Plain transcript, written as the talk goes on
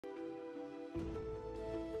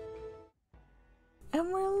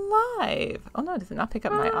And we're live. Oh no, does it not pick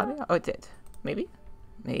up my audio? Oh, it did. Maybe?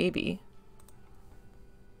 Maybe.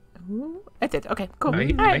 Ooh, it did. Okay, cool.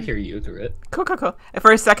 I hear you through it. Cool. And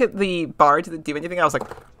for a second, the bar didn't do anything. I was like,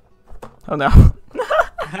 oh no.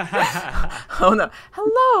 Oh no.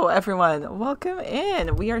 Hello, everyone. Welcome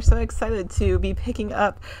in. We are so excited to be picking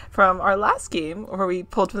up from our last game where we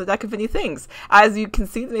pulled from the deck of many things. As you can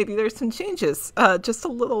see, maybe there's some changes. Just a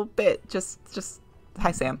little bit. Just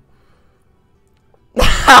hi, Sam.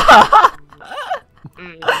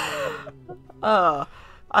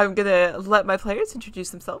 I'm gonna let my players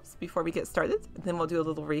introduce themselves before we get started, and then we'll do a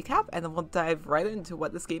little recap, and then we'll dive right into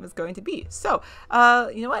what this game is going to be. So,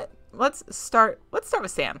 you know what? Let's start with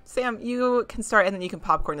Sam. Sam, you can start, and then you can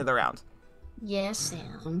popcorn it around. Yes,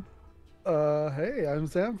 Sam. Hey, I'm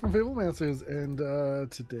Sam from Fablemasters, and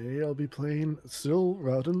today I'll be playing still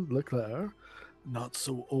Rouden Leclerc. Not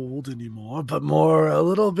so old anymore, but more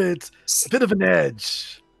a bit of an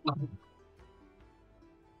edge.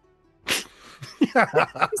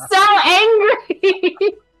 So angry!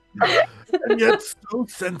 And yet so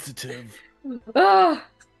sensitive.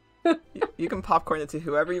 You can popcorn it to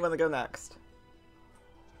whoever you want to go next.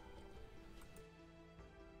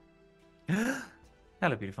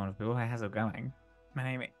 Hello, beautiful people. How's it going? My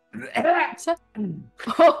name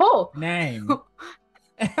Oh! Name.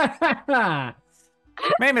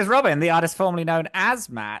 My name is Robin, the artist formerly known as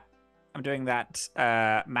Matt. I'm doing that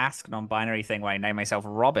mask non-binary thing where I name myself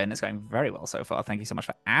Robin. It's going very well so far. Thank you so much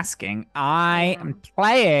for asking. I am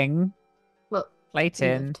playing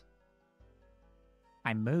Clayton.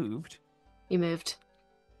 I moved. You moved.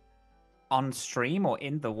 On stream or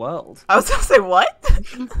in the world? I was gonna say, what?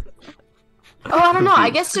 Oh, I don't know. I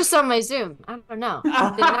guess just on my Zoom. I don't know.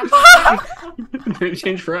 Didn't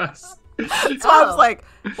change for us. So I was like,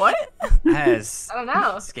 what? That is I don't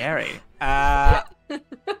know. scary.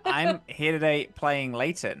 I'm here today playing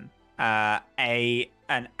Leighton,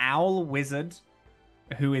 an owl wizard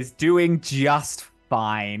who is doing just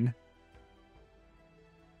fine.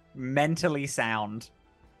 Mentally sound.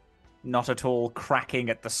 Not at all cracking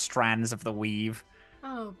at the strands of the weave.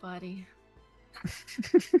 Oh, buddy.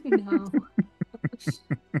 No.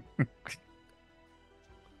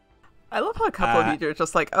 I love how a couple of you are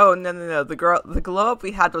just like, oh, no. The glow up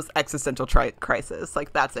we had was existential crisis.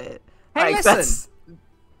 Like, that's it. Hey, like, listen.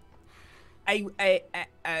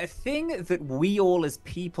 A thing that we all as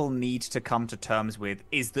people need to come to terms with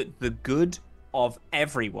is that the good of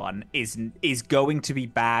everyone is going to be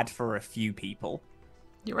bad for a few people.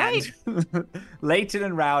 You're right. And Leighton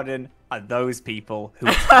and Rouden are those people who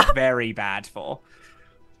it's very bad for.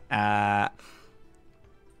 But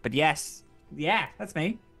yes, yeah, that's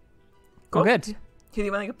me. Cool. All good. Who do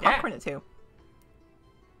you want to get popcorn it to?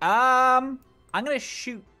 I'm gonna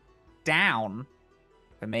shoot down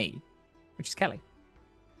for me, which is Kelly.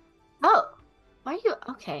 Oh. Why are you...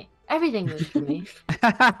 Okay. Everything moves for me.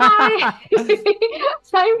 Hi.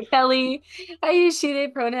 I'm Kelly. I use she, they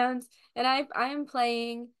pronouns. And I'm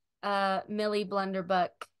playing Millie Blunderbuck,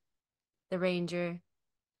 the ranger,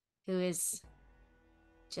 who is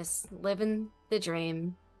just living the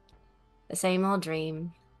dream. The same old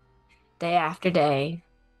dream. Day after day,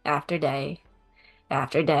 after day,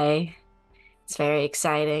 after day. It's very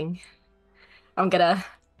exciting. I'm gonna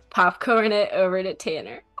popcorn it over to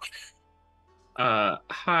Tanner.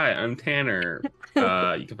 Hi, I'm Tanner.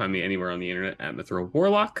 You can find me anywhere on the internet at Mithril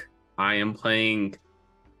Warlock. I am playing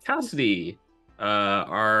Cassidy,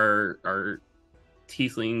 our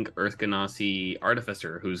tiefling Earth Ganassi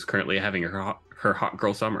artificer who's currently having her hot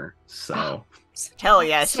girl summer. So Hell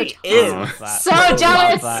yeah, she is. So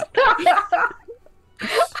jealous.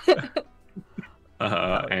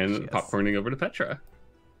 And popcorning over to Petra.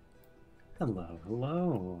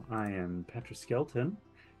 Hello. I am Petra Skelton.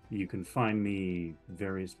 You can find me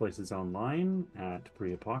various places online at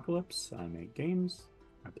Pre-Apocalypse. I make games.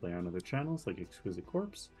 I play on other channels like Exquisite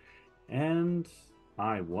Corpse. And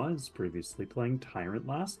I was previously playing Tyrant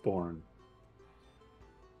Lastborn.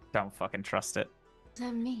 Don't fucking trust it. What does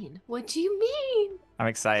that mean? What do you mean? I'm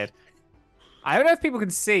excited. I don't know if people can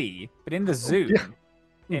see, but in the Zoom,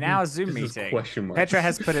 in our Zoom meeting, Petra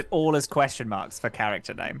has put it all as question marks for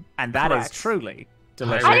character name. And that is truly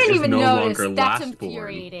delicious. I didn't even no notice. longer That's Lastborn.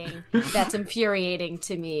 infuriating. That's infuriating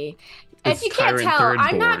to me. It's If you can't Tyrant tell,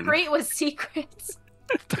 I'm not Thirdborn. great with secrets.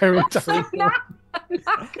 Tyrant. I'm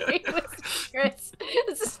not great with secrets.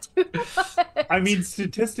 This is too much. I mean,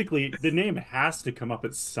 statistically, the name has to come up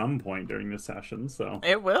at some point during the session, so...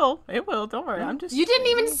 It will. Don't worry. I'm just... You didn't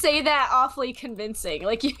even say that awfully convincing.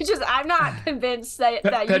 Like, I'm not convinced that you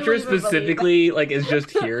Petra even believe specifically like is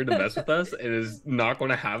just here to mess with us and is not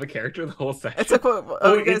going to have a character the whole session. It's like, what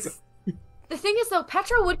you guys... The thing is, though,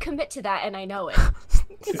 Petra would commit to that, and I know it. I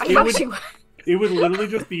It know would- she would. It would literally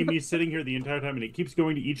just be me sitting here the entire time, and it keeps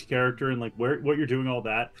going to each character and like what you're doing, all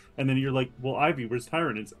that, and then you're like, "Well, Ivy, where's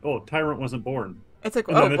Tyrant?" It's Tyrant wasn't born, It's like,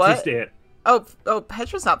 and oh, then that's what? just it. Oh,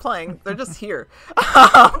 Petra's not playing. They're just here.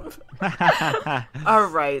 All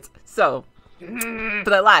right. So,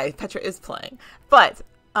 but I lied. Petra is playing. But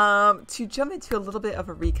to jump into a little bit of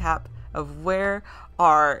a recap of where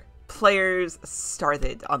our players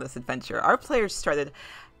started on this adventure. Our players started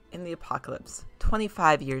in the apocalypse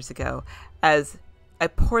 25 years ago as a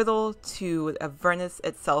portal to Avernus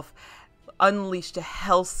itself unleashed a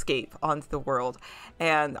hellscape onto the world.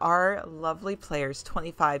 And our lovely players,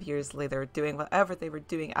 25 years later, doing whatever they were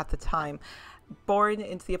doing at the time, born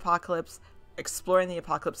into the apocalypse, exploring the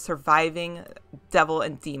apocalypse, surviving devil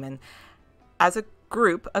and demon, as a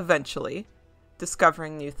group, eventually,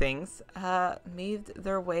 discovering new things, made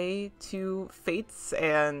their way to fates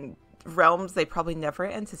and realms they probably never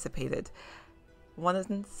anticipated.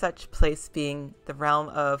 One such place being the realm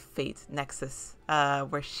of fate, Nexus,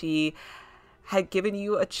 where she had given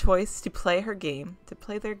you a choice to play their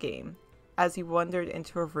game, as you wandered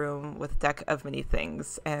into a room with a deck of many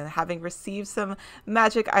things, and having received some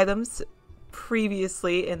magic items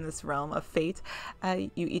previously in this realm of fate,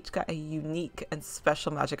 you each got a unique and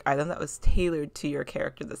special magic item that was tailored to your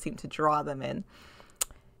character that seemed to draw them in.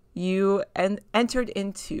 You entered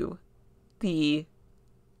into the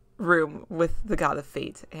room with the god of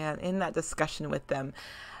fate, and in that discussion with them,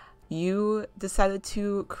 you decided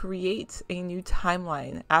to create a new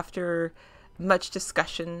timeline after much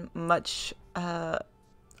discussion, much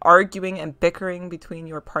arguing and bickering between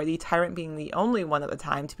your party, Tyrant being the only one at the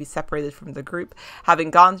time to be separated from the group, having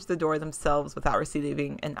gone through the door themselves without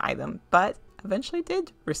receiving an item, but eventually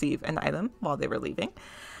did receive an item while they were leaving.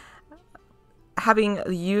 Having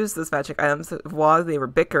used those magic items while they were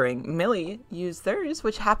bickering, Millie used theirs,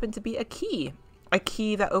 which happened to be a key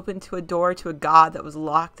that opened to a door to a god that was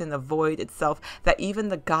locked in the void itself, that even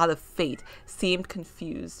the god of fate seemed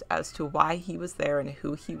confused as to why he was there and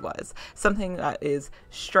who he was. Something that is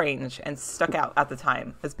strange and stuck out at the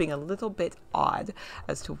time as being a little bit odd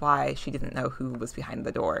as to why she didn't know who was behind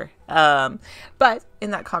the door. But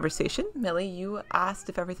in that conversation, Millie, you asked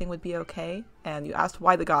if everything would be okay, and you asked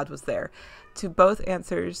why the god was there. To both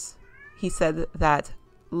answers, he said that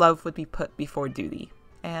love would be put before duty,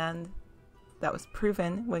 and that was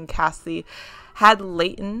proven when Cassie had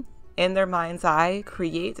Leighton in their mind's eye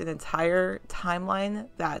create an entire timeline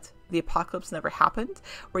that the apocalypse never happened,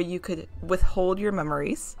 where you could withhold your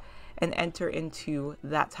memories and enter into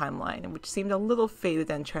that timeline, which seemed a little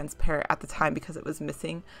faded and transparent at the time because it was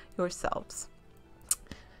missing yourselves.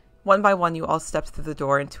 One by one, you all stepped through the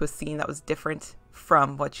door into a scene that was different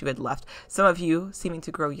from what you had left. Some of you seeming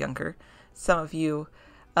to grow younger, some of you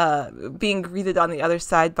being greeted on the other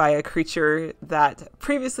side by a creature that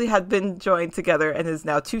previously had been joined together and is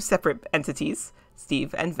now two separate entities,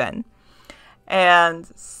 Steve and Ven. And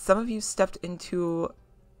some of you stepped into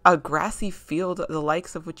a grassy field, the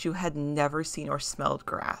likes of which you had never seen or smelled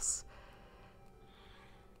grass.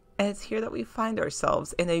 And it's here that we find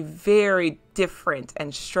ourselves in a very different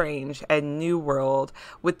and strange and new world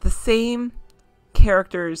with the same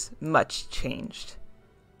characters, much changed.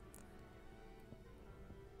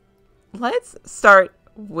 Let's start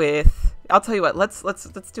with, I'll tell you what, let's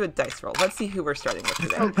do a dice roll. Let's see who we're starting with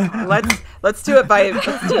today. Let's do it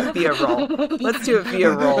via roll. Let's do it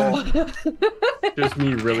via roll. Just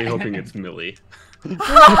me really hoping it's Millie.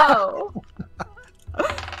 No.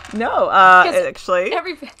 No, Because actually.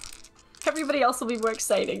 Everybody else will be more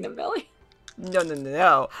exciting than Millie. No.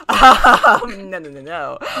 No.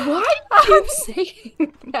 No. Why do you keep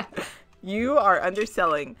saying that? You are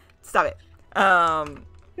underselling. Stop it.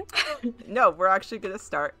 No, we're actually going to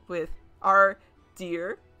start with our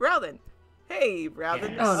dear Rowden. Hey,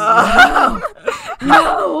 Rowden. Oh,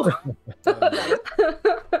 no.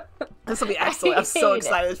 This will be excellent. I'm so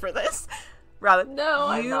excited for this. Rowden, No,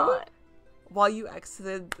 I'm not. While you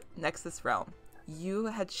exited Nexus Realm, you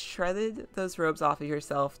had shredded those robes off of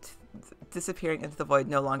yourself, disappearing into the void,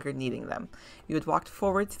 no longer needing them. You had walked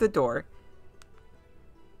forward to the door.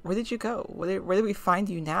 Where did you go? Where did we find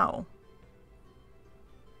you now?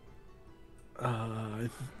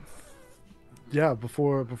 Yeah,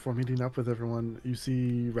 before meeting up with everyone, you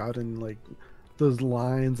see Rowden, like those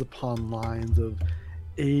lines upon lines of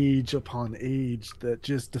age upon age that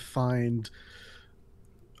just defined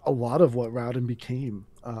a lot of what Rowden became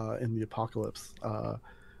in the apocalypse.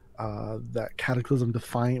 That Cataclysm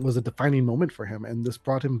was a defining moment for him, and this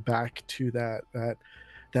brought him back to that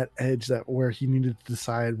edge, that where he needed to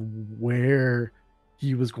decide where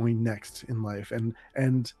he was going next in life,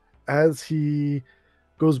 and as he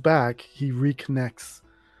goes back, he reconnects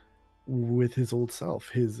with his old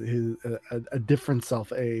self, a different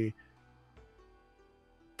self, a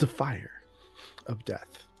defier of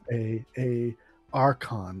death, a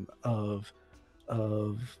archon of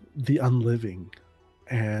the unliving.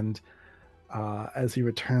 And as he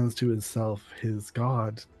returns to his self, his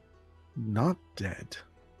god, not dead,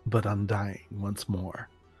 but undying once more.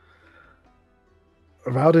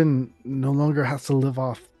 Rauden no longer has to live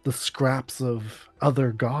off the scraps of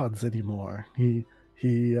other gods anymore. He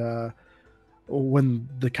when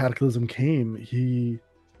the Cataclysm came, he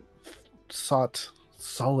sought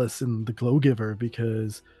solace in the Glowgiver,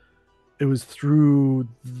 because it was through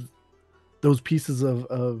those pieces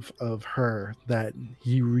of her that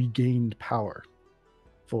he regained power.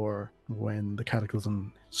 For when the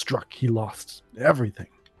Cataclysm struck, he lost everything.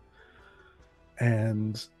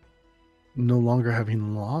 And no longer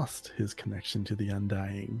having lost his connection to the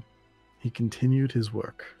Undying, he continued his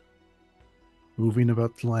work, moving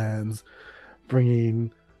about the lands,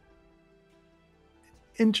 bringing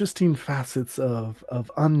interesting facets of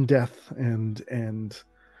undeath and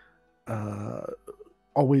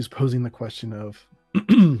always posing the question of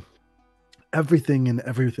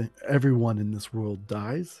everyone in this world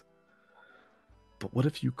dies, but what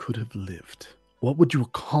if you could have lived? What would you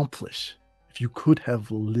accomplish if you could have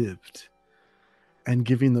lived? And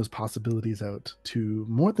giving those possibilities out to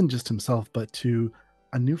more than just himself, but to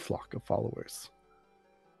a new flock of followers.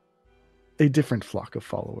 A different flock of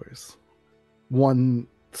followers. One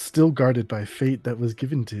still guarded by fate that was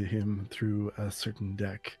given to him through a certain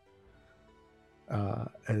deck.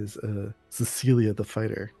 As Cecilia the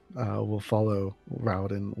fighter will follow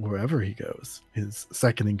Rauden wherever he goes, his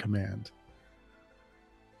second in command.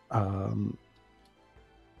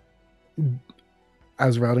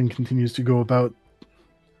 As Rauden continues to go about,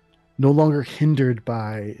 no longer hindered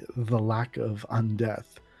by the lack of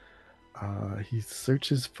undeath, he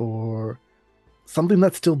searches for something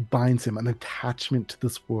that still binds him, an attachment to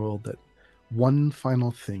this world, that one final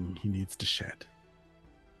thing he needs to shed,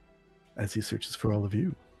 as he searches for all of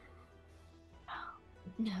you.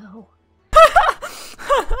 No.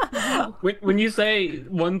 When you say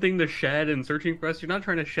one thing to shed and searching for us, you're not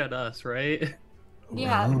trying to shed us, right?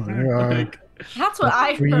 Yeah. Well, there are Like, That's what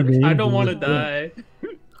I three heard. names I don't in want to this book. die.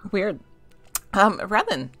 Weird.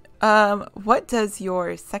 Relent, what does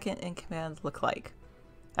your second in command look like?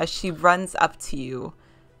 As she runs up to you,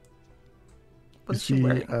 what is she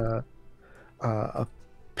wearing? A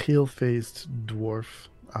pale-faced dwarf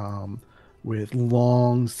with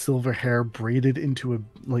long silver hair braided into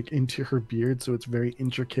her beard, so it's very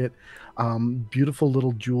intricate. Beautiful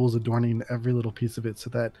little jewels adorning every little piece of it, so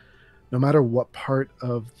that no matter what part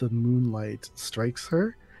of the moonlight strikes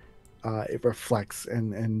her, it reflects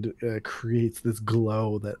and creates this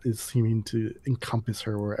glow that is seeming to encompass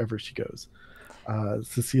her wherever she goes.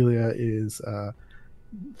 Cecilia is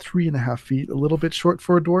 3.5 feet, a little bit short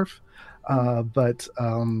for a dwarf, but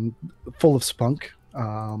full of spunk.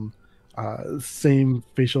 Same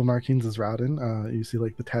facial markings as Rauden. You see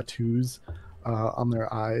like the tattoos on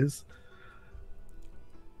their eyes.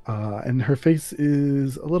 And her face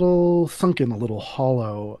is a little sunken, a little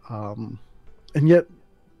hollow, and yet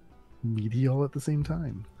meaty all at the same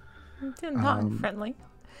time. Not unfriendly.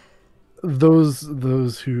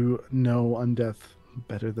 Those who know undeath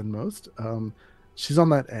better than most, she's on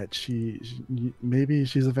that edge. She maybe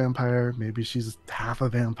she's a vampire, maybe she's half a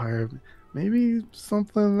vampire, maybe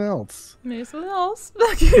something else. Maybe something else.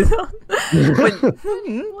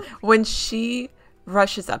 when she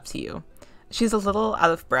rushes up to you, she's a little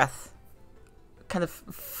out of breath, kind of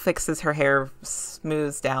fixes her hair,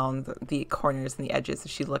 smooths down the corners and the edges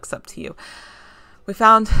as she looks up to you. We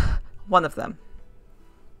found one of them.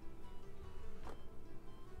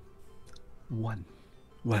 One.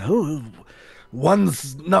 Well,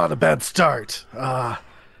 one's not a bad start.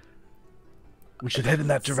 We should head in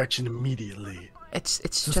that direction immediately. It's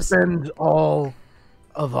just Suspend all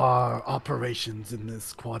of our operations in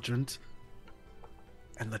this quadrant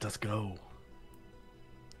and let us go.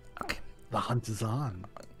 okay. The hunt is on.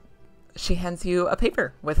 She hands you a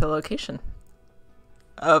paper with a location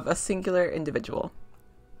of a singular individual.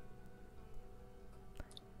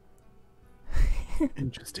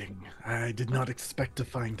 Interesting. I did not expect to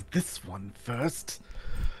find this one first.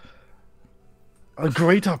 A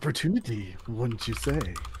great opportunity, wouldn't you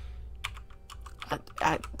say?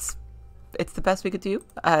 It's the best we could do.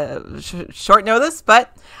 Short notice,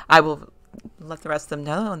 but I will let the rest of them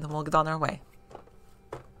know, and then we'll get on our way.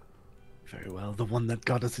 Very well. The one that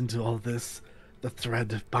got us into all this, the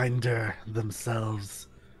thread binder themselves.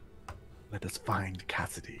 Let us find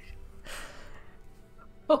Cassidy.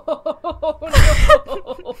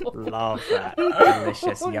 Love that.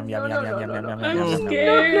 Delicious. Yum, yum, yum, yum, yum, yum, yum, I'm yum, yum, yum.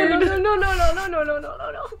 scared. No.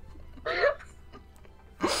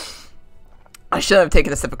 I should have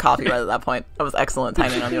taken a sip of coffee right at that point. That was excellent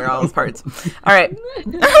timing on your all's parts. All right.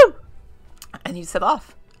 And you set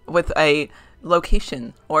off with a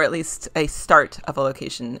location, or at least a start of a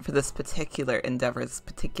location for this particular endeavor, this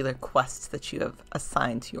particular quest that you have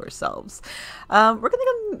assigned to yourselves. We're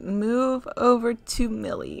gonna move over to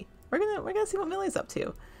Millie. We're gonna see what Millie's up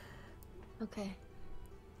to. Okay.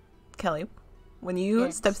 Kelly, when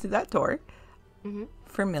you stepped through that door,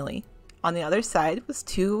 for Millie, on the other side was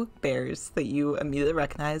two bears that you immediately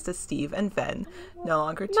recognized as Steve and Ven, no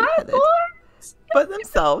longer two-headed, but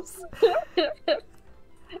themselves.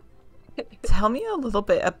 Tell me a little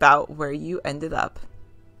bit about where you ended up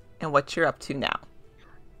and what you're up to now.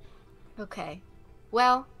 Okay.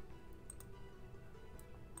 Well,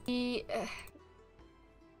 I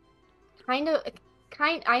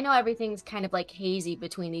know everything's kind of like hazy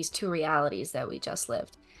between these two realities that we just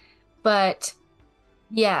lived. But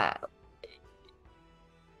yeah.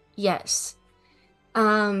 Yes.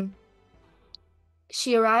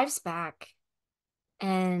 She arrives back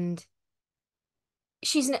and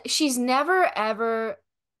she's never ever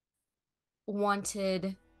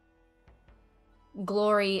wanted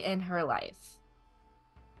glory in her life.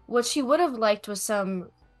 What she would have liked was some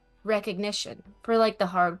recognition for like the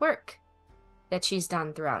hard work that she's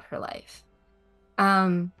done throughout her life.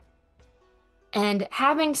 And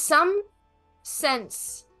having some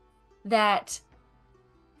sense that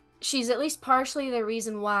she's at least partially the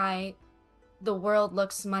reason why the world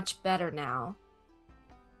looks much better now.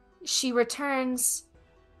 She returns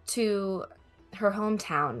to her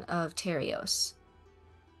hometown of Terios,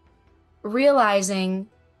 realizing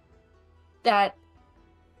that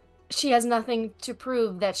she has nothing to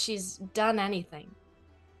prove that she's done anything.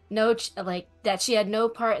 That she had no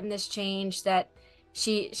part in this change, that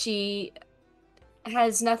she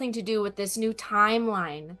has nothing to do with this new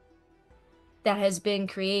timeline that has been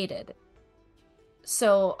created.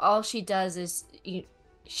 So all she does is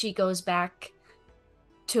she goes back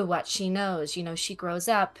to what she knows. You know, she grows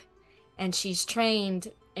up and she's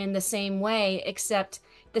trained in the same way, except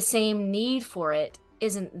the same need for it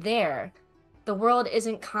isn't there. The world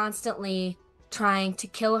isn't constantly trying to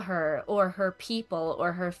kill her or her people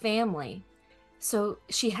or her family. So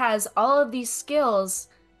she has all of these skills,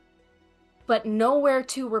 but nowhere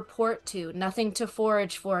to report to, nothing to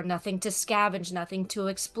forage for, nothing to scavenge, nothing to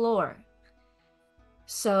explore.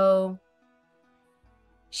 So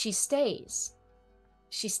she stays.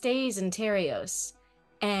 She stays in Terios,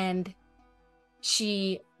 and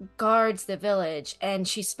she guards the village, and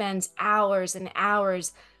she spends hours and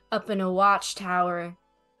hours up in a watchtower,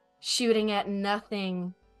 shooting at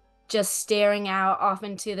nothing, just staring out off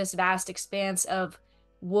into this vast expanse of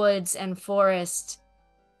woods and forest,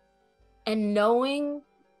 and knowing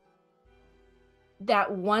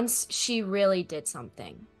that once she really did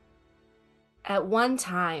something. At one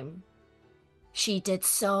time, she did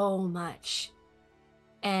so much,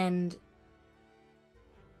 and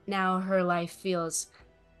now her life feels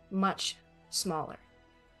much smaller.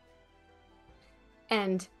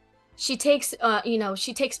 And she takes,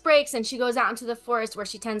 she takes breaks, and she goes out into the forest where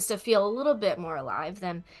she tends to feel a little bit more alive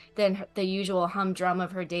than the usual humdrum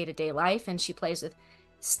of her day-to-day life. And she plays with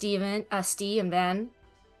Steve and Ben.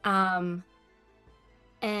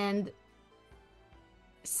 And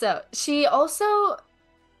so she also,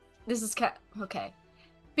 okay,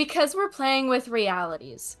 because we're playing with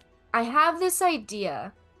realities, I have this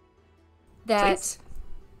idea that Please.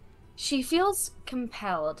 she feels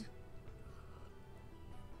compelled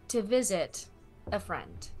to visit a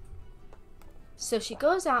friend. So she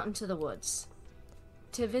goes out into the woods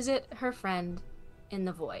to visit her friend in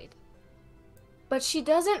the void. But she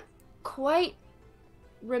doesn't quite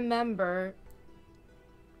remember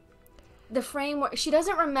the framework. She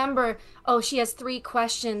doesn't remember, oh, she has 3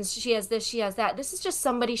 questions, she has this, she has that. This is just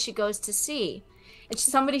somebody she goes to see. It's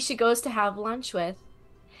somebody she goes to have lunch with.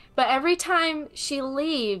 But every time she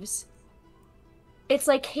leaves, it's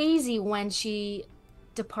like hazy when she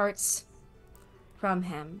departs from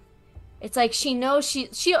him. It's like she knows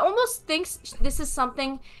she almost thinks this is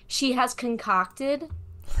something she has concocted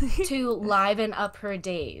to liven up her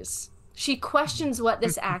days. She questions what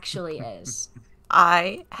this actually is.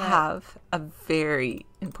 I have a very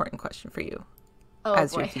important question for you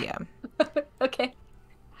as your DM. Okay.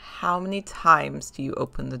 How many times do you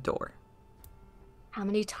open the door? How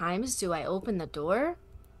many times do I open the door?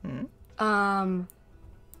 Oh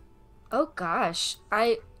gosh.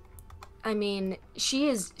 I mean,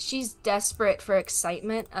 she's desperate for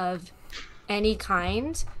excitement of any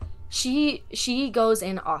kind, she goes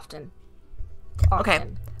in often. Okay.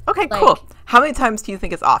 Okay, cool. How many times do you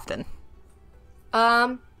think is often?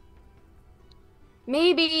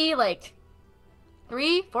 Maybe like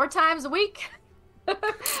 3-4 times a week.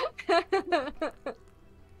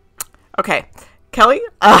 Okay. Kelly?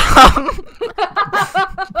 I'm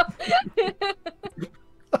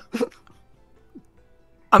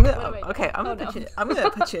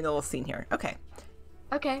gonna put you in a little scene here. Okay.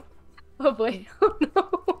 Okay. Oh boy. Oh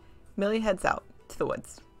no. Millie heads out to the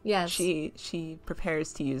woods. Yes. She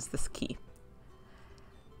prepares to use this key.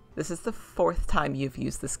 This is the 4th time you've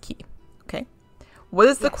used this key. Okay. What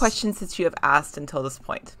is the questions that you have asked until this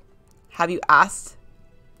point? Have you asked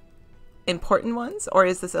important ones, or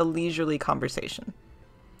is this a leisurely conversation?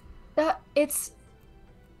 It's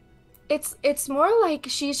more like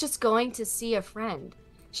she's just going to see a friend.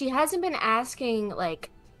 She hasn't been asking like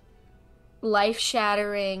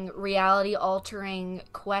life-shattering, reality-altering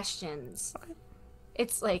questions. Okay.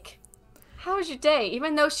 It's like, how was your day?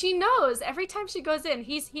 Even though she knows every time she goes in,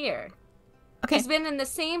 he's here. Okay. He's been in the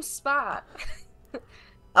same spot.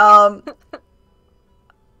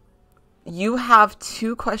 You have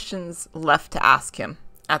 2 questions left to ask him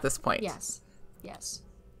at this point. Yes. Yes.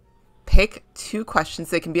 Pick 2 questions.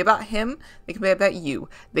 They can be about him. They can be about you.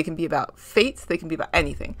 They can be about fates. They can be about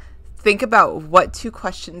anything. Think about what 2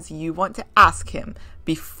 questions you want to ask him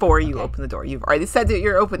before you open the door. You've already said that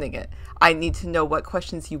you're opening it. I need to know what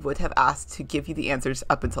questions you would have asked to give you the answers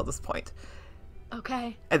up until this point.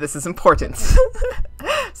 Okay. And this is important.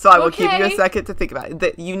 So I will give you a second to think about it.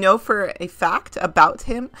 That you know for a fact about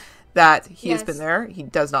him that he has been there. He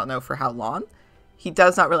does not know for how long. He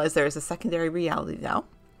does not realize there is a secondary reality now.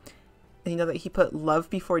 And you know that he put love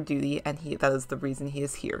before duty, and that is the reason he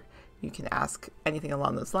is here. You can ask anything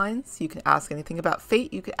along those lines. You can ask anything about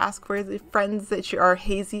fate. You could ask where the friends that are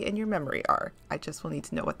hazy in your memory are. I just will need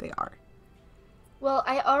to know what they are. Well,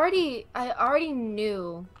 I already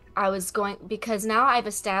knew I was going, because now I've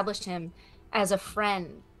established him as a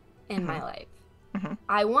friend in my life. Mm-hmm.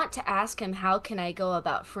 I want to ask him, how can I go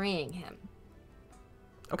about freeing him?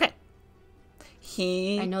 Okay.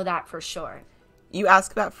 I know that for sure. You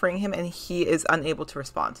ask about freeing him, and he is unable to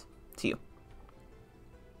respond to you.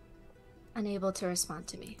 Unable to respond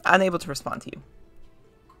to me. Unable to respond to you.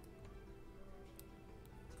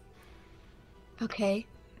 Okay.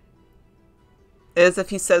 It is if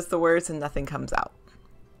he says the words and nothing comes out.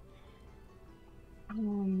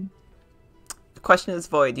 The question is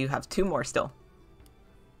void. You have 2 more still.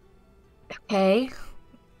 Okay.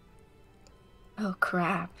 Oh,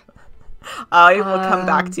 crap. I will come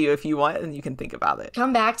back to you if you want, and you can think about it.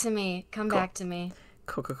 Come back to me. Come back to me.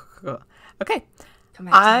 Cool. Okay. Come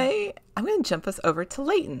back to me. I'm going to jump us over to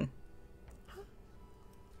Leighton.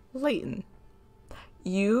 Leighton,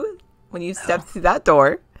 when you stepped through that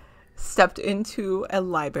door, stepped into a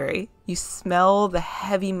library, you smell the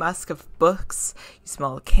heavy musk of books. You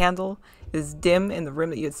smell a candle. It is dim in the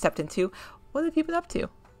room that you had stepped into. What have you been up to?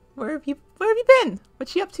 Where have you been?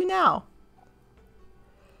 What's you up to now?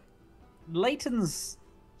 Leighton's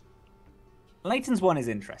one is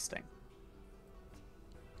interesting.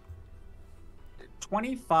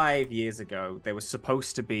 25 years ago, there was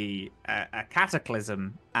supposed to be a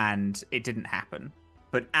cataclysm, and it didn't happen.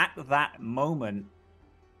 But at that moment,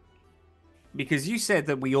 because you said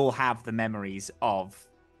that we all have the memories of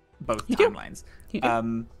both timelines,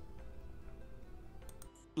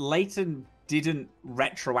 Leighton didn't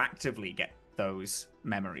retroactively get those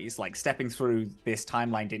memories. Like, stepping through this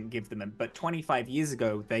timeline didn't give them. But 25 years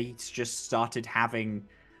ago, they just started having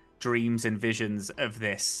dreams and visions of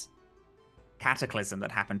this cataclysm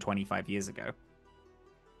that happened 25 years ago.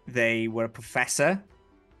 They were a professor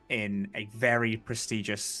in a very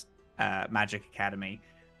prestigious magic academy,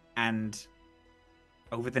 and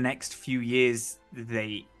over the next few years,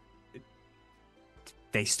 they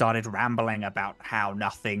started rambling about how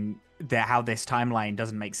this timeline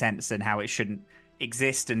doesn't make sense and how it shouldn't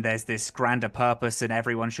exist, and there's this grander purpose and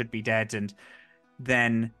everyone should be dead. And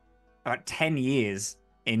then about 10 years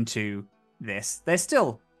into this, they're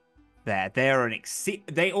still there.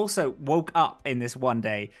 They also woke up in this one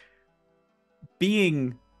day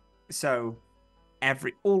being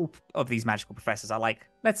all of these magical professors are like,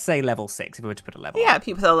 let's say level 6 if we were to put a level on. If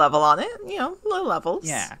you put a level on it, low levels.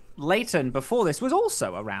 Yeah. Leighton before this was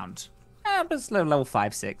also around just level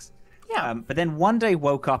 5, 6. Yeah. But then one day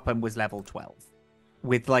woke up and was level 12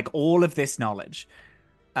 with like all of this knowledge.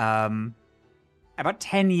 About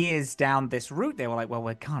 10 years down this route, they were like, well,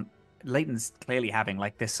 we can't Leighton's clearly having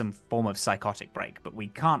like this some form of psychotic break, but we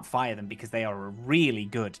can't fire them because they are a really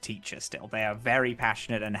good teacher still. They are very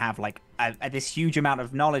passionate and have like this huge amount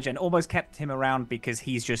of knowledge, and almost kept him around because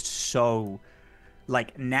he's just so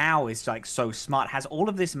like now is like so smart, has all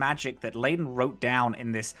of this magic that Leighton wrote down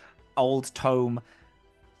in this old tome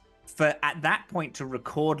for at that point to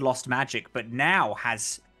record lost magic, but now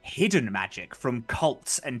has hidden magic from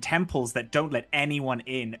cults and temples that don't let anyone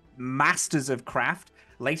in, masters of craft.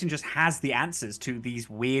 Leighton just has the answers to these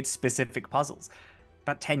weird specific puzzles.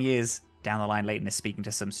 About 10 years down the line, Leighton is speaking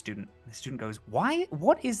to some student. The student goes,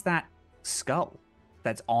 what is that skull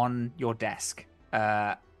that's on your desk?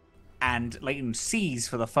 And Leighton sees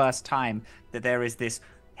for the first time that there is this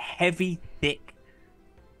heavy, thick,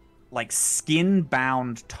 like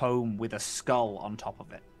skin-bound tome with a skull on top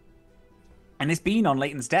of it. And it's been on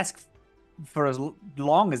Leighton's desk for as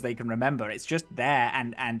long as they can remember. It's just there,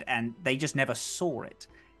 and they just never saw it.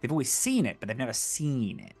 They've always seen it, but they've never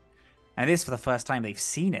seen it. And it is for the first time they've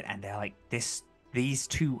seen it, and they're like, these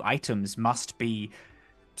two items must be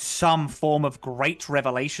some form of great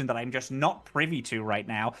revelation that I'm just not privy to right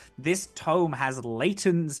now. This tome has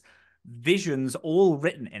Leighton's visions all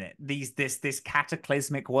written in it. This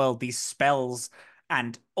cataclysmic world, these spells,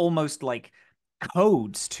 and almost like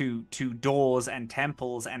codes to doors and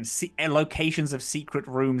temples and locations of secret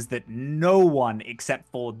rooms that no one except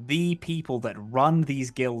for the people that run these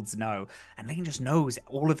guilds know. And Leighton just knows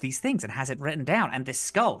all of these things and has it written down. And this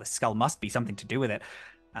skull must be something to do with it.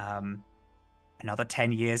 Another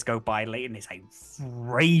 10 years go by. Leighton is a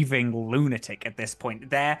raving lunatic at this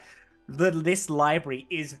point. This library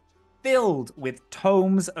is filled with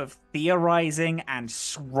tomes of theorizing and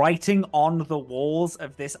writing on the walls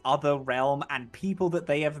of this other realm, and people that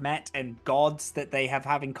they have met and gods that they have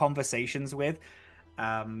having conversations with.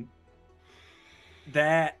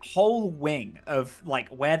 Their whole wing of like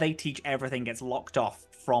where they teach everything gets locked off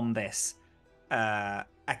from this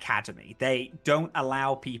academy. They don't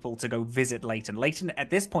allow people to go visit Leighton. Leighton at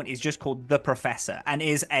this point is just called the Professor and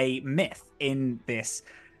is a myth in this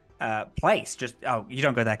place. Just you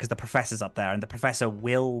don't go there because the professor's up there and the professor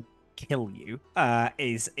will kill you.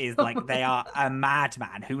 Is like they are a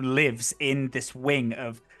madman who lives in this wing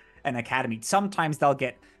of an academy. Sometimes they'll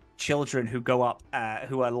get children who go up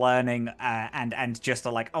who are learning and just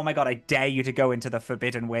are like, oh my god, I dare you to go into the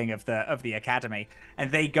forbidden wing of the academy,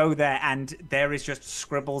 and they go there and there is just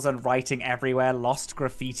scribbles and writing everywhere, lost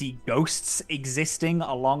graffiti, ghosts existing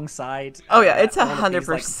alongside. Oh yeah, it's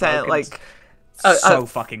 100% like so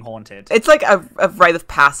fucking haunted. It's like a rite of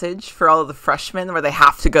passage for all of the freshmen where they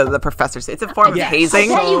have to go to the professor's. It's a form of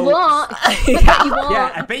hazing. I bet you won't.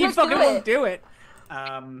 Yeah, I bet you fucking won't do it.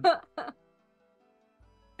 An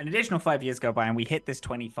additional 5 years go by and we hit this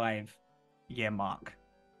 25-year mark.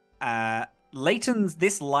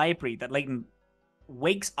 This library that Leighton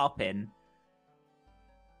wakes up in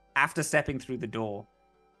after stepping through the door.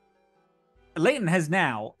 Leighton has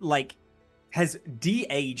now, has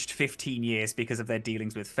de-aged 15 years because of their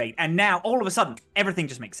dealings with fate. And now, all of a sudden, everything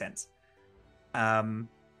just makes sense.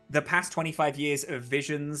 The past 25 years of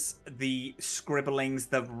visions, the scribblings,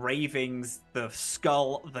 the ravings, the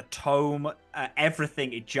skull, the tome,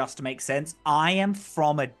 everything, it just makes sense. I am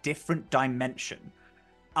from a different dimension.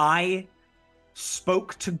 I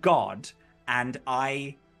spoke to God, and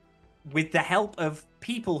I, with the help of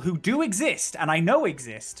people who do exist, and I know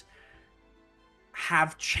exist,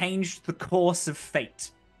 have changed the course of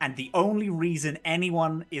fate. And the only reason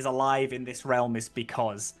anyone is alive in this realm is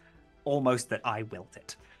because almost that I willed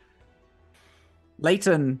it.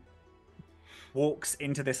 Leighton walks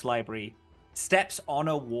into this library, steps on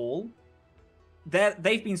a wall.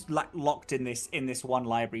 They've been locked in this one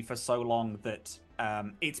library for so long that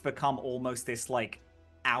it's become almost this like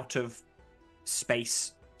out of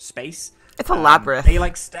space. It's a labyrinth.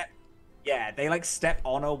 They step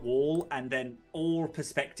on a wall, and then all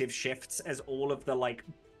perspective shifts as all of the like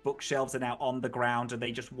bookshelves are now on the ground, and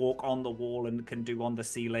they just walk on the wall and can do on the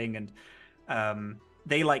ceiling, and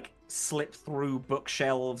they like slip through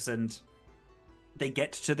bookshelves, and they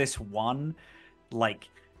get to this one like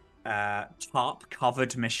tarp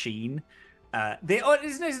covered machine.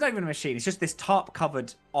 It's not even a machine, it's just this tarp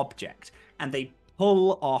covered object, and they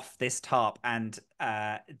pull off this tarp, and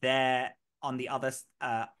there on the other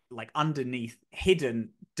like underneath, hidden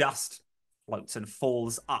dust floats and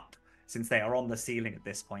falls up, since they are on the ceiling at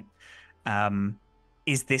this point.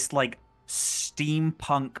 Is this like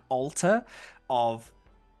steampunk altar of,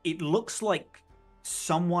 it looks like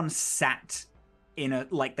someone sat in a,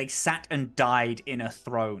 like they sat and died in a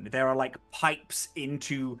throne. There are like pipes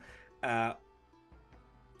into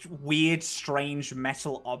weird, strange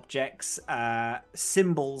metal objects,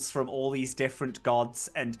 symbols from all these different gods,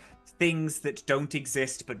 and things that don't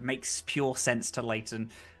exist but makes pure sense to Leighton.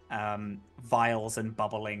 Vials and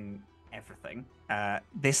bubbling everything.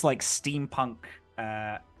 This like steampunk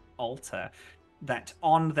altar that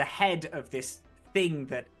on the head of this thing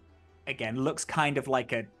that again looks kind of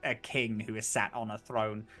like a king who is sat on a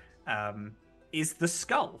throne is the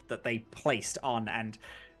skull that they placed on, and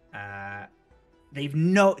they've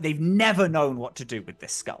never known what to do with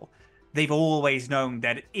this skull. They've always known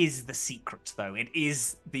that it is the secret, though. It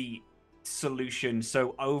is the solution.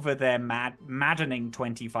 So over their maddening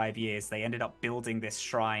 25 years, they ended up building this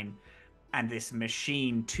shrine and this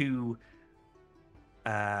machine to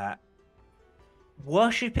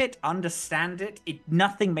worship it, understand it.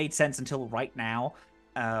 Nothing made sense until right now.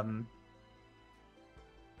 And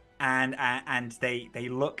they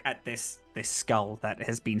look at this skull that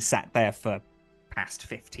has been sat there for past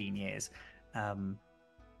 15 years.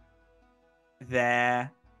 They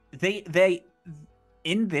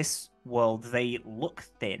in this world they look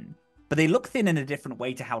thin, but they look thin in a different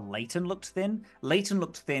way to how Leighton looked thin. Leighton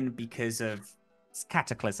looked thin because of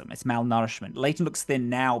cataclysm, it's malnourishment. Leighton looks thin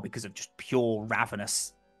now because of just pure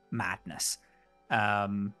ravenous madness.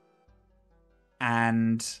 And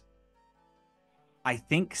I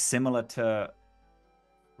think similar to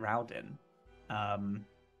Rowden, I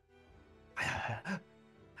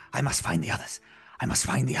must find the others. I must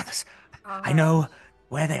find the others. I know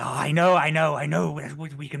where they are. I know.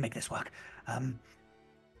 We can make this work.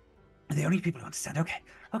 The only people who understand. Okay.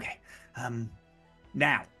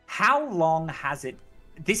 Now, how long has it...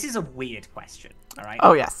 This is a weird question, all right?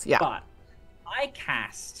 Oh, yes, yeah. But I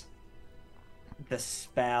cast the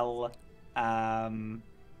spell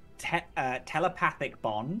Telepathic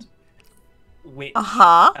Bond, which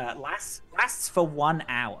lasts for 1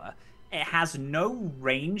 hour. It has no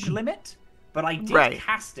range limit, but I did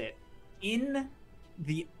cast it in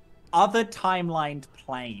the other timelined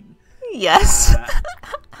plane. Yes.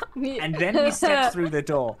 And then we stepped through the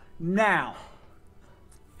door. Now,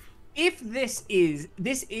 if this is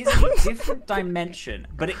a different dimension,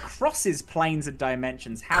 but it crosses planes and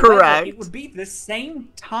dimensions. However, correct. It would be the same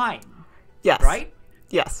time. Yes. Right?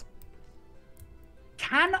 Yes.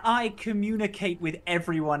 Can I communicate with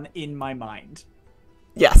everyone in my mind?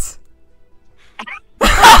 Yes.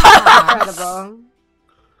 Incredible.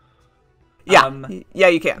 Yeah. Yeah,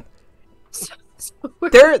 you can.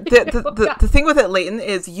 The thing with it, Leighton,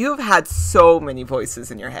 is you've had so many voices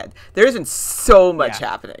in your head. There's been so much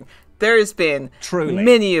happening. There's been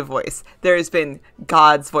many a voice. There's been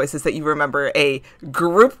God's voices that you remember, a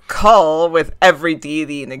group call with every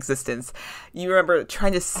deity in existence. You remember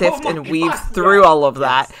trying to sift and weave through all of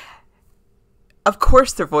that. Of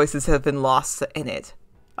course their voices have been lost in it.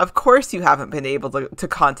 Of course you haven't been able to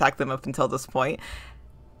contact them up until this point.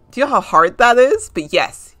 Do you know how hard that is? But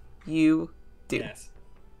yes, you do. Yes.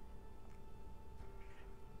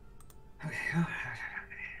 Okay.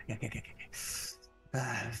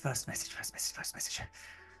 First message.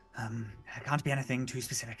 It can't be anything too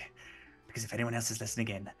specific, because if anyone else is listening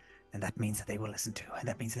in, then that means that they will listen too, and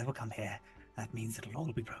that means they will come here. That means that it'll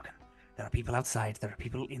all be broken. There are people outside. There are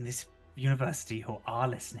people in this university who are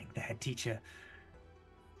listening. The head teacher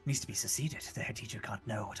needs to be seceded. The head teacher can't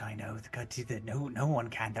know what I know. No one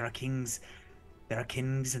can. There are kings. There are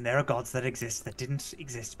kings and there are gods that exist that didn't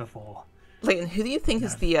exist before. Leighton, who do you think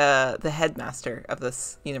is the headmaster of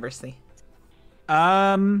this university?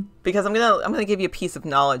 Because I'm gonna give you a piece of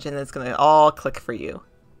knowledge, and it's gonna all click for you.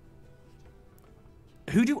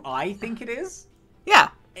 Who do I think it is? Yeah.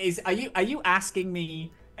 Are you asking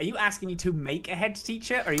me? Are you asking me to make a head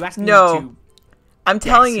teacher? Or are you asking me to? I'm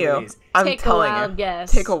telling you. Take a wild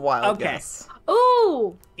guess. Take a wild guess.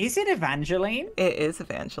 Ooh. Is it Evangeline? It is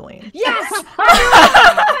Evangeline. Yes.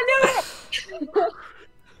 I knew it.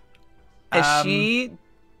 And she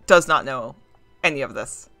does not know any of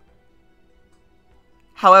this.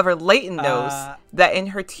 However, Leighton knows that in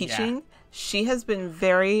her teaching, she has been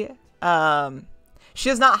very... she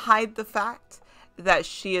does not hide the fact that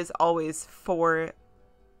she is always for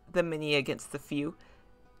the many against the few.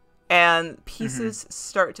 And pieces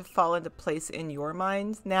start to fall into place in your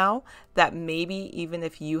mind now that maybe even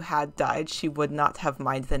if you had died, she would not have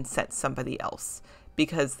minded and sent somebody else.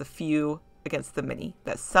 Because the few against the many,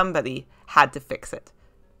 that somebody had to fix it.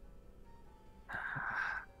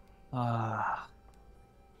 Oh,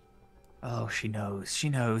 she knows. She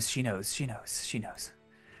knows,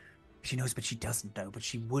 but she doesn't know, but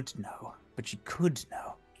she would know, but she could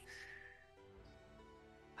know.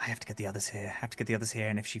 I have to get the others here.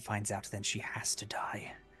 And if she finds out, then she has to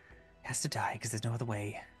die. Because there's no other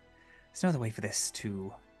way. There's no other way for this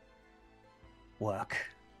to work.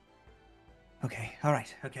 Okay, all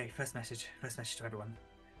right. Okay, first message to everyone.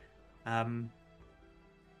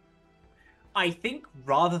 I think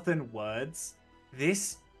rather than words,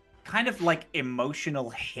 this kind of like emotional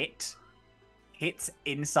hits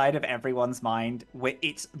inside of everyone's mind, where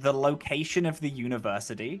it's the location of the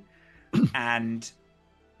university and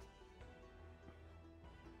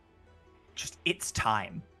just it's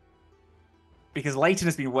time. Because Leighton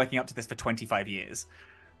has been working up to this for 25 years,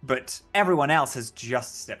 but everyone else has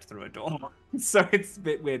just stepped through a door. So it's a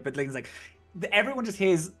bit weird, but Leighton's like, everyone just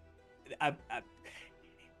hears, it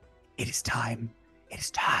is time. It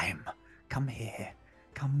is time. Come here.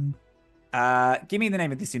 Come. Give me the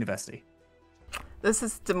name of this university. This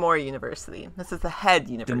is Demore University. This is the head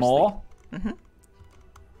university. Demore? Mm-hmm.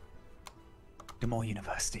 Demore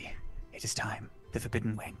University. It is time. The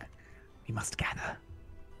Forbidden Wing. We must gather.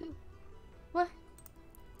 What?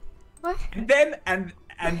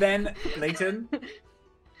 And then Leighton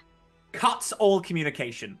cuts all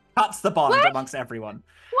communication. Cuts the bond amongst everyone.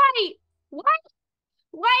 Wait!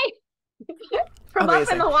 From up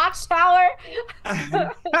Amazing. in the watchtower?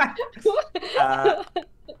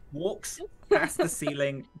 Walks past the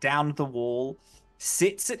ceiling, down the wall,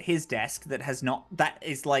 sits at his desk that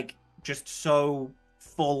is like just so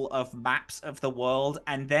full of maps of the world,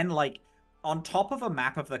 and then like on top of a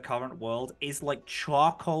map of the current world is like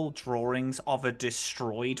charcoal drawings of a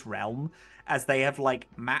destroyed realm, as they have like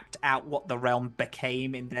mapped out what the realm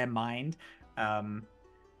became in their mind.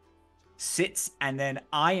 Sits, and then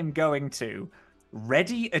I am going to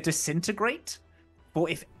ready a disintegrate for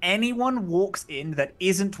if anyone walks in that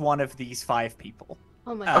isn't one of these 5 people.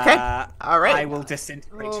 Oh my god. Okay. All right. I will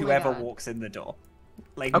disintegrate Oh my whoever God. walks in the door.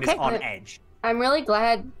 Leighton is Okay. on edge. I'm really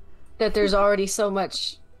glad that there's already so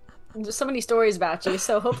many stories about you,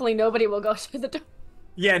 so hopefully nobody will go through the door.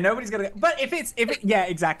 Yeah, nobody's gonna go. But yeah,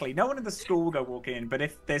 exactly. No one in the school will go walk in, but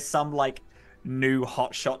if there's some like new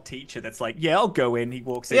hotshot teacher that's like, yeah, I'll go in, he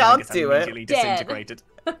walks in Yeah, and I'll gets do it. immediately disintegrated.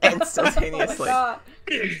 Instantaneously. Oh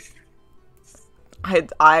my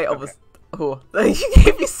god. I almost. Ooh, you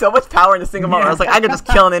gave me so much power in a single moment. I was like, I could just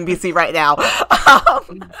kill an NPC right now.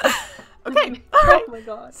 Okay, all right. Oh my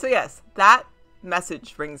god. So yes, that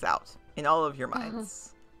message rings out in all of your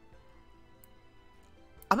minds.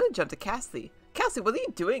 I'm gonna jump to Cassie. Cassie, what are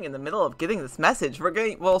you doing in the middle of getting this message?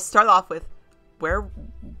 We'll start off with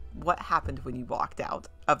what happened when you walked out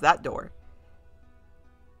of that door,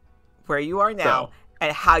 where you are now,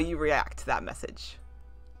 and how you react to that message.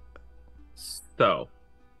 So,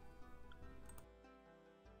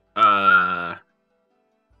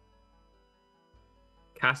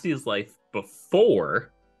 Cassie's life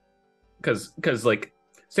before, because like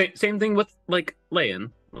same thing with like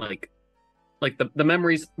Leon, like the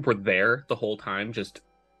memories were there the whole time, just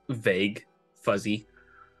vague, fuzzy.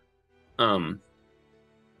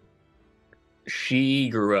 She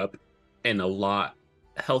grew up in a lot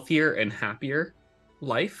healthier and happier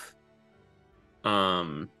life.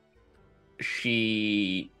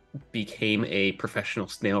 She became a professional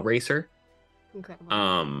snail racer.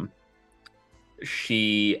 Incredible.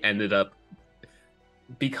 She ended up,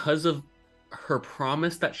 because of her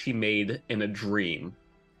promise that she made in a dream,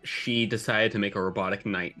 she decided to make a robotic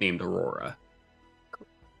knight named Aurora.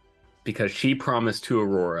 Because she promised to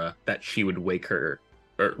Aurora that she would wake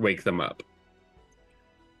them up.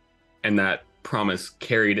 And that promise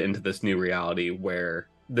carried into this new reality where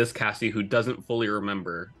this Cassie, who doesn't fully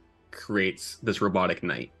remember, creates this robotic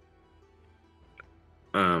knight.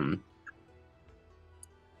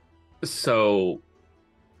 So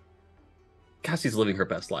Cassie's living her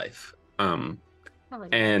best life.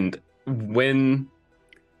 And when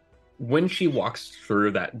she walks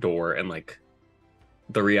through that door and like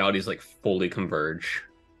the realities like fully converge,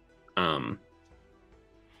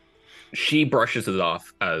 she brushes it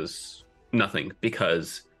off as nothing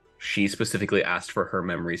because she specifically asked for her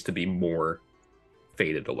memories to be more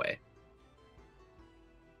faded away.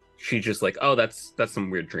 She's just like, oh, that's some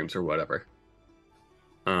weird dreams or whatever.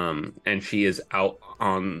 And she is out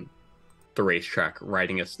on the racetrack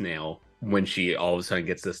riding a snail when she all of a sudden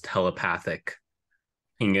gets this telepathic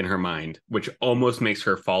thing in her mind, which almost makes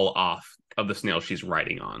her fall off of the snail she's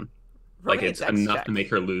riding on. Roll Like me a it's dex enough check. to make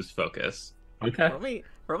her lose focus. Okay.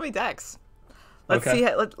 Roll me dex. Let's Okay.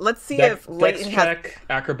 see. Let's see Dex if Leighton has. check,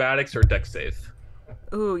 acrobatics, or dex save?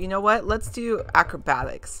 Ooh, you know what? Let's do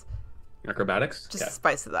acrobatics. Acrobatics? Just Okay. to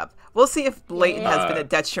spice it up. We'll see if Leighton has been Yeah. a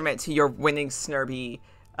detriment to your winning Snurby.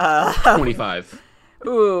 25.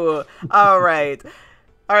 Ooh. All right.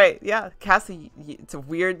 All right. Yeah, Cassie, it's a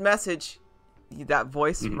weird message. That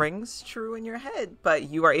voice rings true in your head, but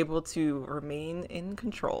you are able to remain in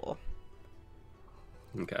control.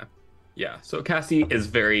 Okay. Yeah, so Cassie is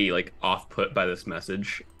very like off-put by this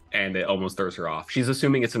message, and it almost throws her off. She's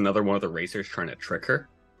assuming it's another one of the racers trying to trick her.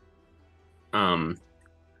 And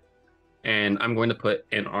I'm going to put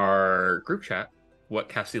in our group chat what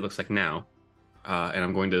Cassie looks like now, and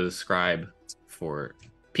I'm going to describe for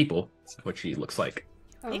people what she looks like.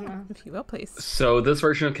 Yeah, if you will, please. So this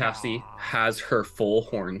version of Cassie has her full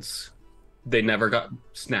horns. They never got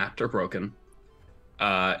snapped or broken.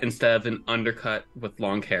 Instead of an undercut with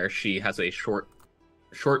long hair, she has a short,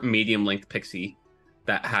 medium-length pixie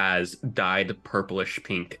that has dyed purplish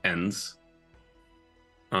pink ends.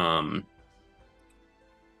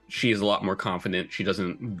 She's a lot more confident. She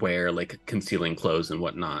doesn't wear like concealing clothes and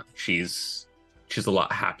whatnot. She's a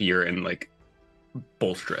lot happier and like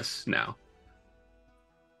bolsterous now.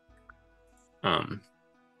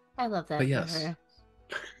 I love that. But for yes. her.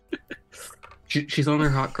 She's on her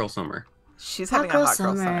hot girl summer She's having a hot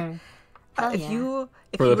girl summer. Hell If yeah. you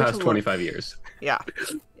for were the past to 25 look, years. yeah.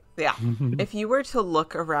 If you were to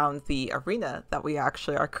look around the arena that we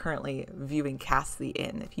actually are currently viewing Cassie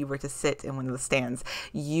in, if you were to sit in one of the stands,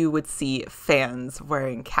 you would see fans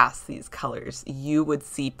wearing Cassie's colors. You would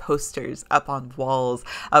see posters up on walls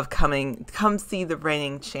of come see the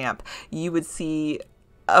reigning champ. You would see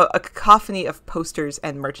a cacophony of posters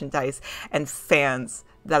and merchandise and fans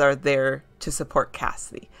that are there to support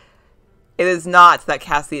Cassie. It is not that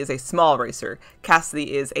Cassie is a small racer.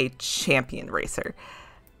 Cassie is a champion racer.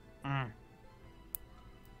 And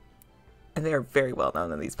they are very well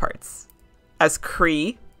known in these parts. As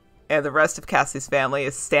Cree and the rest of Cassie's family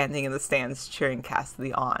is standing in the stands cheering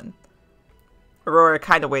Cassie on. Aurora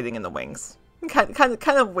kind of waiting in the wings. Kind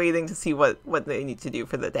of waiting to see what they need to do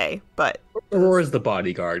for the day. But Aurora's the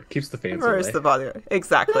bodyguard, keeps the fans Aurora's away. the bodyguard.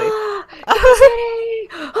 Exactly. Oh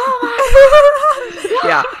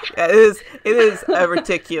Yeah, it is a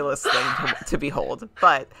ridiculous thing to behold,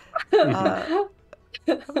 but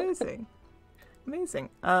amazing.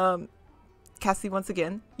 Cassie, once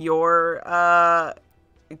again, your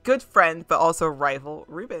good friend but also rival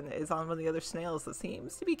Ruben is on one of the other snails that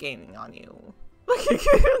seems to be gaining on you.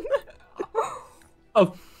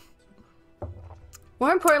 Oh,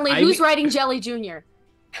 More importantly, who's riding Jelly Jr.?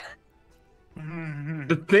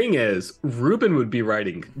 the thing is, Ruben would be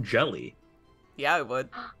riding Jelly. Yeah, I would.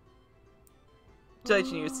 Jelly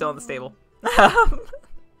Jr. is still in the stable.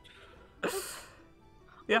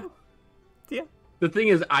 Yeah. The thing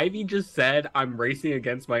is, Ivy just said I'm racing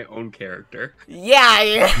against my own character. Yeah,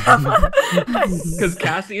 I am. Because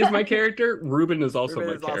Cassie is my character, Ruben is also Ruben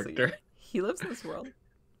my is also character. He lives in this world.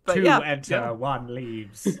 But Two yeah. enter, one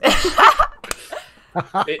leaves.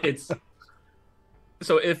 It's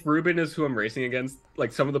so if Ruben is who I'm racing against,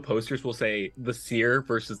 like some of the posters will say the seer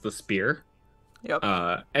versus the spear. Yep.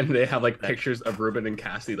 And they have like pictures of Ruben and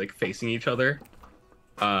Cassie like facing each other.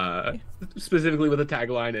 Specifically with the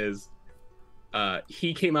tagline is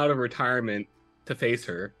he came out of retirement to face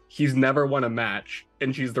her. He's never won a match,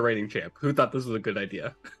 and she's the reigning champ. Who thought this was a good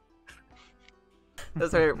idea?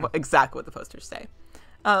 Those are exactly what the posters say.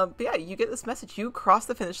 But yeah, you get this message. You cross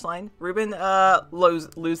the finish line. Ruben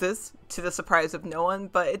loses to the surprise of no one,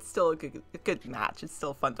 but it's still a good match. It's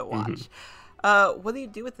still fun to watch. What do you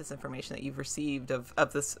do with this information that you've received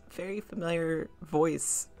of this very familiar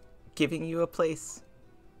voice giving you a place?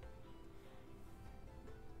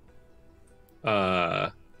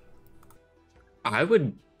 I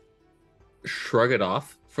would shrug it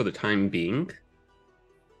off for the time being.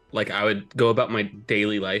 Like, I would go about my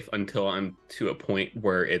daily life until I'm to a point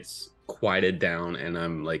where it's quieted down and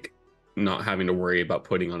I'm, like, not having to worry about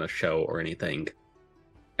putting on a show or anything.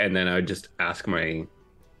 And then I would just ask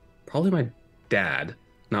probably my dad,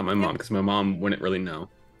 not my mom, because my mom wouldn't really know.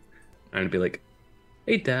 And I'd be like,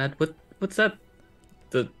 hey, Dad, what's that?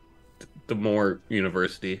 The Moore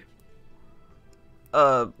University.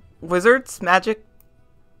 Wizards, magic,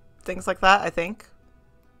 things like that, I think.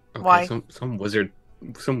 Okay, Why? Some wizard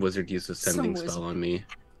used a sending spell on me,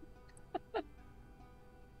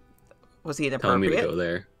 Was he telling me inappropriate? to go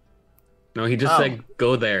there. No, he just said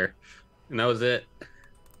go there, and that was it.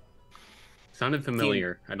 Sounded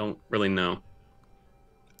familiar. I don't really know.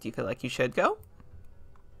 Do you feel like you should go?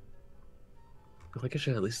 I feel like I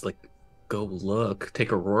should at least like go look,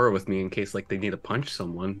 take Aurora with me in case like they need to punch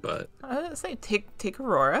someone. But I would say take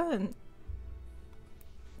Aurora and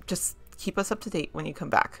just keep us up to date when you come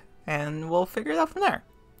back, and we'll figure it out from there.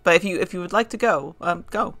 But if you would like to go,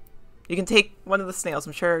 go. You can take one of the snails.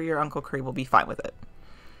 I'm sure your Uncle Cree will be fine with it.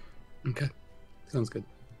 okay, sounds good.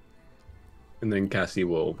 And then Cassie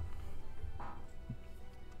will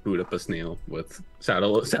boot up a snail with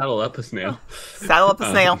saddle up a snail. Saddle up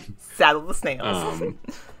the snail. Saddle the snails.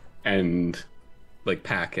 And like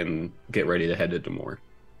pack and get ready to head into more.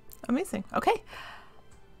 Amazing. Okay.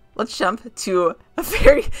 Let's jump to a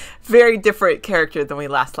very, very different character than we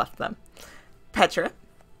last left them. Petra.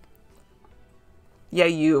 Yeah,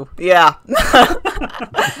 you. Yeah.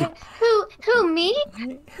 Who, me?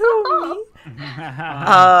 Who, me?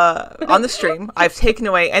 On the stream, I've taken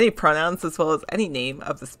away any pronouns as well as any name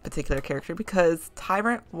of this particular character because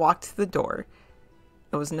Tyrant walked through the door.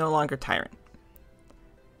 It was no longer Tyrant.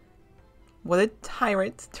 What did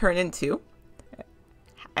Tyrant turn into?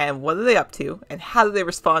 And what are they up to? And how do they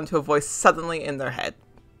respond to a voice suddenly in their head?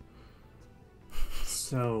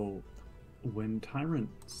 So, when Tyrant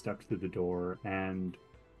stepped through the door and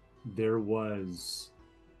there was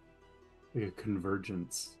like a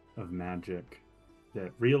convergence of magic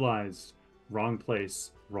that realized wrong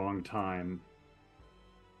place, wrong time,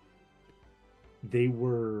 they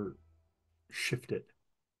were shifted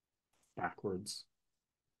backwards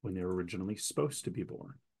when they were originally supposed to be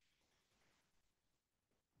born.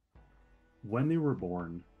 When they were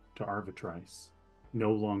born to Arvitrice,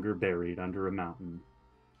 no longer buried under a mountain,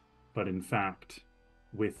 but in fact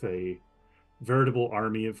with a veritable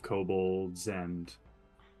army of kobolds and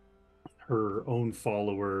her own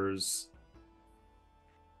followers,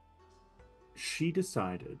 she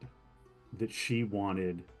decided that she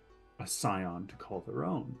wanted a scion to call their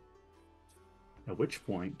own. At which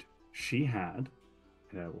point she had,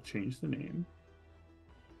 and I will change the name.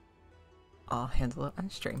 I'll handle it on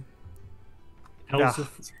stream.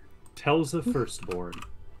 Telza Firstborn,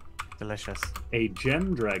 Delicious. a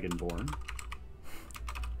gem dragonborn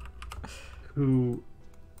who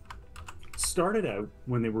started out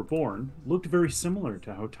when they were born, looked very similar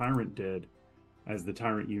to how Tyrant did as the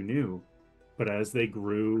Tyrant you knew, but as they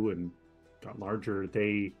grew and got larger,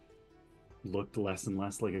 they looked less and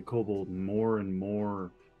less like a kobold, more and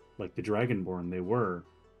more like the dragonborn they were.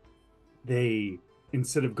 They,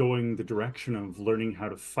 instead of going the direction of learning how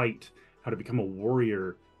to fight, how to become a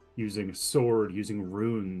warrior using a sword, using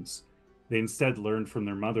runes, they instead learned from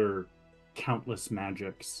their mother countless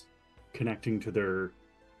magics, connecting to their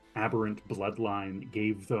aberrant bloodline that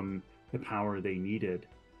gave them the power they needed.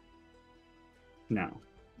 Now,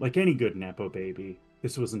 like any good Nepo baby,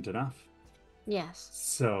 this wasn't enough. Yes.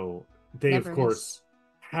 So they, Never of course,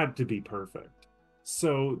 had to be perfect.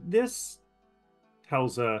 So this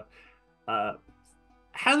Telza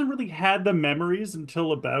hasn't really had the memories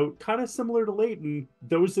until about, kind of similar to Leighton,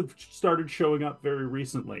 those have started showing up very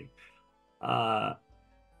recently.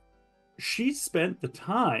 She spent the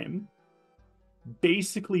time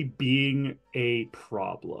basically being a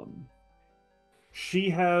problem.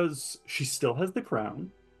 She still has the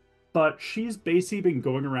crown, but she's basically been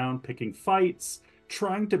going around picking fights,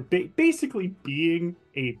 trying to basically being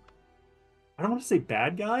a, I don't want to say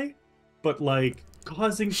bad guy, but like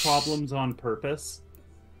causing problems on purpose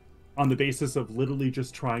on the basis of literally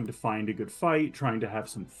just trying to find a good fight, trying to have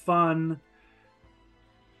some fun.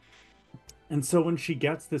 And so when she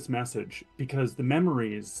gets this message, because the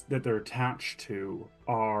memories that they're attached to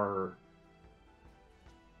are,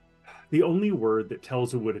 the only word that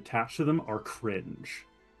Telza would attach to them are cringe.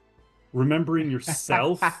 Remembering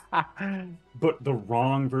yourself, but the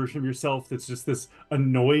wrong version of yourself that's just this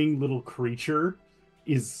annoying little creature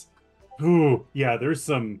is, ooh, yeah, there's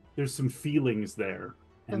some feelings there.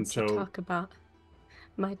 And Don't you talk about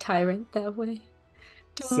my tyrant that way.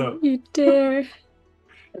 Don't So- you dare.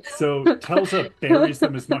 So Telza buries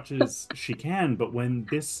them as much as she can, but when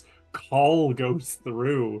this call goes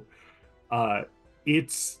through,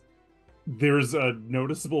 there's a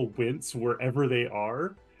noticeable wince wherever they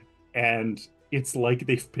are, and it's like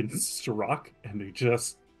they've been struck, and they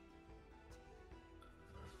just...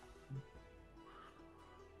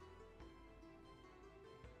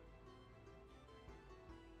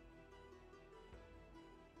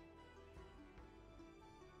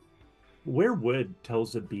 Where would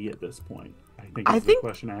Telza be at this point? I think the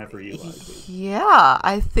question I have for you, Ivy. Yeah,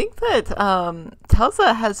 I think that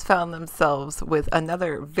Telza has found themselves with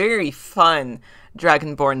another very fun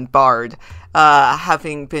Dragonborn bard,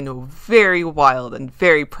 having been very wild and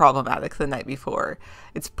very problematic the night before.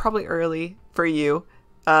 It's probably early for you,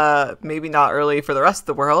 maybe not early for the rest of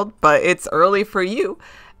the world, but it's early for you.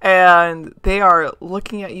 And they are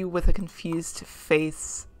looking at you with a confused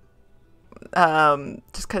face.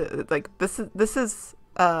 Just kind of like, this is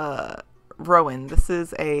Rowan. This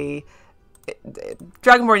is a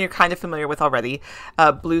Dragonborn you're kind of familiar with already.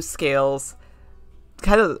 Blue scales,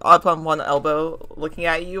 kind of up on one elbow, looking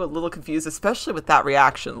at you, a little confused, especially with that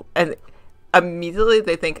reaction. And immediately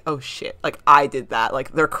they think, oh shit, like I did that.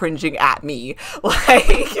 Like they're cringing at me.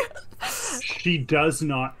 Like She does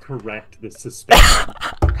not correct the suspicion.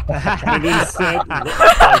 And instead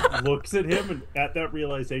like, looks at him, and at that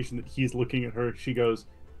realization that he's looking at her, she goes,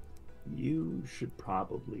 "You should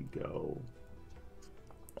probably go.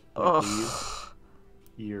 Like,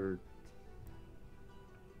 you're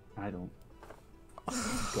I don't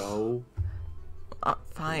go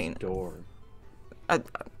Fine. door."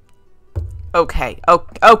 Okay.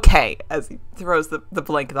 Okay. As he throws the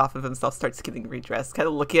blanket off of himself, starts getting redressed, kind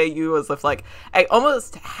of looking at you as if like, I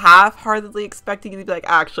almost half-heartedly expecting you to be like,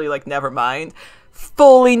 actually, like, never mind,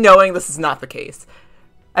 fully knowing this is not the case.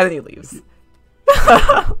 And then he leaves.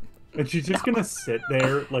 And she's just gonna sit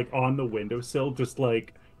there, like, on the windowsill, just,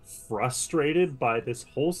 like, frustrated by this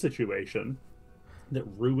whole situation that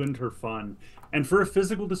ruined her fun. And for a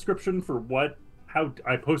physical description for how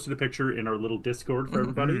I posted a picture in our little Discord for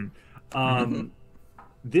everybody.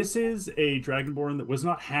 This is a Dragonborn that was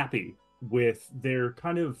not happy with their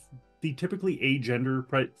kind of the typically agender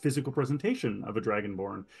physical presentation of a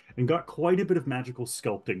Dragonborn, and got quite a bit of magical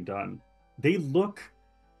sculpting done. They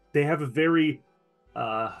have a very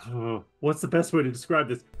what's the best way to describe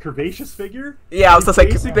this? Curvaceous figure? Yeah, I was just like,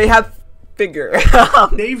 they have figure.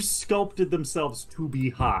 They've sculpted themselves to be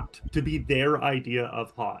hot, to be their idea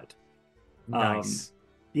of hot. Nice.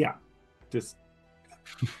 Yeah, just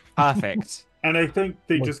Perfect. and I think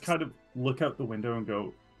they just kind of look out the window and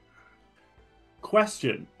go,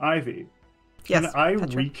 "Question, Ivy, can Yes, I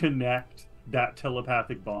Patrick. reconnect that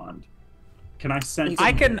telepathic bond? Can I sense?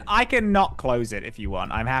 I can not close it if you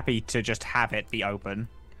want. I'm happy to just have it be open.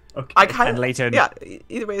 Okay. I kind And of later. Yeah.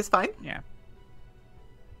 Either way is fine. Yeah.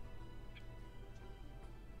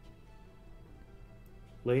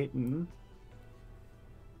 Leighton.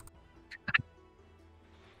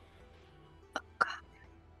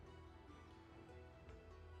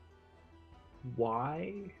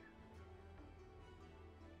 Why?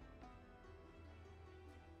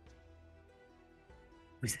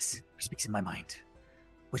 Who is this? Who speaks in my mind?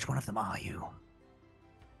 Which one of them are you?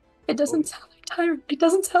 It doesn't sound like Tyrant. It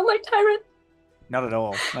doesn't sound like Tyrant. Not at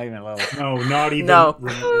all. Not even a little. No, not even. No.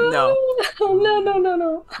 No.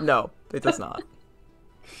 No. No, it does not.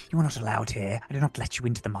 You are not allowed here. I do not let you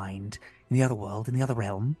into the mind. In the other world, in the other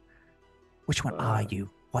realm. Which one are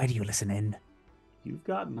you? Why do you listen in? You've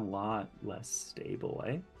gotten a lot less stable,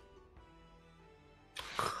 eh?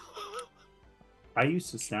 I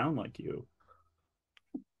used to sound like you.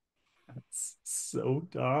 That's so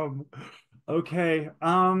dumb. Okay,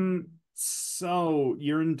 so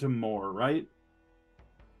you're in Demore, right?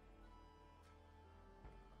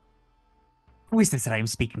 Who is this that I am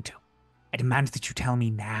speaking to? I demand that you tell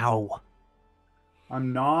me now.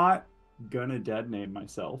 I'm not gonna detonate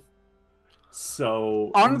myself.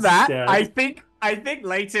 So On that, instead- I think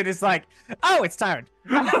Leighton is like, oh, it's Tyrant.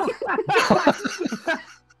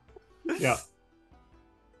 Yeah.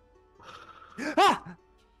 Ah!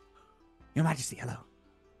 Your Majesty, hello.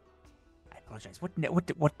 I apologize.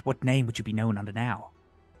 What name would you be known under now?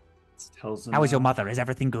 Tells him How is your mother? Is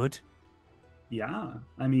everything good? Yeah,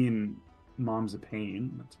 I mean, mom's a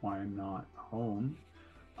pain. That's why I'm not home.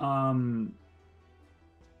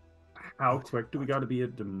 How quick do we got to be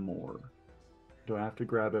at Demore? Do I have to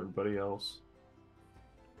grab everybody else?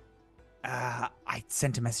 I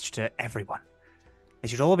sent a message to everyone. They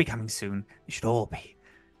should all be coming soon. They should all be.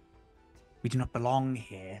 We do not belong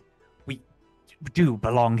here. We do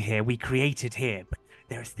belong here. We created here, but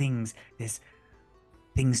there's things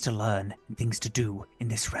to learn and things to do in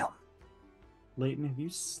this realm. Leighton, have you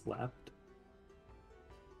slept?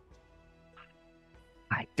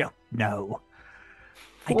 I don't know.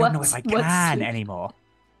 I don't know if I can anymore.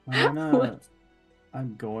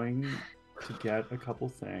 I'm going to get a couple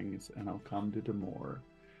things and I'll come to Demore.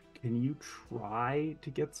 Can you try to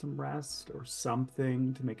get some rest or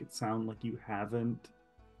something to make it sound like you haven't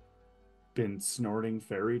been snorting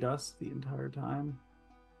fairy dust the entire time?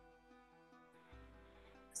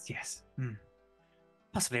 Yes.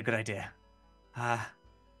 Possibly a good idea. I'm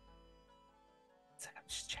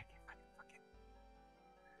just checking.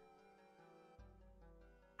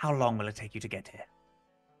 How long will it take you to get here?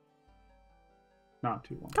 Not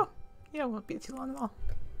too long. Oh, yeah, it won't be too long at all.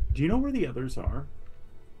 Do you know where the others are?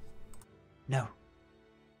 No.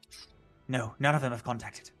 No, none of them have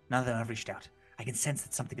contacted. None of them have reached out. I can sense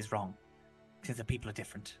that something is wrong. Because the people are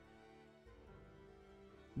different.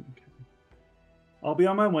 Okay. I'll be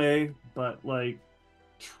on my way, but, like,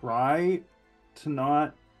 try to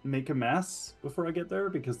not make a mess before I get there,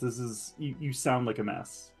 because this is... You sound like a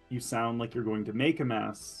mess. You sound like you're going to make a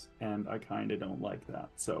mess, and I kind of don't like that.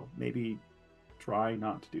 So maybe try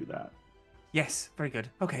not to do that. Yes, very good.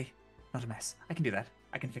 Okay, not a mess. I can do that.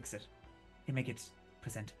 I can fix it. I can make it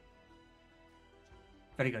present.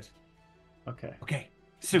 Very good. Okay. Okay,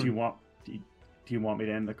 Do you want me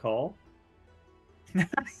to end the call?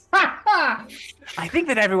 I think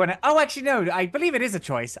that everyone. Oh, actually, no. I believe it is a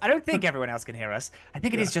choice. I don't think everyone else can hear us. I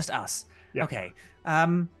think it is just us. Yeah. Okay.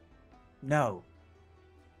 No.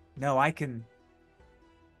 No, I can.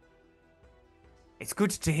 It's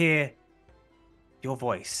good to hear your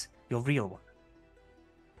voice, your real one.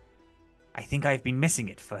 I think I've been missing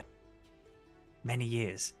it for many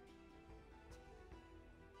years.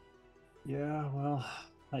 Yeah, well,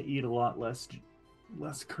 I eat a lot less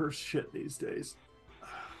cursed shit these days.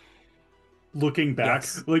 Looking back,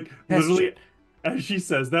 Yes. like That's literally, shit. as she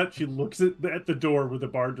says that, she looks at the door where the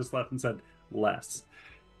bar just left and said, "Less,"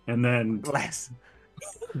 and then Less.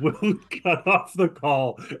 we'll cut off the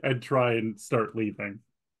call and try and start leaving.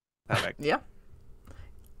 Perfect. Yeah.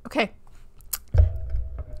 Okay.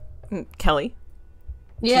 Kelly,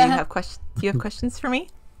 Yeah. do you have questions for me?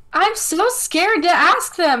 I'm so scared to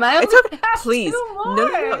ask them. I It's only okay. have Please. 2 more.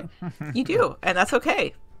 No. You do, and that's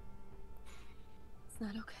okay. It's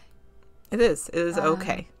not okay. It is. It is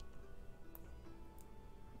okay.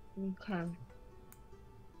 Okay.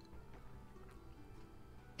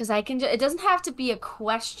 Because I can. It doesn't have to be a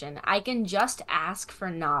question. I can just ask for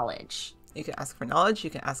knowledge. You can ask for knowledge. You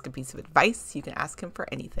can ask a piece of advice. You can ask him for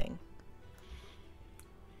anything.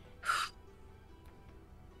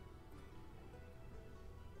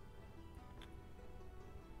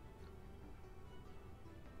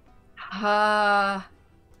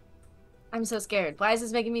 I'm so scared. Why is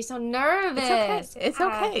this making me so nervous? It's okay. It's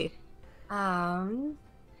okay.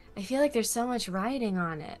 I feel like there's so much writing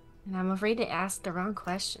on it, and I'm afraid to ask the wrong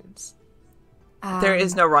questions. There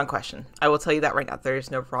is no wrong question. I will tell you that right now. There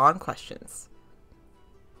is no wrong questions.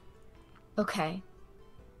 Okay.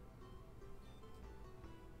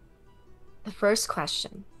 The first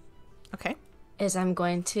question Okay. is I'm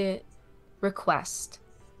going to request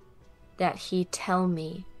that he tell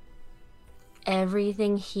me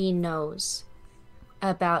everything he knows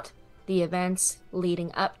about the events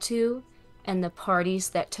leading up to and the parties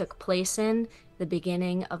that took place in the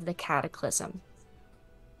beginning of the Cataclysm.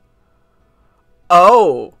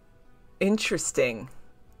 Oh, interesting.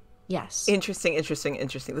 Yes. Interesting.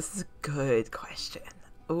 This is a good question.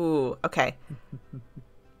 Ooh, okay.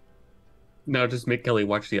 No, just make Kelly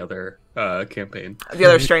watch the other campaign. The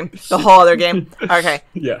other stream, the whole other game. Okay.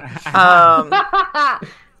 Yeah.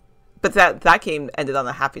 But that game ended on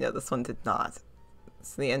a happy note. This one did not.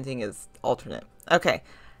 So the ending is alternate. Okay.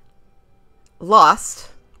 Lost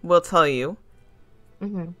will tell you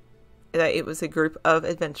that it was a group of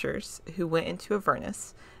adventurers who went into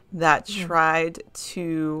Avernus that tried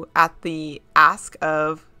to, at the ask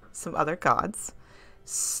of some other gods,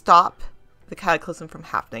 stop the Cataclysm from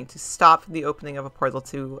happening, to stop the opening of a portal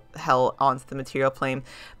to hell onto the material plane,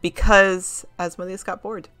 because Asmodeus got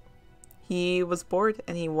bored. He was bored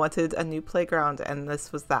and he wanted a new playground, and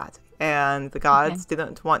this was that. And the gods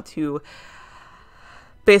didn't want to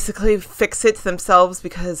basically fix it themselves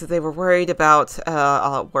because they were worried about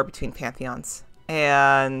a war between pantheons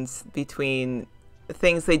and between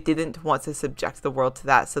things. They didn't want to subject the world to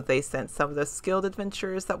that, so they sent some of the skilled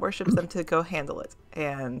adventurers that worshipped them to go handle it,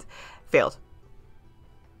 and failed.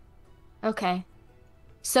 Okay.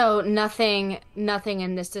 So nothing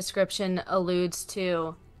in this description alludes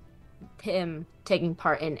to him taking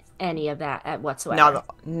part in any of that whatsoever. Not at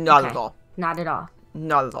all. Not Okay. at all. Not at all.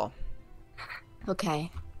 Not at all.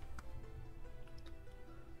 Okay.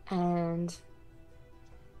 And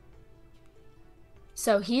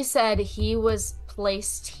so he said he was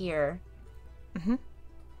placed here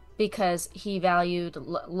because he valued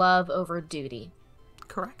love over duty.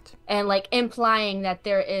 Correct. And like implying that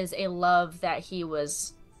there is a love that he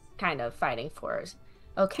was kind of fighting for.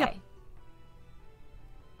 Okay.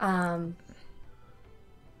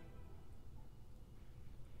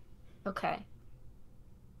 Okay.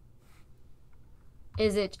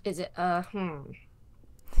 Is it is it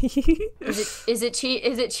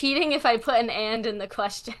cheating if I put an "and" in the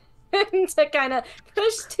question to kind of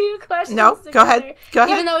push 2 questions No, together? go ahead. Go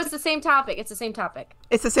ahead. Even though it's the same topic. It's the same topic.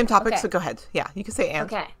 It's the same topic, Okay. so go ahead. Yeah, you can say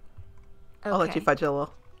and. Okay. I'll let you fudge it a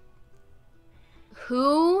little.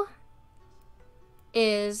 Who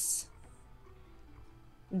is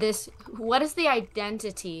this? What is the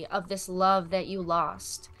identity of this love that you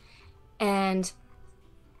lost? And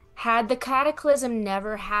had the Cataclysm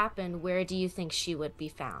never happened, where do you think she would be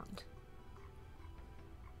found?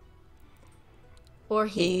 Or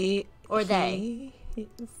they?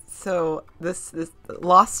 So this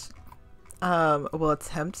Lost will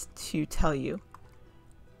attempt to tell you,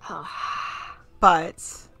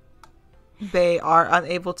 but they are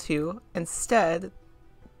unable to. Instead,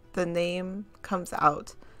 the name comes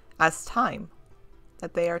out as Time.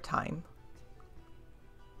 that they are time.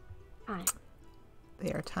 Time.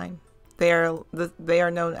 They are time. They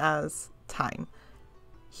are known as time.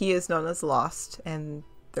 He is known as Lost, and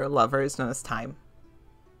their lover is known as Time.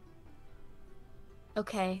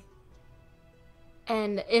 Okay.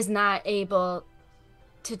 And is not able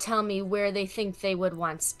to tell me where they think they would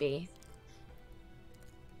once be.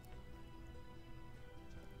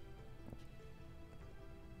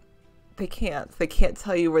 They can't. They can't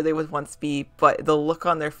tell you where they would once be, but the look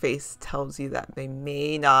on their face tells you that they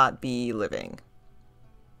may not be living.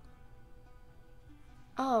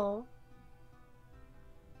 Oh.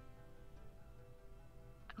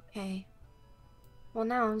 Okay. Well,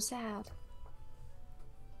 now I'm sad.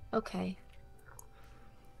 Okay.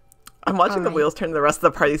 I'm watching the Alright. wheels turn the rest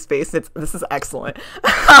of the party space. This is excellent.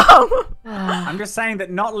 I'm just saying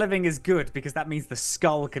that not living is good because that means the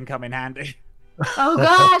skull can come in handy. Oh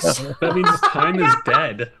gosh! That means time is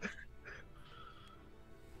dead.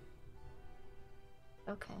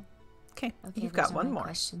 Okay. Okay, Okay. you've those got are one my more.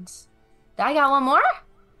 questions. I got one more?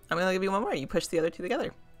 I'm gonna give you one more. You push the other two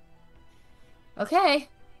together. Okay.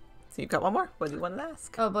 So you've got one more. What do you want to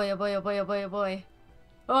ask? Oh boy, oh boy, oh boy, oh boy, oh boy.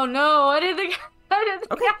 Oh no, I didn't think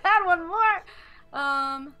Okay. I had one more.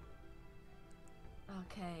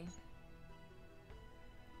 Okay.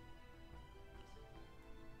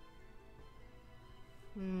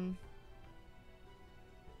 Hmm.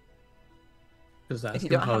 Just If ask you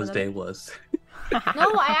him don't how have his another- day was. No,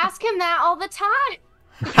 I ask him that all the time.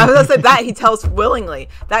 I was gonna say that he tells willingly.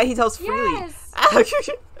 That he tells freely. Yes.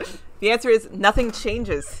 The answer is nothing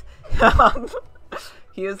changes.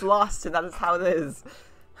 He is lost, and that is how it is.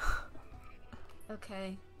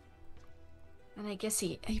 Okay. And I guess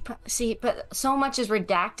see, but so much is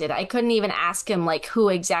redacted. I couldn't even ask him like who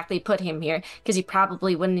exactly put him here because he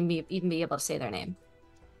probably wouldn't even be able to say their name.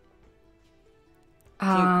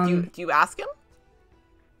 Do you ask him?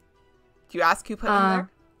 Do you ask who put him there?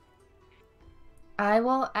 I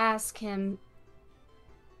will ask him.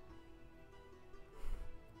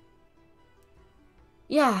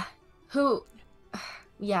 Yeah. Who?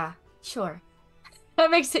 Yeah. Sure.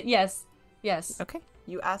 That makes it. Yes. Yes. Okay.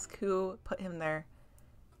 You ask who put him there.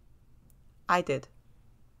 I did.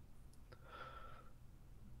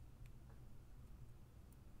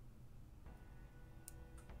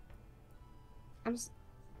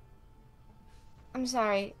 I'm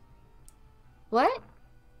sorry. What?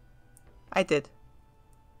 I did.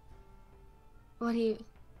 What do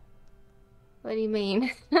you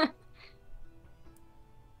mean?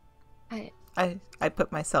 I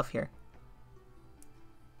put myself here.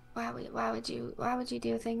 Why would you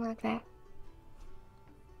do a thing like that?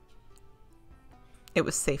 It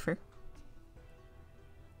was safer.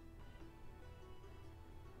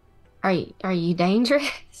 Are you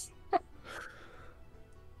dangerous?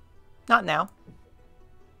 Not now.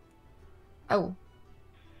 Oh.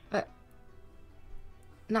 But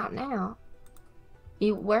not now.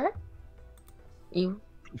 You were? You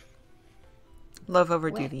Love over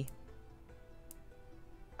Where? duty.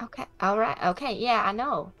 okay. All right. Okay. Yeah, I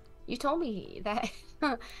know. You told me that.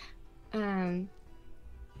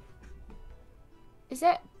 Is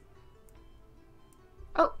that?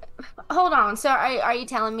 Oh, hold on. So are you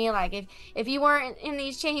telling me like if you weren't in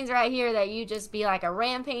these chains right here that you just be like a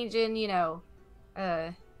rampaging,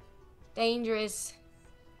 dangerous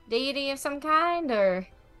deity of some kind, or?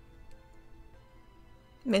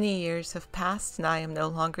 Many years have passed, and I am no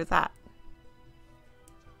longer that.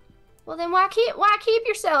 Well, then why keep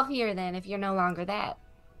yourself here then if you're no longer that?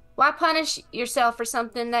 Why punish yourself for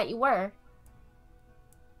something that you were?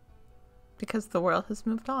 Because the world has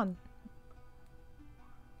moved on.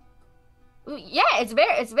 Yeah, it's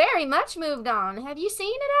very much moved on. Have you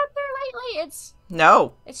seen it out there lately?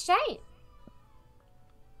 No. It's changed.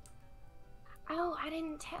 Oh, I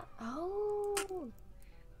didn't tell.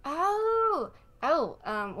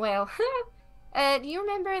 Well, do you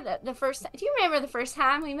remember the first? Do you remember the first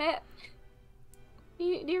time we met? Do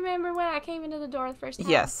you remember when I came into the door the first time?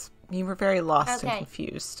 Yes. You were very lost and Okay.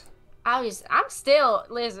 confused. I'm still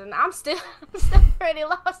pretty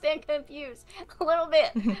lost and confused a little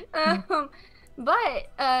bit.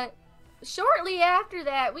 But shortly after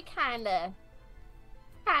that, we kind of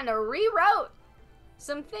rewrote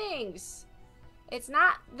some things. It's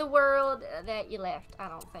not the world that you left, I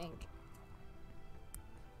don't think.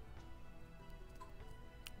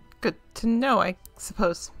 Good to know, I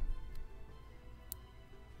suppose.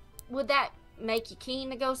 Would that make you keen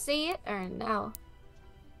to go see it, or no?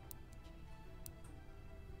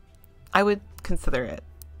 I would consider it.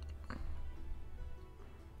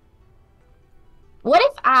 What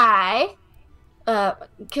if I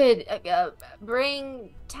could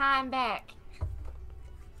bring time back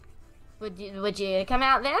Would you come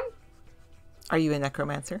out then? Are you a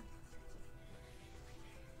necromancer?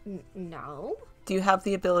 No. Do you have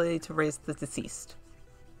the ability to raise the deceased?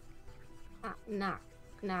 No.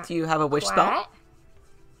 Do you have a wish spell?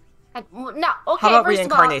 No. Okay. How about first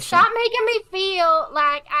reincarnation? Of all, stop making me feel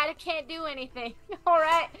like I can't do anything. All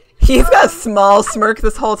right. He's got a small smirk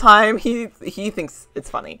this whole time. He thinks it's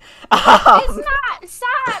funny. It's not.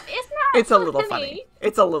 Stop. It's not. It's a little funny.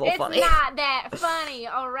 It's a little funny. It's not that funny.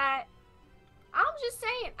 All right. I'm just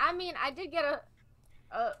saying. I mean, I did get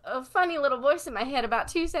a funny little voice in my head about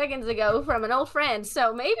 2 seconds ago from an old friend.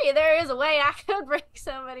 So maybe there is a way I could bring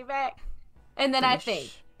somebody back. And then I think.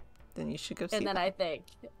 Then you should go see And then them. I think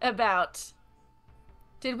about.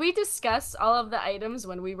 Did we discuss all of the items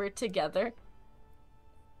when we were together?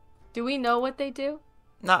 Do we know what they do?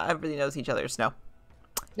 Not everybody knows each other's. No.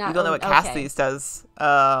 Not, You don't know what okay. Cassidy's does.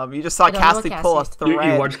 You just saw I don't know what Cassidy pull a Cassidy's-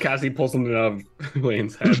 thread. You watched Cassie pull something out of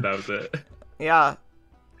Wayne's head. That was it. Yeah.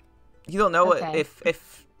 You don't know what Okay.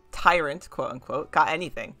 if Tyrant, quote unquote, got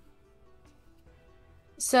anything.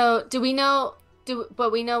 So do we know?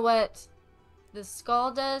 But we know what the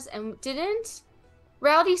skull does, and didn't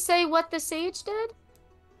Rowdy say what the sage did?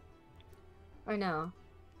 Or no?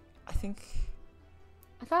 I think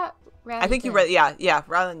I think you read. Yeah.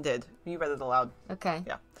 Rylan did. You read it aloud. Okay.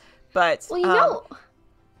 But Well, you know.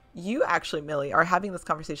 you actually, Millie, are having this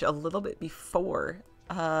conversation a little bit before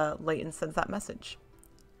Leighton sends that message.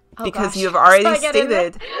 Oh, Because gosh. you have already So I get in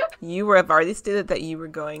there? stated that you were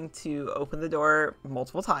going to open the door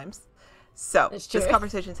multiple times. So That's this true.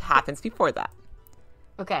 conversation happens before that.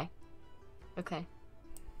 Okay.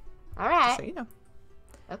 All right. So you know.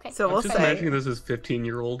 Okay. So I'm we'll just say imagining this is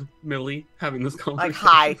 15-year-old Millie having this like, conversation.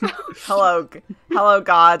 hi, hello,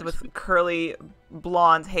 God with curly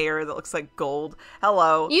blonde hair that looks like gold.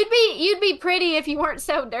 Hello. You'd be pretty if you weren't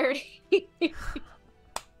so dirty.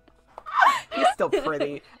 He's still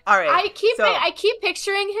pretty. All right. I keep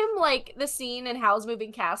picturing him like the scene in Howl's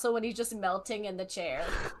Moving Castle when he's just melting in the chair.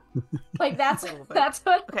 Like that's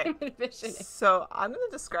what Okay. I'm envisioning. So I'm going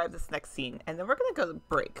to describe this next scene, and then we're going to go to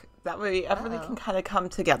break. That way everybody can kind of come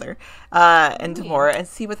together and more and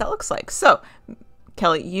see what that looks like. So,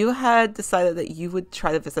 Kelly, you had decided that you would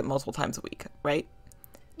try to visit multiple times a week, right?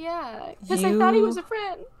 Yeah, because I thought he was a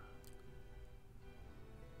friend.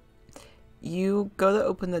 You go to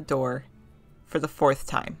open the door for the 4th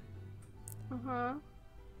time. Uh-huh.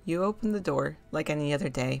 You open the door like any other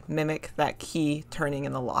day, mimic that key turning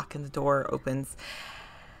in the lock, and the door opens.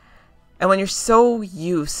 And when you're so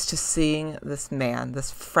used to seeing this man, this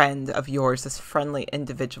friend of yours, this friendly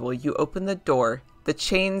individual, you open the door, the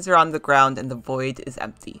chains are on the ground, and the void is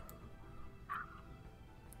empty.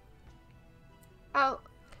 Oh.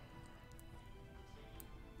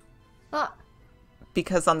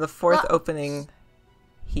 Because on the 4th opening,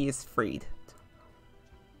 he is freed.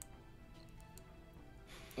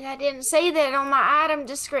 I didn't say that on my item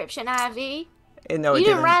description, Ivy. No, You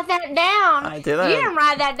didn't write that down. I didn't. You didn't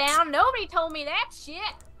write that down. Nobody told me that shit.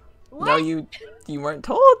 What? No, you weren't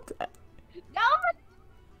told. No.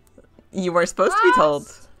 You weren't supposed to be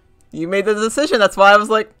told. You made the decision. That's why I was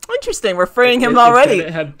like, interesting. We're freeing him It already. said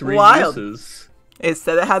it had 3 Wild. uses. It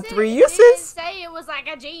said it had 3 It didn't uses. say it was like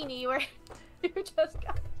a genie where you just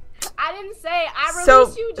got... I didn't say I So,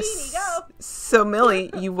 release you, genie. Go. so Millie,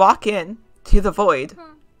 you walk in to the void,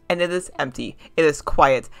 and it is empty. It is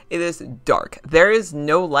quiet. It is dark. There is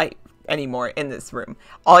no light anymore in this room.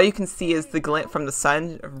 All you can see is the glint from the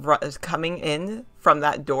sun coming in from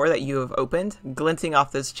that door that you have opened, glinting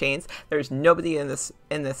off those chains. There's nobody in this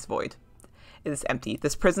void. It is empty.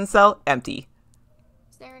 This prison cell, empty.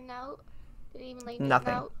 Is there a note? Did he even leave me a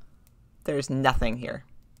Nothing. note? There's nothing here.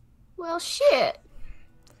 Well, shit.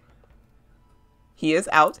 He is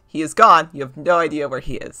out. He is gone. You have no idea where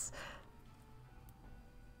he is.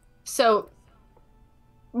 So,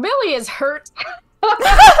 Millie is hurt.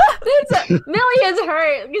 Millie is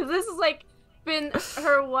hurt because this has like been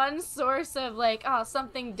her one source of like, oh,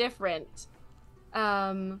 something different.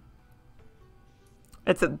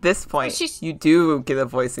 It's at this point She's- you do get a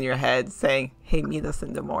voice in your head saying, "Hey, meet us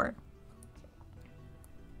in Demore."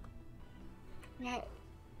 Right.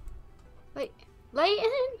 Wait,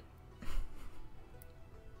 Leighton?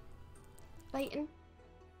 Leighton?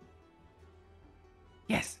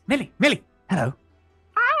 Yes, Millie, hello.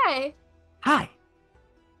 Hi. Hi.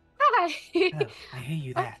 Hi. Hello. I hear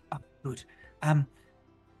you there. Oh, good.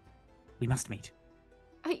 We must meet.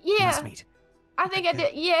 We Yeah, must meet. I think I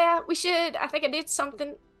did. Yeah, we should. I think I did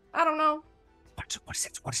something. I don't know. What is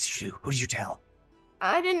it? What did you do? Who did you tell?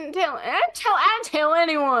 I didn't tell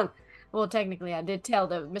anyone. well, technically, I did tell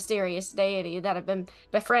the mysterious deity that I've been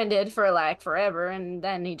befriended for like forever, and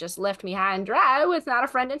then he just left me high and dry with not a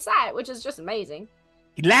friend in sight, which is just amazing.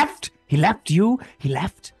 He left. He left you. He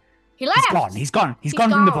left. He left. He's gone. He's gone. He's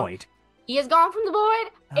gone from the void. He is gone from the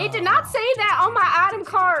void. It did not say that on my item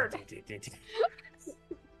card. It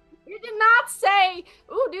did not say,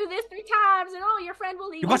 "Ooh, do this 3 times, and your friend will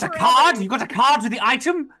leave." You got a card? You got a card with the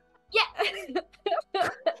item? Yeah.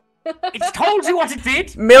 It's told you what it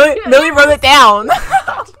did. Millie wrote it down.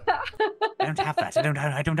 I don't have that.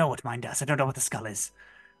 I don't know what mine does. I don't know what the skull is.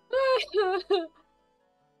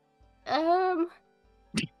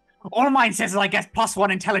 All mine says is, I guess,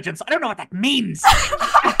 +1 intelligence. I don't know what that means.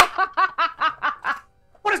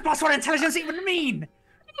 What does +1 intelligence even mean?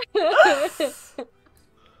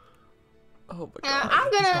 Oh my god.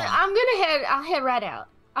 I'll head right out.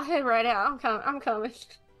 I'm coming.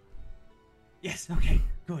 Yes. Okay.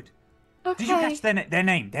 Good. Okay. Did you catch their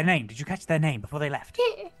name? Their name. Did you catch their name before they left?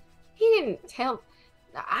 He didn't tell.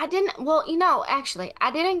 I didn't. Well, actually,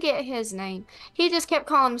 I didn't get his name. He just kept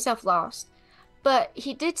calling himself Lost. But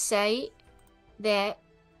he did say that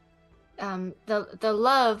the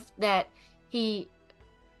love that he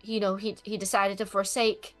decided to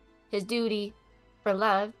forsake his duty for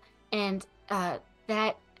love, and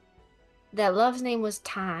that love's name was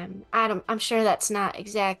Time. I'm sure that's not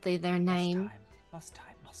exactly their name. Lost time.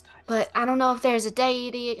 But I don't know if there's a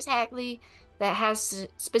deity exactly that has to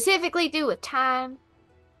specifically do with time.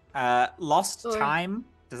 Lost time.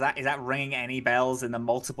 Is that ringing any bells in the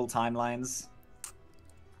multiple timelines?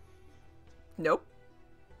 Nope.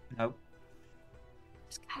 Nope.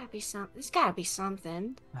 There's gotta be something.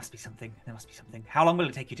 Must be something. There must be something. How long will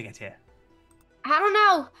it take you to get here? I don't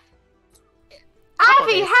know.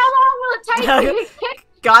 Ivy, how long will it take me?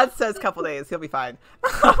 God says couple days. He'll be fine.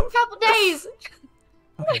 Couple days.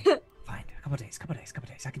 Okay, fine. A couple days.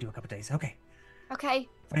 I can do a couple days. Okay. Okay.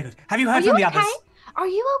 Very good. Have you heard from the others? Are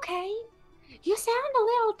you okay? You sound a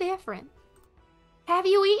little different. Have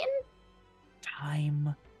you eaten?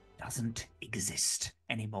 Time doesn't exist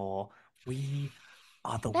anymore. We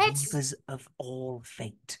are the weavers of all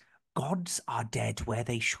fate. Gods are dead where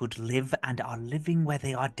they should live and are living where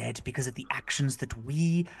they are dead because of the actions that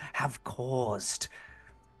we have caused.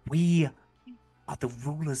 We are the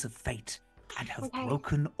rulers of fate and have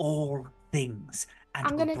broken all things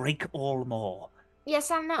and will break all more.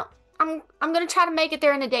 Yes, I know. I'm gonna try to make it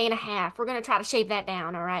there in a day and a half. We're gonna try to shave that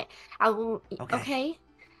down, all right? I will. Okay.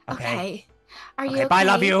 Are you okay? Bye,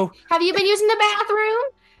 love you. Have you been using the bathroom?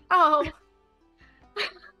 Oh.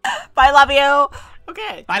 Bye, love you.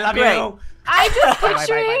 Okay. Bye, love you. I just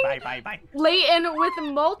picturing bye. Leighton with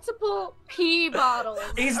multiple pee bottles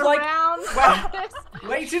around.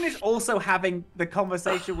 Leighton is also having the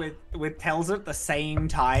conversation with Telza at the same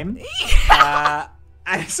time.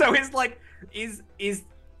 And so it's like, is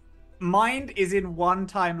mind is in one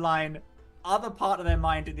timeline, other part of their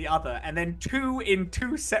mind in the other, and then two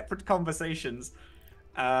separate conversations.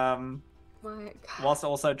 Whilst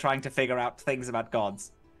also trying to figure out things about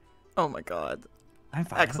gods. Oh my god. I'm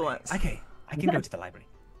fine. Excellent. Okay, I can go to the library.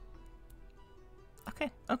 Okay.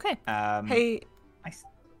 Hey,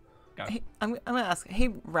 I'm gonna ask. Hey,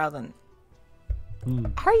 Rowland.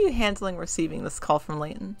 How are you handling receiving this call from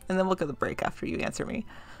Leighton? And then we'll go to the break after you answer me.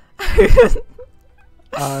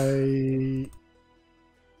 I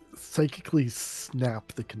psychically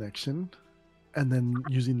snap the connection, and then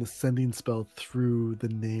using the sending spell through the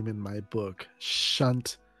name in my book,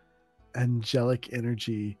 shunt angelic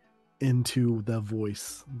energy into the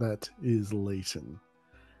voice that is Leighton.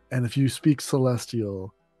 And if you speak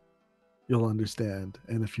Celestial, you'll understand.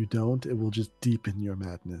 And if you don't, it will just deepen your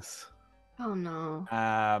madness. Oh no.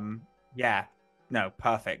 Yeah. No,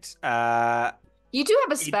 perfect. You do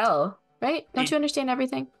have a spell, right? Don't you understand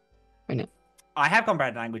everything? Or no? I have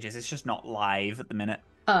comprehend languages, it's just not live at the minute.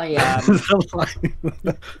 Oh yeah.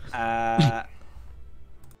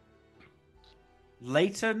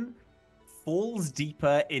 Leighton falls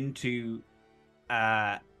deeper into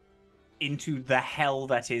the hell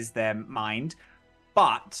that is their mind,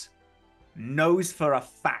 but knows for a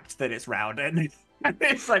fact that it's Rowden. And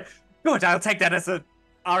it's like, good, I'll take that as a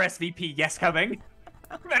RSVP yes coming.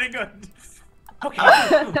 Very good.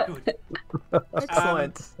 Okay, good.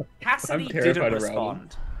 Excellent. Cassidy didn't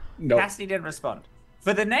respond. Nope. Cassidy didn't respond.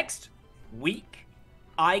 For the next week,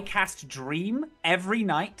 I cast Dream every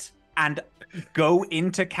night and go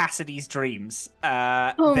into Cassidy's dreams.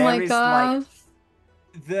 Oh my god.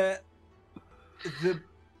 The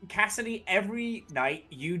Cassidy, every night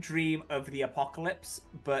you dream of the apocalypse,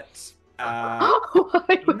 but Why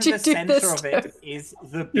In would you the do center this of to it me? is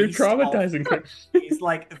the You're beast traumatizing her. is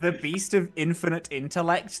like the beast of infinite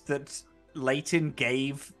intellect that Leighton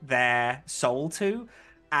gave their soul to,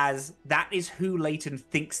 as that is who Leighton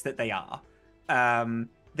thinks that they are.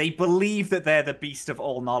 They believe that they're the beast of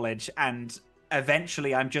all knowledge, and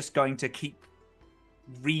eventually I'm just going to keep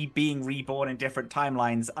being reborn in different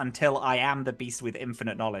timelines until I am the beast with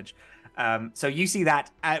infinite knowledge. So you see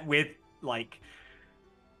that with like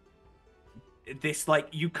this, like,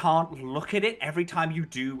 you can't look at it. Every time you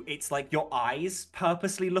do, it's like your eyes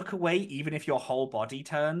purposely look away, even if your whole body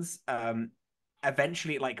turns.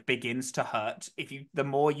 Eventually it like begins to hurt. The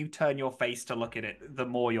more you turn your face to look at it, the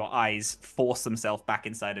more your eyes force themselves back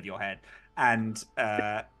inside of your head. And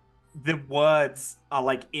the words are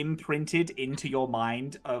like imprinted into your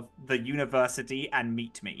mind of the university and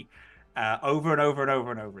meet me over and over and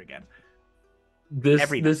over and over again.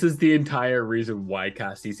 This is the entire reason why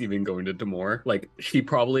Cassie's even going to Damore. Like, she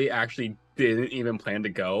probably actually didn't even plan to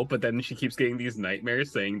go, but then she keeps getting these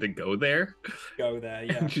nightmares saying to go there. Go there,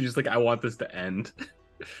 yeah. And she's just like, I want this to end.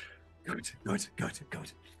 Good.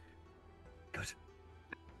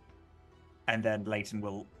 And then Leighton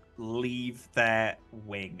will leave their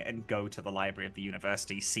wing and go to the library of the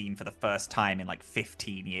university, seen for the first time in like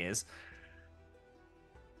 15 years.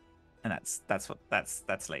 And that's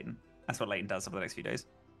Leighton. That's what Leighton does over the next few days.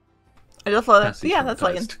 I just love that. Cassie's Yeah, that's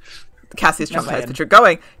Leighton. traumatized. Cassie's That's traumatized,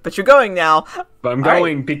 Leighton. but you're going now. But I'm All right.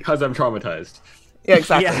 going because I'm traumatized. Yeah,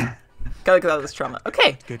 exactly. Yeah. Gotta get out of this trauma.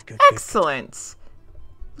 Okay. Good. Excellent.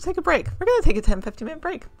 We'll take a break. We're going to take a 10-15 minute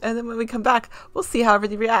break. And then when we come back, we'll see how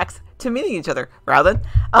everybody reacts to meeting each other. Rowden.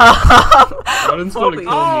 Rowden's going to kill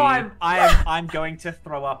Oh, me. I'm going to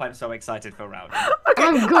throw up. I'm so excited for Rowden. Okay.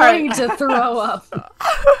 I'm all going right. to throw up.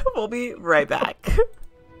 We'll be right back.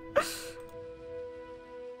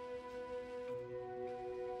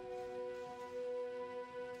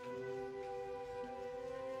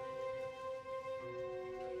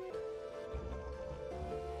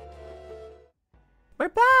 We're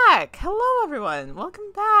back! Hello, everyone!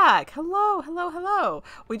 Welcome back! Hello!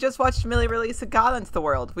 We just watched Millie release a god into the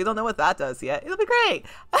world. We don't know what that does yet. It'll be great!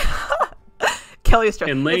 Kelly is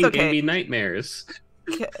And Lane it's okay. gave me nightmares.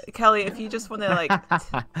 Kelly, if you just want to, like,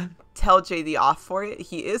 tell JD off for it,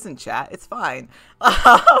 he is in chat. It's fine.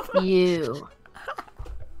 You.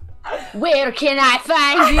 Where can I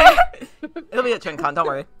find you? It'll be at Gen Con, don't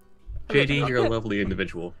worry. JD, you're a lovely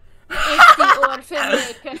individual. It's the orphan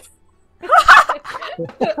maker.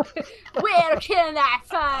 Where can I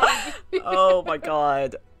find you? Oh my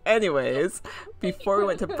god. Anyways, before we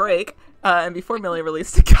went to break, and before Millie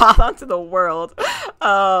released a god onto the world,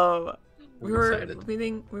 we were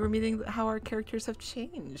meeting how our characters have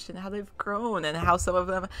changed and how they've grown and how some of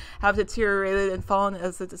them have deteriorated and fallen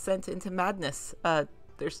as a descent into madness.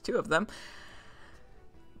 There's two of them.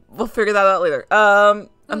 We'll figure that out later.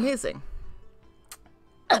 Amazing.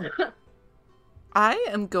 I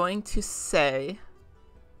am going to say,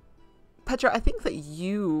 Petra, I think that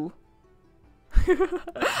you,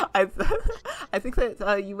 I think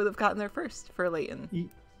that you would have gotten there first for Leighton.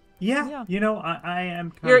 Yeah. You know, I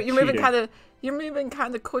am kind of You're moving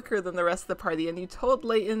kind of quicker than the rest of the party, and you told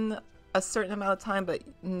Leighton a certain amount of time, but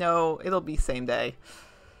no, it'll be same day.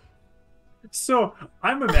 So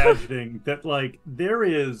I'm imagining that, like, there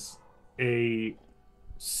is a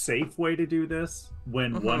safe way to do this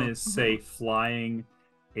when one is, say, flying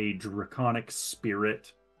a draconic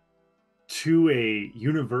spirit to a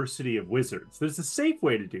university of wizards. There's a safe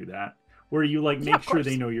way to do that where you, like, make sure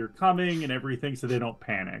they know you're coming and everything so they don't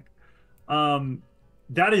panic.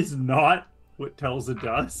 That is not what Telza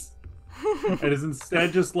does. It is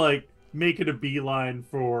instead just, like, making a beeline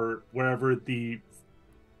for wherever the,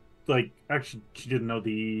 like, actually, she didn't know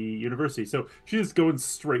the university, so she's just going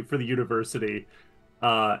straight for the university.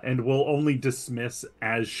 And will only dismiss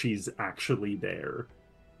as she's actually there.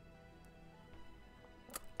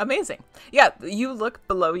 Amazing. Yeah, you look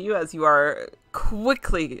below you as you are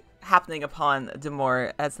quickly happening upon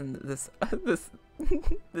Damore, as in this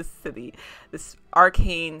this city, this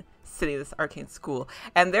arcane city, this arcane school.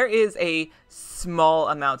 And there is a small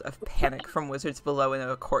amount of panic from wizards below in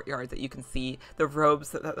a courtyard that you can see. The robes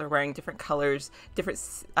that they're wearing, different colors, different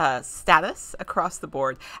status across the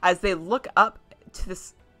board. As they look up to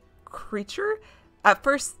this creature, at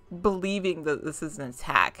first believing that this is an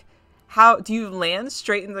attack. How do you land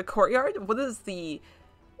straight in the courtyard? How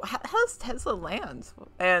does Tesla land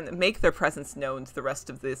and make their presence known to the rest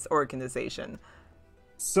of this organization?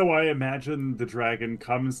 So I imagine the dragon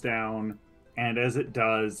comes down, and as it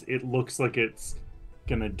does, it looks like it's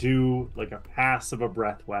gonna do like a pass of a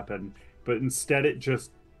breath weapon, but instead it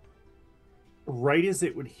just right as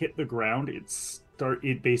it would hit the ground,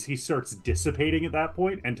 it basically starts dissipating at that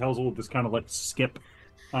point, and Telza will just kind of like skip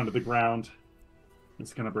onto the ground.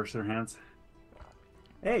 It's gonna burst their hands.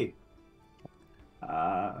 Hey,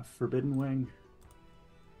 Forbidden Wing.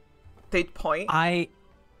 They point. I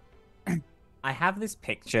have this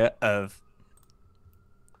picture of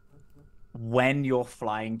when you're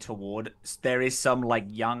flying toward, there is some like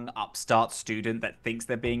young upstart student that thinks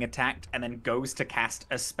they're being attacked and then goes to cast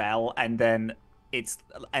a spell and then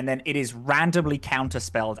it is randomly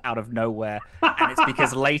counterspelled out of nowhere, and it's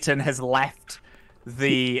because Leighton has left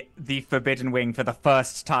the Forbidden Wing for the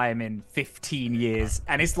first time in 15 years,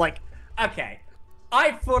 and it's like, okay,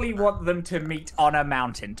 I fully want them to meet on a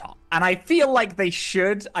mountaintop, and I feel like they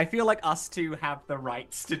should. I feel like us two have the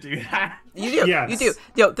rights to do that. You do. Yes. You do.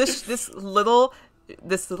 Yo, this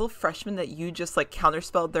little freshman that you just like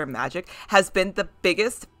counterspelled their magic has been the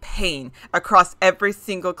biggest pain across every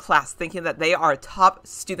single class, thinking that they are a top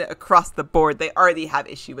student across the board. They already have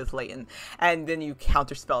issue with Leighton, and then you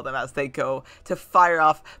counterspell them as they go to fire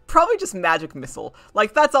off probably just magic missile.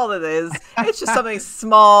 Like, that's all it is. It's just something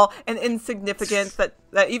small and insignificant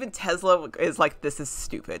that even Tesla is like, this is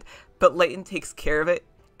stupid, but Leighton takes care of it,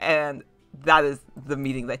 and that is the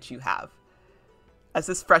meeting that you have as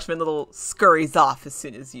this freshman little scurries off as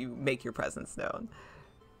soon as you make your presence known.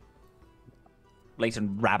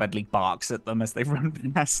 Leighton rabidly barks at them as they run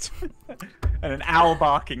past. And an owl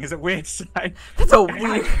barking is a weird sight. That's a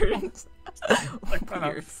weird,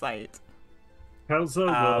 weird sight. Telza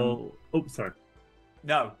will... Oh, sorry.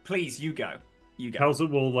 No, please, you go. You go. Telza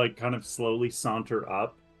will like kind of slowly saunter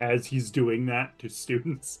up as he's doing that to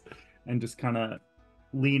students and just kind of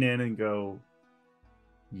lean in and go,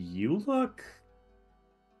 "You look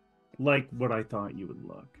like what I thought you would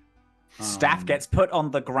look." Staff gets put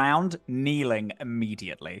on the ground, kneeling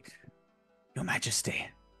immediately. Your Majesty,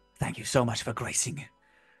 thank you so much for gracing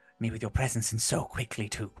me with your presence, and so quickly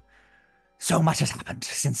too. So much has happened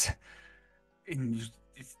since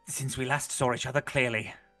we last saw each other.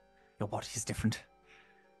 Clearly, your body is different.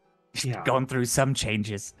 Yeah. Gone through some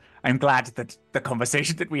changes. I'm glad that the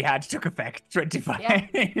conversation that we had took effect. 25. Yeah.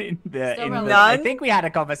 I think we had a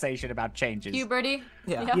conversation about changes. Puberty.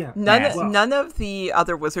 Yeah. Yeah. None of the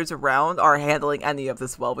other wizards around are handling any of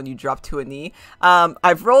this well when you drop to a knee.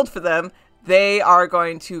 I've rolled for them. They are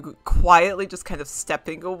going to quietly just kind of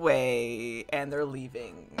stepping away, and they're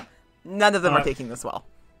leaving. None of them are taking this well.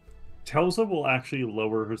 Telza will actually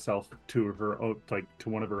lower herself to her own, to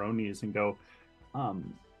one of her own knees and go,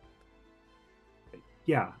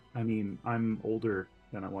 yeah, I mean, I'm older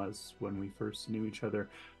than I was when we first knew each other.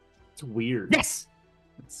 It's weird. Yes!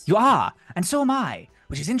 You are, and so am I,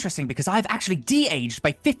 which is interesting because I've actually de-aged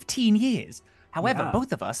by 15 years. However,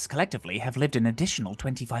 both of us collectively have lived an additional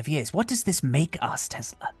 25 years. What does this make us,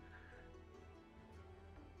 Tesla?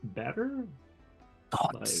 Better?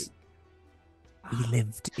 Gods. We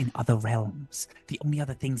lived in other realms. The only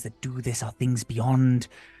other things that do this are things beyond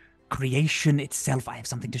creation itself. I have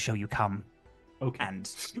something to show you. Come. Okay. And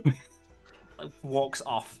walks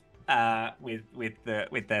off with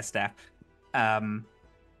their staff.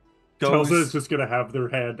 Telza is just gonna have their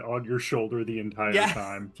head on your shoulder the entire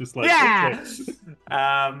time, just like okay.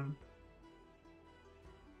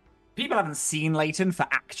 People haven't seen Leighton for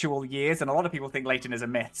actual years, and a lot of people think Leighton is a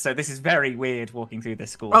myth. So this is very weird walking through this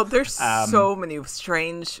school. Oh, there's so many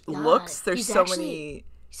strange looks. There's so many.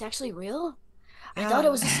 He's actually real. I thought it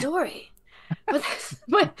was a story. But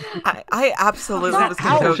I absolutely was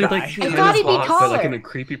How going should to like I thought he'd be but like taller. in a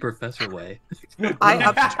creepy professor way. Are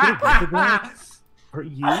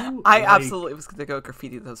you? I absolutely was going to go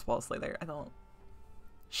graffiti those walls later. I don't.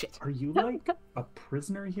 Shit. Are you like a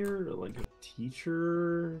prisoner here, or like a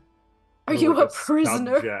teacher? Are Or you like a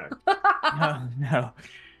prisoner? subject?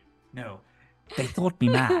 No. They thought me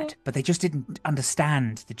mad, but they just didn't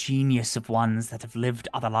understand the genius of ones that have lived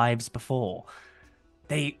other lives before.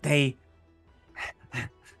 They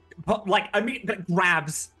but like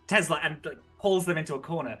grabs Tesla and like, pulls them into a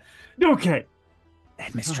corner. Okay.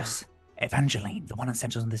 Headmistress, Evangeline, the one that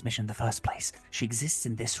sent us on this mission in the first place. She exists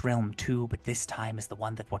in this realm too, but this time is the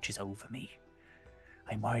one that watches over me.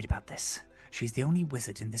 I'm worried about this. She's the only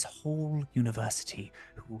wizard in this whole university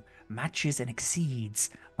who matches and exceeds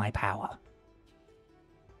my power.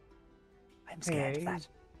 I'm scared of that.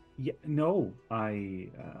 Yeah. No. I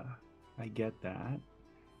get that.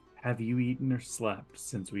 Have you eaten or slept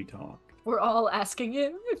since we talked? We're all asking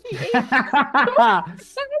him if he ate.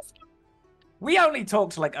 We only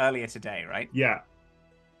talked like earlier today, right? Yeah.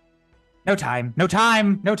 No time. No.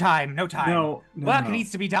 Work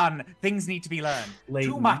needs to be done. Things need to be learned.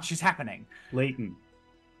 Leighton. Too much is happening. Leighton.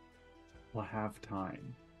 We'll have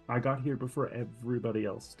time. I got here before everybody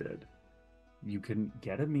else did. You can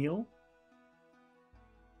get a meal.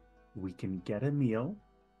 We can get a meal.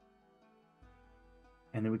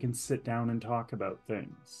 And then we can sit down and talk about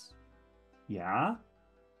things. Yeah?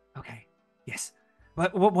 Okay. Yes.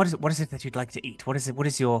 What is it that you'd like to eat? What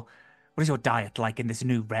is your diet like in this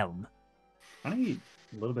new realm? I eat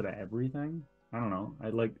a little bit of everything. I don't know. I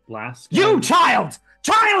like last. You child!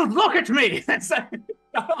 Child, look at me!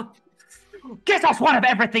 Get us one of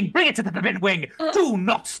everything. Bring it to the Forbidden Wing. Do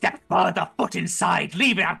not step further foot inside.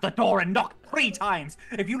 Leave it out the door and knock 3 times.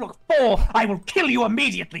 If you look 4, I will kill you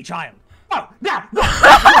immediately, child. Oh, now!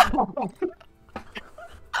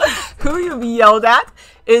 Who you yelled at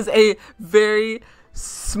is a very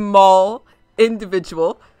small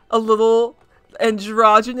individual, a little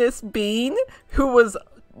androgynous being who was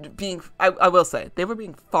being, I will say, they were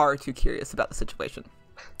being far too curious about the situation.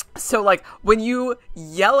 So, like, when you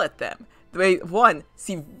yell at them, they, 1,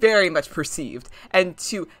 seem very much perceived, and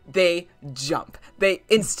 2, they jump. They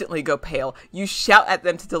instantly go pale. You shout at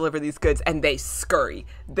them to deliver these goods, and they scurry.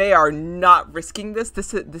 They are not risking this.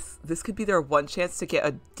 This could be their one chance to get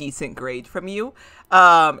a decent grade from you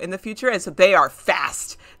in the future, and so they are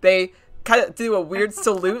fast. They kind of do a weird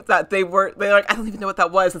salute that they're like, I don't even know what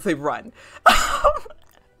that was, as they run.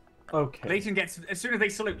 Okay. Leighton gets, as soon as they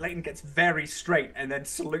salute, Leighton gets very straight and then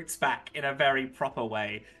salutes back in a very proper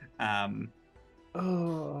way.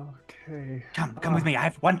 Okay. Come with me. I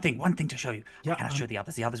have one thing to show you. Yeah, I cannot show the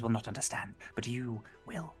others. The others will not understand, but you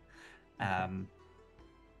will.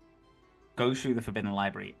 Goes through the Forbidden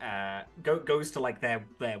Library. Goes to like their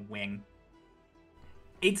wing.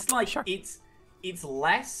 It's like Sure. it's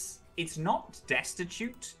less. It's not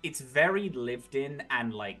destitute. It's very lived in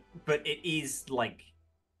and like, but it is like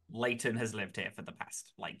Leighton has lived here for the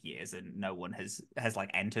past like years, and no one has like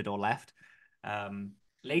entered or left.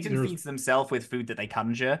 Leighton feeds themselves with food that they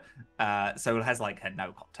conjure, so it has like had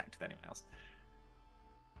no contact with anyone else.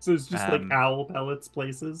 So it's just like owl pellets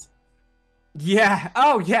places. Yeah.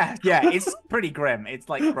 Oh yeah. Yeah. It's pretty grim. It's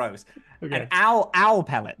like gross. Okay. And owl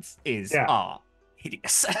pellets are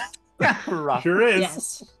hideous. Rough. Sure is.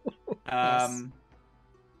 Yes.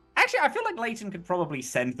 Actually, I feel like Leighton could probably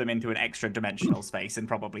send them into an extra dimensional space, and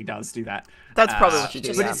probably does do that. That's probably what you do.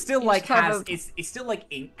 But Yeah. it's still You like just have it's still like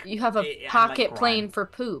ink. You have a and, pocket like, plane grime. for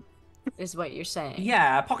poop, is what you're saying.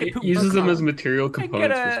 Yeah, pocket It poop. uses them Okay. as material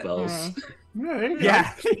components for a- spells. Alright.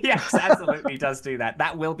 Yeah, yes, absolutely does do that.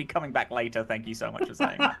 That will be coming back later. Thank you so much for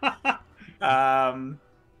saying that.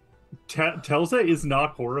 Telza is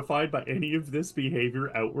not horrified by any of this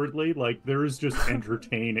behavior outwardly. Like, there is just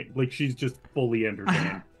entertaining. Like, she's just fully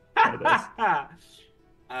entertained by this.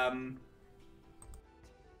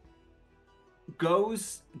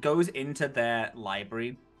 Goes into their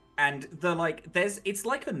library, and it's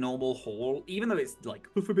like a normal hall, even though it's like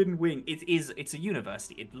the Forbidden Wing. It's a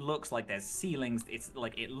university. It looks like there's ceilings. It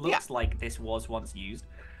looks like this was once used.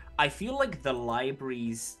 I feel like the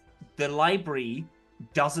library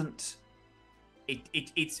doesn't.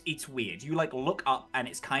 It's weird. You like look up and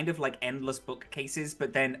it's kind of like endless bookcases,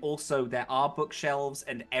 but then also there are bookshelves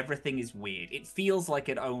and everything is weird. It feels like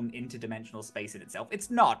its own interdimensional space in itself.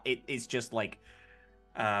 It's not. It is just like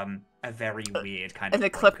a very weird kind of An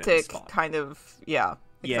broken ecliptic spot. kind of, yeah.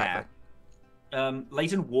 Exactly. Yeah.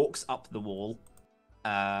 Leighton walks up the wall,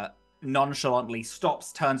 nonchalantly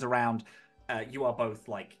stops, turns around. You are both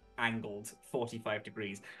like angled 45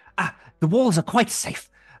 degrees. The walls are quite safe.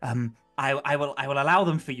 I will allow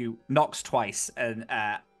them for you. Knocks twice, and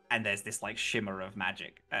there's this like shimmer of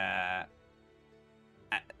magic.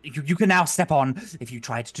 You can now step on. If you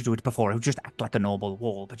tried to do it before, it would just act like a normal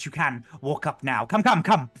wall. But you can walk up now.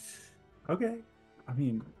 Come. Okay. I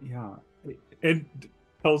mean, yeah. And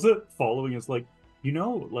Telza following is like,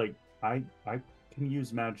 like, I can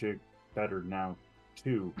use magic better now,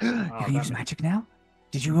 too. You can use magic now?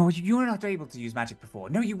 Did you were not able to use magic before?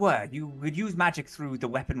 No, you were. You could use magic through the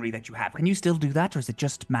weaponry that you have. Can you still do that, or is it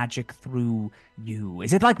just magic through you?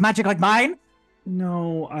 Is it like magic like mine?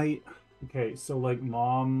 No, okay, so like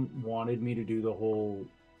Mom wanted me to do the whole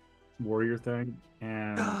warrior thing,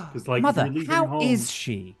 and because like Mother, you're leaving how home. is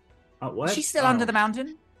she? What? She's still under the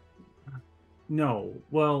mountain? No,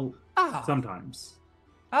 well, Oh. sometimes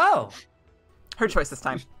Oh. Her choice this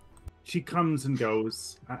time. she comes and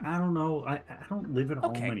goes. I don't know. I don't live at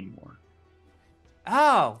home Okay. anymore.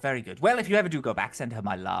 Oh, very good. Well, if you ever do go back, send her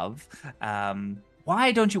my love.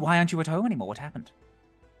 Why aren't you at home anymore? What happened?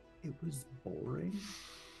 It was boring.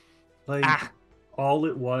 Like Ah. all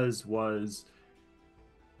it was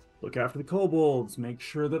look after the kobolds, make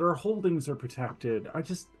sure that our holdings are protected. I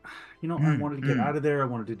just, I wanted to get out of there. I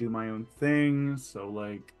wanted to do my own thing. So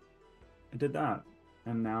like, I did that.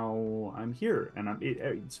 and now I'm here, and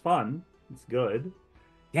it's fun. It's good.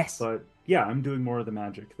 Yes. But yeah, I'm doing more of the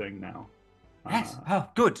magic thing now. Yes. Oh,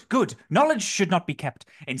 good, good. Knowledge should not be kept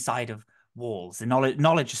inside of walls. And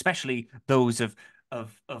knowledge, especially those of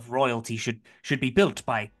royalty, should be built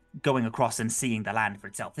by going across and seeing the land for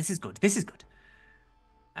itself. This is good. This is good.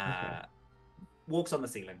 Okay. Walks on the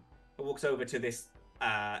ceiling. Walks over to this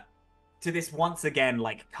once again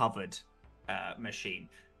like covered machine.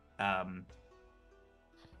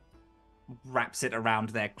 Wraps it around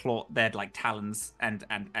their like talons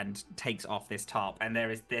and takes off this top, and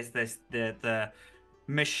there's the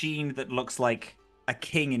machine that looks like a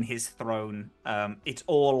king in his throne. It's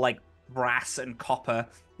all like brass and copper,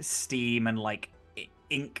 steam and like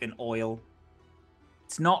ink and oil.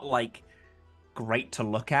 It's not like great to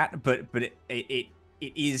look at, but it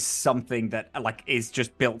is something that like is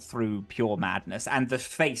just built through pure madness. And the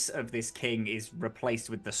face of this king is replaced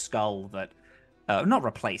with the skull that not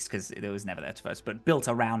replaced because it was never there at first, but built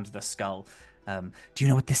around the skull. Do you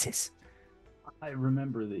know what this is? I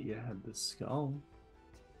remember that you had the skull.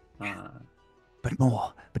 But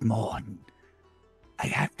more.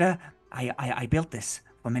 I built this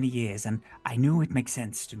for many years, and I knew it makes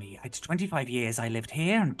sense to me. It's 25 years I lived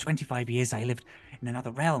here, and 25 years I lived in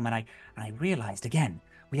another realm, and I realized again,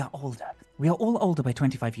 we are older. We are all older by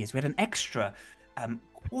 25 years. We had an extra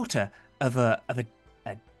quarter of a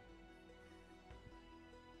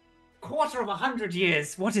quarter of 100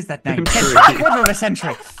 years. What is that name? Quarter of a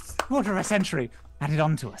century. Quarter of a century added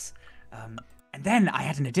on to us. And then I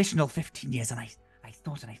had an additional 15 years, and I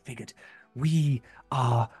thought and I figured, we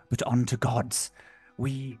are but unto gods.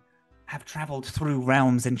 We have traveled through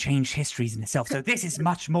realms and changed histories in itself. So this is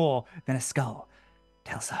much more than a skull.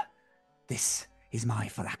 Telsa, this is my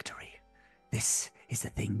phylactery. This is the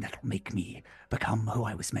thing that will make me become who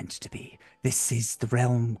I was meant to be. This is the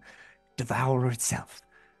realm devourer itself.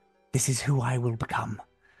 This is who I will become.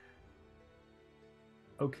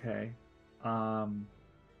 Okay. Some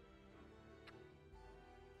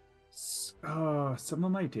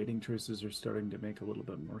of my dating choices are starting to make a little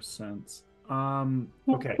bit more sense.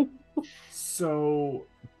 Okay. So,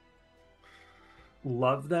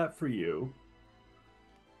 love that for you.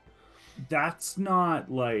 That's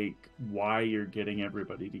not, like, why you're getting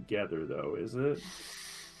everybody together, though, is it?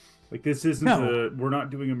 Like, this isn't we're not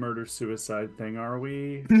doing a murder-suicide thing, are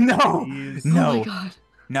we? No! Please? No! Oh my god.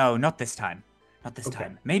 No, not this time. Not this Okay.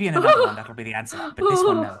 time. Maybe in another one that'll be the answer. But this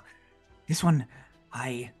one, no. This one,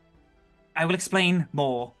 I will explain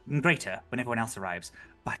more and greater when everyone else arrives.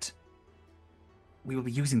 But we will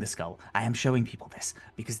be using the skull. I am showing people this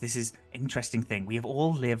because this is an interesting thing. We have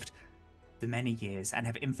all lived the many years and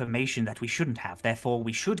have information that we shouldn't have. Therefore,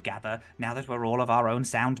 we should gather now that we're all of our own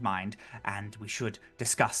sound mind, and we should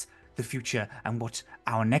discuss the future and what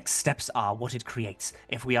our next steps are, what it creates.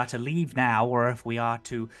 If we are to leave now, or if we are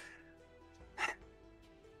to...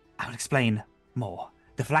 I'll explain more.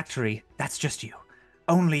 The phylactery, that's just you.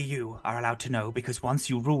 Only you are allowed to know, because once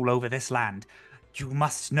you rule over this land, you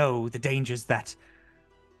must know the dangers that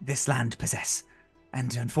this land possess.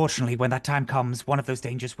 And unfortunately, when that time comes, one of those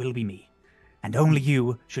dangers will be me. And only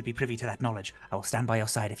you should be privy to that knowledge. I will stand by your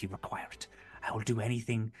side if you require it. I will do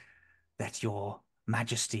anything that your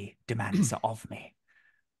majesty demands of me.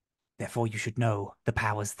 Therefore, you should know the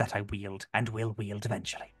powers that I wield and will wield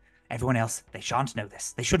eventually. Everyone else, they shan't know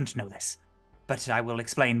this. They shouldn't know this. But I will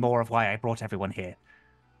explain more of why I brought everyone here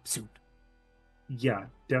soon. Yeah,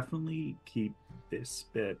 definitely keep this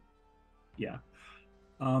bit. Yeah.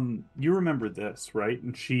 You remember this, right?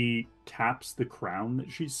 And she taps the crown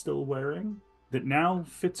that she's still wearing, that now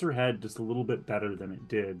fits her head just a little bit better than it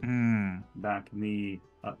did back in the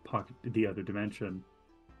pocket, the other dimension.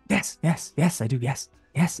 Yes, I do. Yes.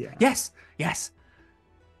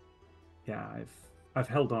 Yeah, I've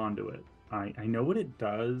held on to it. I know what it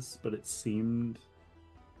does, but it seemed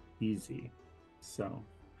easy. So,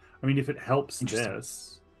 I mean, if it helps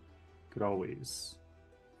this, could always.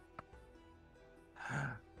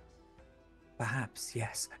 Perhaps,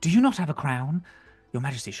 yes. Do you not have a crown? Your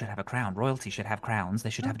Majesty should have a crown. Royalty should have crowns. They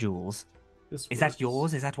should have jewels. Is that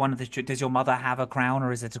yours? Is that one of the... Does your mother have a crown,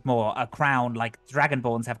 or is it more a crown like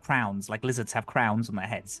Dragonborns have crowns, like lizards have crowns on their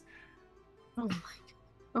heads? Oh my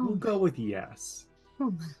god. We'll go with yes.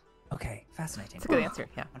 Oh my. Okay, fascinating. It's a good answer.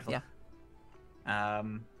 Yeah. Wonderful. Yeah.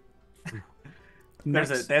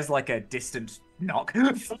 There's like a distant knock.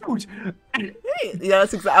 Food. Hey, yeah,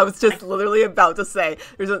 that's exactly. I was just literally about to say.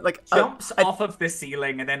 There's like jumps off of the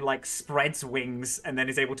ceiling and then like spreads wings and then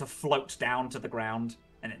is able to float down to the ground.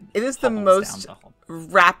 And it is the most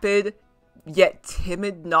rapid yet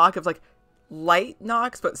timid knock of like, light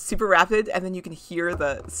knocks, but super rapid, and then you can hear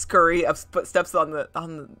the scurry of footsteps on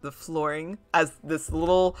the flooring as this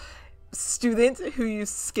little student who you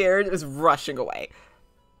scared is rushing away.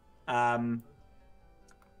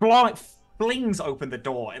 Flings open the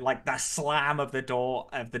door, and like the slam of the door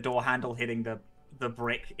handle hitting the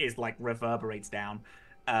brick is like reverberates down.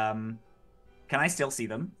 Can I still see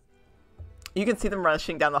them? You can see them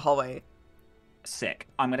rushing down the hallway. Sick.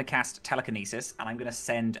 I'm going to cast telekinesis, and I'm going to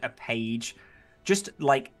send a page, just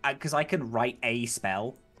like, because I can write a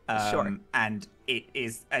spell, Sure. And it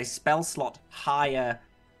is a spell slot higher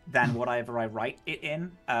than whatever I write it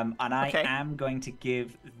in, and I am going to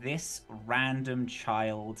give this random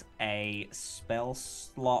child a spell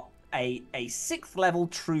slot, a 6th level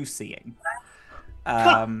true seeing,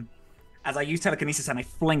 as I use telekinesis and I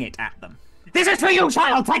fling it at them. This is for you,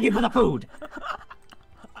 child! Thank you for the food!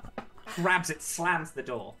 Grabs it, slams the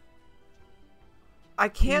door. I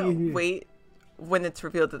can't wait when it's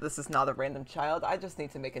revealed that this is not a random child. I just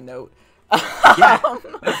need to make a note. Yeah, I'm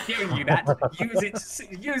giving you that. Use it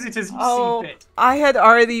as you see fit. I had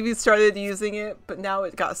already started using it, but now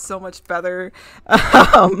it got so much better.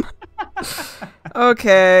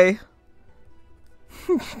 Okay.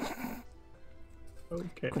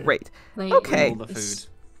 Okay. Great. Like, Okay. All the food. it's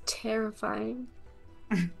terrifying.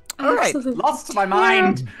 All right. Absolutely Lost my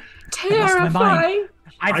mind. Terrifying.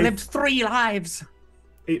 I've lived 3 lives.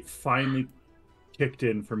 It finally kicked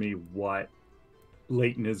in for me what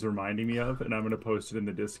Leighton is reminding me of, and I'm going to post it in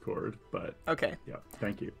the Discord. But Okay. yeah,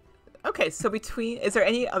 thank you. Okay, so is there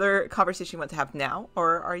any other conversation you want to have now,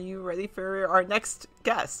 or are you ready for our next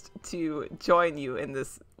guest to join you in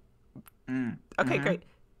this? Okay,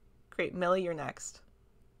 great. Millie, you're next.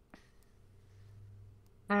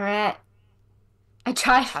 All right. I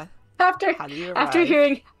tried How do you after arrive?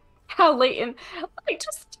 hearing how Leighton, like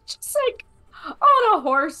just like on a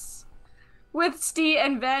horse with Steve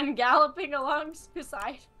and Ben galloping along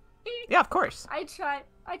beside me. Yeah, of course. I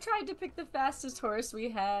tried to pick the fastest horse we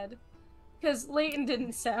had, because Leighton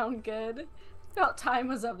didn't sound good. Felt time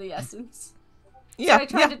was of the essence. Yeah, So I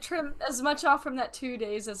tried to trim as much off from that 2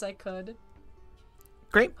 days as I could.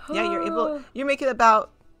 Great. Yeah, you make it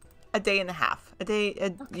about a day and a half.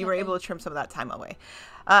 You were able to trim some of that time away.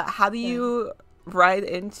 How do you ride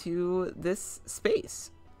into this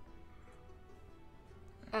space?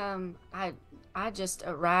 I just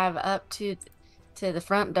arrive up to the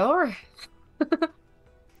front door.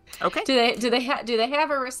 Okay. Do they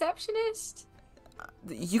have a receptionist?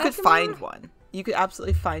 You could find one. You could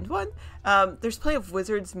absolutely find one. There's plenty of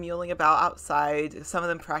wizards mulling about outside. Some of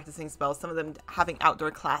them practicing spells. Some of them having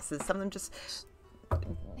outdoor classes. Some of them just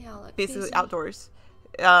They all look basically busy. outdoors.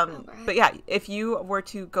 Right. But yeah, if you were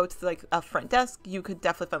to go to like a front desk, you could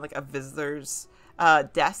definitely find like a visitor's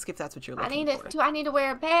desk if that's what you're looking for. Do I need to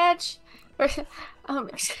wear a badge? Or,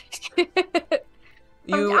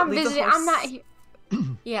 You I'm leave the visiting. horse- I'm not here.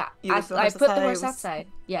 Yeah, You leave the I horse put the outside. horse outside.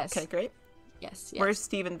 Yes. Okay, great. Yes. Where's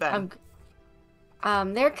Steve and Ben?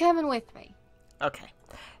 They're coming with me. Okay,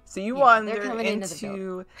 so you Yeah, wander they're coming into the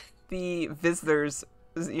into the visitor's,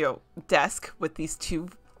 desk with these 2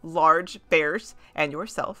 large bears and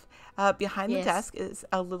yourself. Behind the Yes. desk is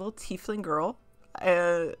a little tiefling girl,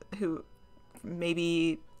 who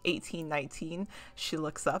maybe 18, 19. She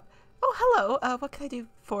looks up. Oh, hello. What can I do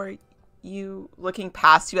for you? Looking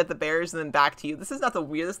past you at the bears and then back to you. This is not the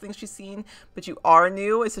weirdest thing she's seen, but you are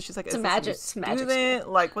new, and so she's like, It's "Is a this magic- new it's a magic student?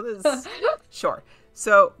 Like, what is?" Sure.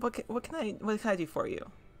 So, what can I do for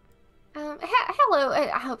you? Hello.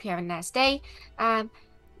 I hope you're having a nice day. I've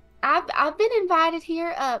been invited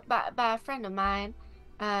here by a friend of mine.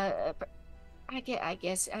 I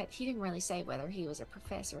guess he didn't really say whether he was a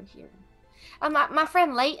professor here. My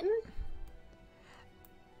friend Leighton.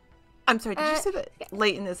 I'm sorry, did you say that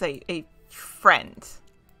Leighton is a friend?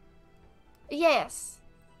 Yes.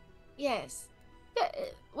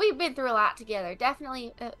 We've been through a lot together.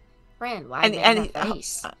 Definitely a friend. Why And my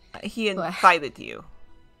face? he invited you.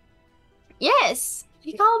 Yes,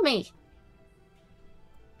 he called me.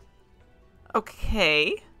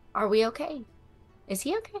 Okay. Are we okay? Is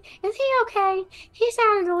he okay? He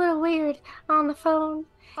sounded a little weird on the phone.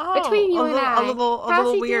 Between you and I, a little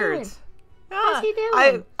how's he weird. doing? Yeah, How's he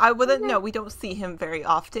doing? I wouldn't know. We don't see him very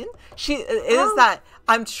often. It is that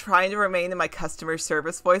I'm trying to remain in my customer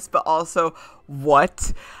service voice, but also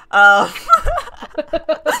what? That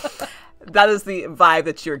is the vibe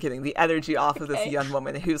that you're getting, the energy off of this young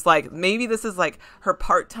woman who's like, maybe this is like her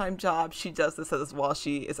part-time job. She does this as while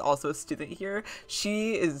she is also a student here.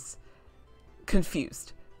 She is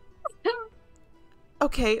confused.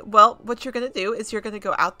 Okay, well, what you're going to do is you're going to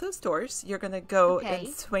go out those doors. You're going to go and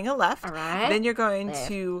swing a left. All right. Then you're going Left.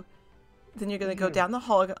 to then you're going to go down the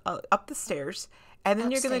hall, up the stairs, and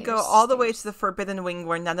then you're going to go Upstairs, all the way stairs. to the Forbidden Wing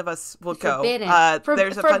where none of us will go. Forbidden.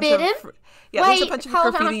 There's a Forbidden? bunch of there's a Wait, bunch of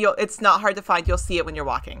hold graffiti. It's not hard to find. You'll see it when you're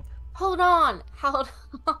walking. Hold on. Hold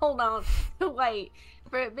on. Wait.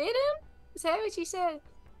 Forbidden? Is that what you said?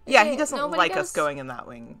 Yeah, Is he it doesn't nobody like us goes? going in that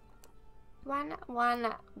wing. Why not? Why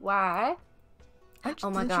not? Why? Oh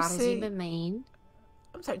my Didn't you god, has he say- been mean?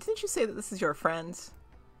 I'm sorry, didn't you say that this is your friend?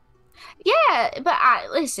 Yeah, but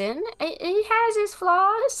listen, he has his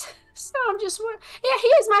flaws. So I'm just yeah, he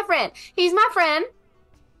is my friend. He's my friend.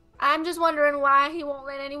 I'm just wondering why he won't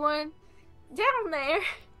let anyone down there.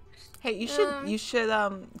 Hey, you should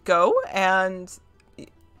go, and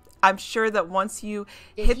I'm sure that once you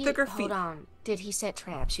hit the graffiti. Hold on. Did he set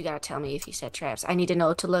traps? You gotta tell me if he set traps. I need to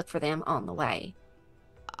know to look for them on the way.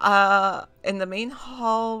 In the main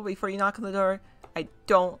hall before you knock on the door, I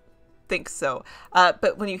don't think so.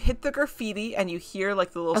 But when you hit the graffiti and you hear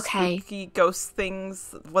like the little spooky ghost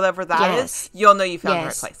things, whatever that is, you'll know you found the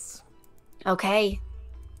right place. Okay.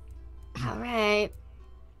 All right.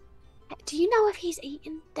 Do you know if he's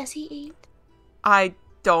eaten? Does he eat? I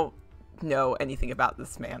don't know anything about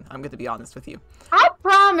this man. I'm going to be honest with you. I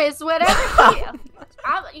promise, whatever.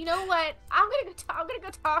 You know what? I'm gonna go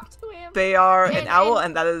talk to him. They are an owl,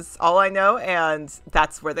 and that is all I know, and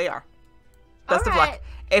that's where they are. Best of luck.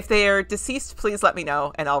 If they are deceased, please let me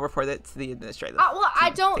know, and I'll report it to the administrator. Well, I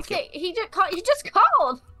don't think he just called. He just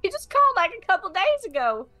called. He just called like a couple days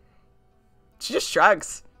ago. She just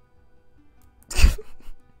shrugs.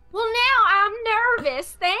 Well, now I'm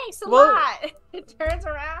nervous. Thanks a lot. It turns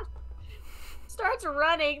around, starts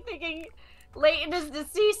running, thinking Leighton is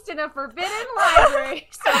deceased in a forbidden library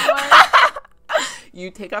somewhere.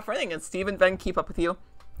 You take off running, and Steve and Ben keep up with you.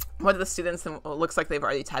 One of the students, and it looks like they've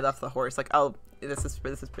already tied off the horse. Like, oh, this is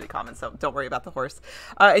pretty common, so don't worry about the horse.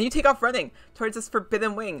 And you take off running towards this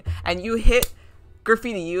forbidden wing, and you hit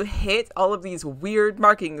graffiti. You hit all of these weird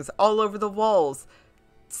markings all over the walls,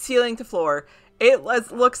 ceiling to floor. It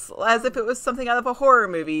looks as if it was something out of a horror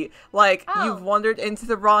movie. Like, you've wandered into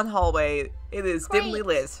the wrong hallway. It is dimly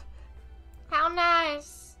lit. How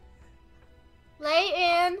nice.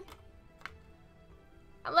 Leighton,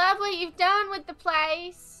 I love what you've done with the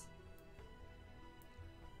place.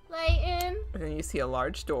 Leighton. And then you see a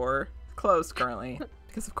large door, closed currently,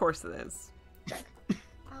 because of course it is.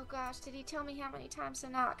 Oh gosh, did he tell me how many times to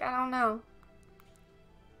knock? I don't know.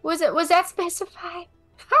 Was that specified?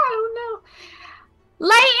 I don't know.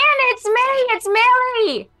 Leighton, it's me! It's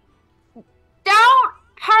Millie! Don't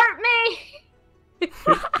hurt me!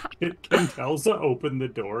 Can Telsa open the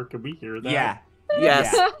door? Can we hear that? Yeah.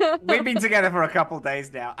 Yes. Yeah. We've been together for a couple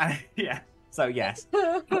days now. Yeah. So yes.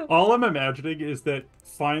 All I'm imagining is that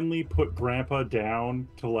finally put Grandpa down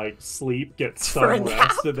to like sleep, get For a some nap.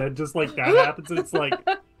 rest, and then just like that happens, and it's like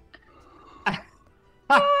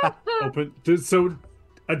open. So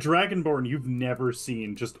a Dragonborn you've never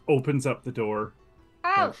seen just opens up the door.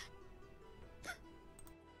 Oh.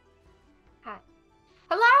 Hi.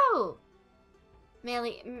 Hello!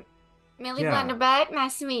 Millie Yeah. Blunderbuck,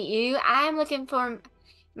 nice to meet you. I'm looking for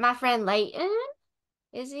my friend Leighton.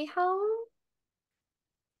 Is he home?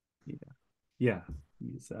 Yeah,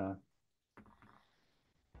 he's Wait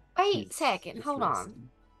a he's second, just hold on. resting.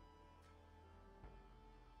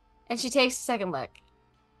 And she takes a second look.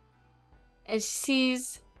 And she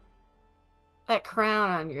sees that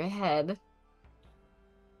crown on your head.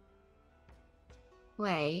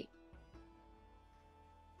 Wait.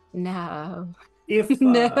 No. If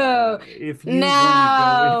No. if you No.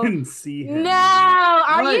 want to go and see him, No!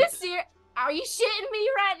 Are you What? serious? Are you shitting me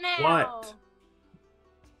right now? What?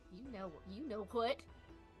 You know what?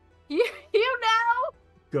 You know?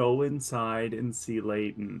 go inside and see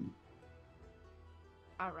Leighton.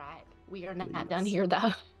 All right. We are not Please. done here,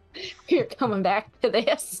 though. We're coming back to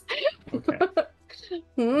this. Okay.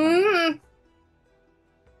 Mm.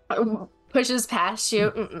 Pushes past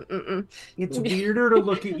you. It's weirder to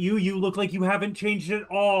look at you. You look like you haven't changed at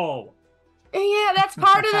all. Yeah, that's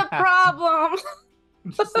part of the problem.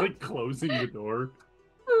 Just like closing the door.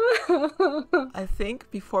 I think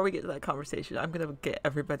before we get to that conversation, I'm going to get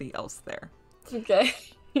everybody else there. Okay.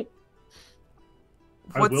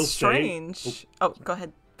 I will What's say- strange... Oh, go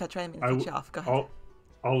ahead, Petra. I didn't mean to cut you off. Go ahead.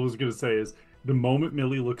 All I was gonna say is the moment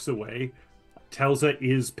Millie looks away, Telsa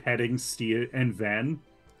is petting Stia and Ven,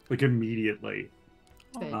 like immediately.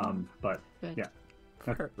 Good. But Good.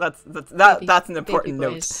 yeah. That's Baby- an baby important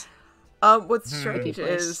note. boys. What's Hmm. strange Baby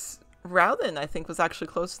boys. is Rowden, I think, was actually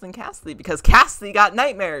closer than Cassidy because Cassidy got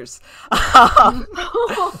nightmares.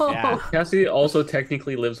 Yeah. Cassidy also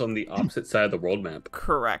technically lives on the opposite side of the world map.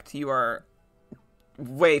 Correct. You are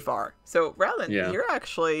way far. So Rowden, Yeah. you're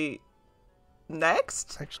actually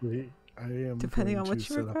next? Actually, I am Depending going on to what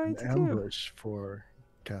you're set up going an to do. ambush for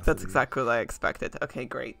Cassidy. That's exactly what I expected. Okay,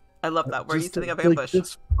 great. I love that. Where are you Just, setting up like, ambush?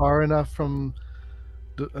 just far enough from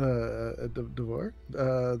Devor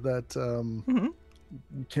that Mhm.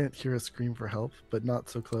 you can't hear a scream for help, but not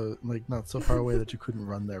so close, like not so far away that you couldn't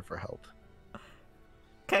run there for help.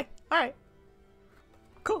 Okay, all right.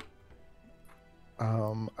 Cool.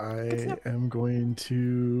 I am going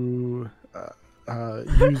to use. I'm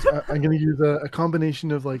going to use a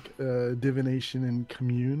combination of like divination and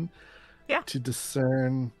commune, Yeah. to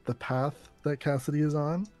discern the path that Cassidy is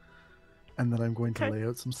on, and then I'm going to Okay. lay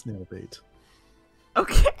out some snail bait.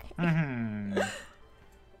 Okay. Mhm.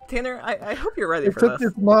 Tanner, I hope you're ready for Except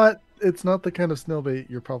this. it's not the kind of snail bait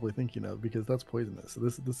you're probably thinking of, because that's poisonous. So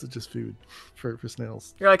this is just food for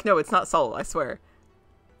snails. You're like, no, it's not salt, I swear.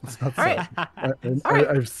 It's not All salt. right. All right.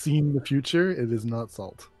 I've seen the future. It is not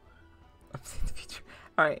salt. I've seen the future.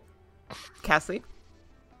 All right. Cassie,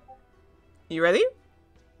 you ready?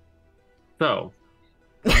 So,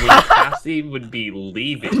 when Cassie would be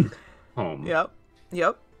leaving home, Yep.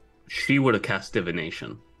 Yep. she would have cast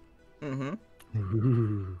divination. Mm-hmm.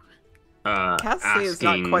 Ooh. Cassie is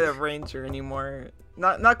not asking- quite a ranger anymore.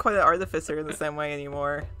 Not quite an artificer in the same way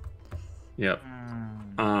anymore. Yep.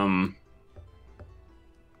 Mm.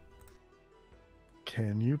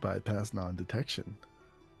 Can you bypass non-detection?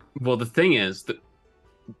 Well, the thing is, the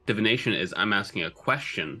divination is I'm asking a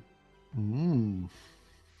question, Mm.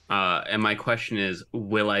 and my question is,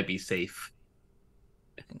 will I be safe?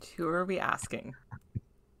 And who are we asking?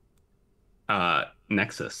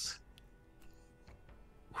 Nexus.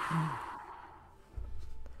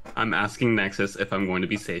 I'm asking Nexus if I'm going to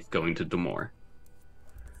be safe going to Demore.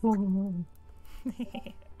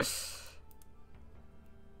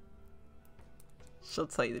 She'll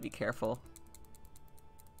tell you to be careful.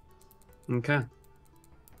 Okay.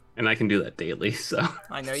 And I can do that daily, so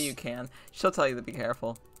I know you can. She'll tell you to be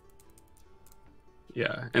careful.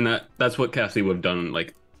 yeah. And that's what Cassie would have done,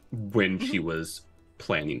 like, when she was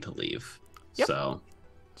planning to leave. Yep. So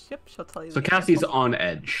Yep, she'll tell you to So be Cassie's careful. on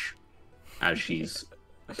edge as she's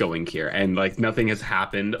going here, and like nothing has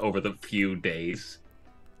happened over the few days.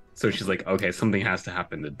 So she's like, okay, something has to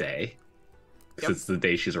happen today, because Yep. it's the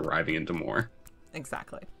day she's arriving in Demore.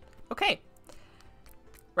 Exactly. Okay.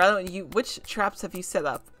 Rather, which traps have you set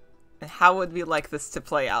up, and how would we like this to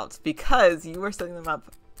play out? Because you were setting them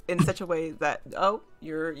up in such a way that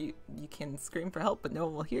you can scream for help, but no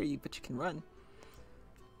one will hear you, but you can run.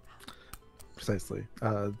 Precisely.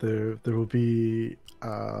 There will be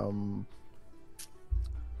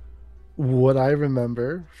what I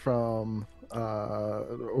remember from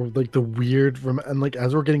or like the weird and like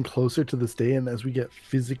as we're getting closer to this day and as we get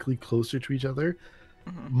physically closer to each other,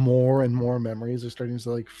 Mhm. more and more memories are starting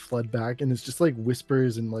to like flood back, and it's just like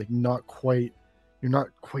whispers and like you're not quite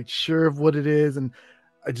sure of what it is, and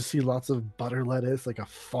I just see lots of butter lettuce, like a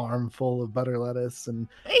farm full of butter lettuce and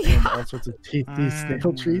all sorts of tasty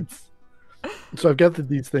snail treats. So I've gathered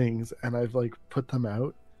these things and I've like put them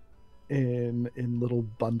out in little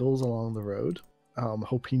bundles along the road,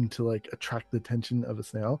 hoping to like attract the attention of a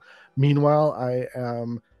snail. Meanwhile, I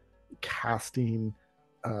am casting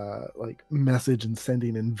like message and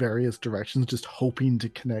sending in various directions, just hoping to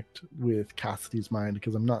connect with Cassidy's mind,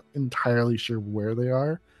 because I'm not entirely sure where they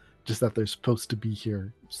are, just that they're supposed to be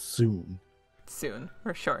here soon. Soon,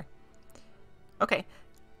 for sure. Okay.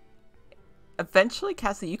 Eventually,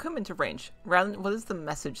 Cassie, you come into range. Relent, what is the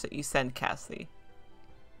message that you send Cassie?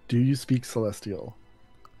 Do you speak Celestial?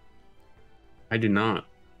 I do not.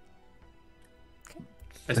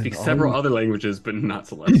 I Then speak all several you- other languages, but not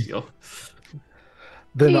Celestial.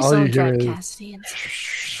 Then Please all you don't hear drag is Cassidy in.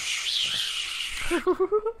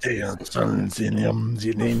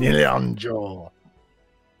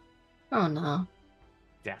 Oh no.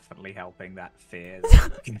 Definitely helping that fear.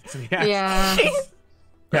 Yeah.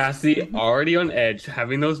 Cassie, already on edge,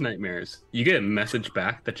 having those nightmares. You get a message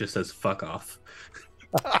back that just says "fuck off."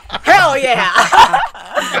 Hell yeah!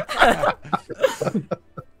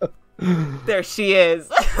 There she is.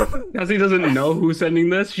 Cassie doesn't know who's sending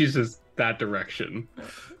this. She's just that direction.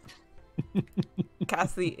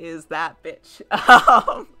 Cassie is that bitch.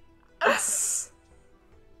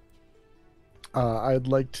 I'd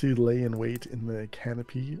like to lay in wait in the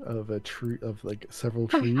canopy of a tree, of like several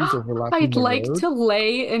trees overlapping I'd the like road. to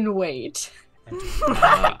lay and wait.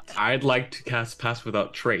 I'd like to cast Pass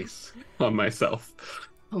Without Trace on myself.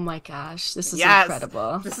 Oh my gosh, this is Yes!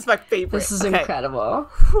 incredible. This is my favorite. This is Okay. incredible.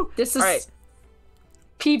 This is Alright.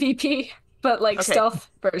 PvP, but like Okay. stealth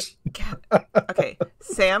version. Okay,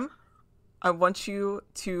 Sam, I want you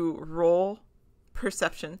to roll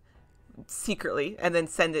perception secretly and then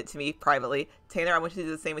send it to me privately. Tanner, I want you to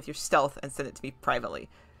do the same with your stealth and send it to me privately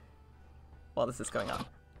while this is going on.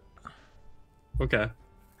 Okay.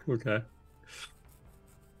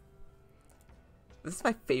 This is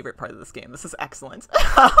my favorite part of this game. This is excellent.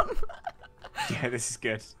 Yeah, this is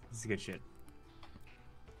good. This is good shit.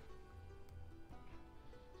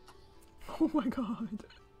 Oh my god.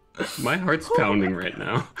 My heart's pounding right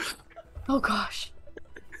now. Oh gosh.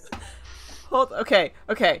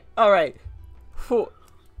 Okay, all right. Whew.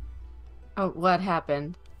 Oh, what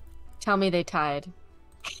happened? Tell me they tied.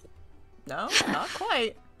 No, not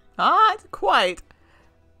quite. Not quite.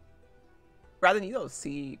 Rather than you don't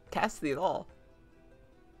see Cassidy at all.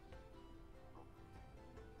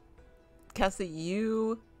 Cassidy,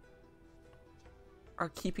 you are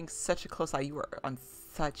keeping such a close eye. You are on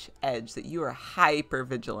such edge that you are hyper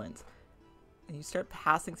vigilant. And you start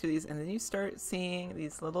passing through these, and then you start seeing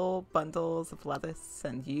these little bundles of lettuce,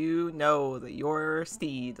 and you know that your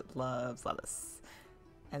steed loves lettuce.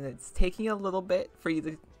 And it's taking a little bit for you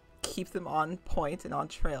to keep them on point and on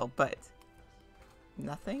trail, but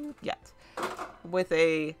nothing yet. With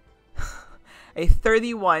a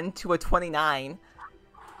 31 to a 29,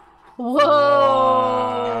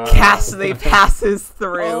 Whoa! Cassidy passes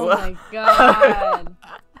through. Oh my god!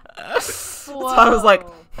 So I was like,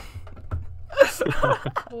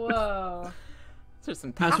 whoa! there's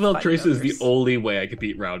some Passwell Pathfinder Trace is the numbers. only way I could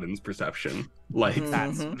beat Rowden's perception. Like,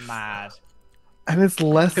 That's mad. And it's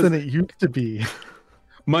less than it used to be.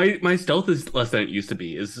 my stealth is less than it used to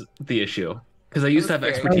be, is the issue. Because I used to have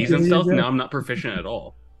Okay. expertise in Okay, stealth, yeah. now I'm not proficient at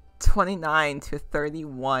all. 29 to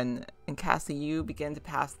 31, and Cassidy, you begin to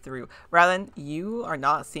pass through. Rylan, you are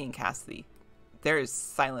not seeing Cassidy. There is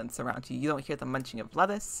silence around you. You don't hear the munching of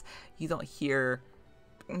lettuce. You don't hear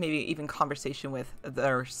maybe even conversation with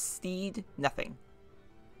their steed. Nothing.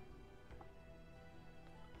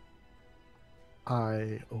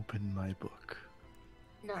 I open my book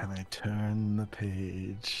No. and I turn the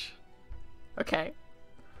page Okay.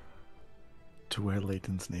 to where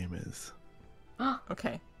Leighton's name is.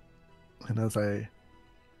 Okay. And as I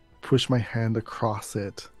push my hand across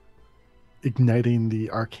it, igniting the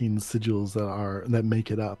arcane sigils that make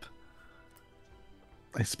it up,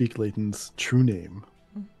 I speak Leighton's true name,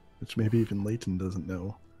 which maybe even Leighton doesn't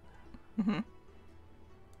know. Mm-hmm.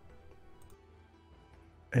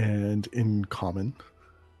 And in common,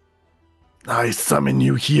 I summon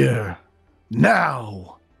you here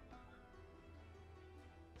now.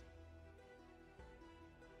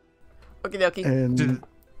 Okie dokie. And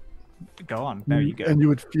Go on. There you go. And you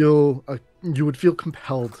would feel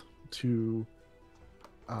compelled to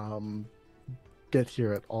get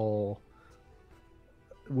here at all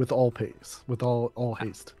with all pace, with all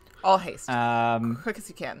haste. All haste. Um, Quick as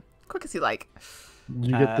you can. Quick as you like.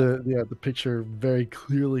 You get the picture very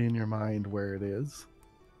clearly in your mind where it is.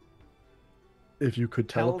 If you could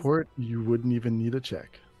teleport, you wouldn't even need a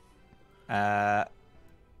check. Telza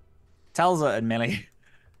and Millie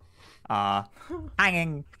are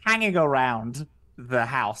hanging around the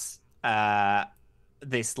house.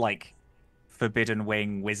 This like forbidden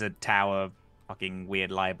wing wizard tower, fucking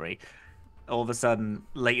weird library. All of a sudden,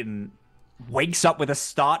 Leighton wakes up with a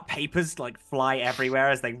start. Papers like fly everywhere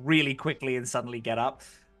as they really quickly and suddenly get up.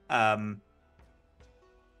 The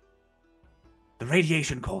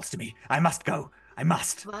radiation calls to me. I must go. I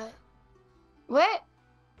must. What? What?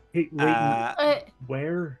 Hey, Leighton, What?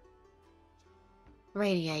 where?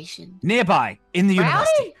 Radiation. Nearby in the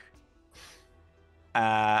university.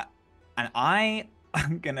 Rowdy? And I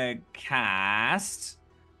am gonna cast.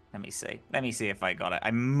 Let me see if I got it.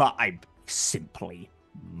 I simply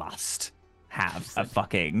must have a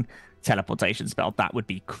fucking teleportation spell. That would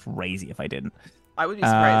be crazy if I didn't. I would be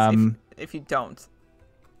surprised if you don't.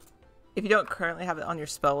 If you don't currently have it on your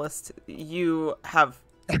spell list, you have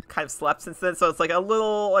kind of slept since then, so it's like a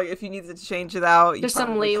little like if you needed to change it out, you There's some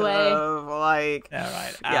probably leeway. could've, like All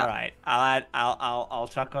right, Yeah. all right. I'll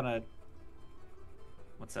chuck on a.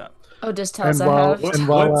 What's up? Oh, just tell And us I while- have. What, And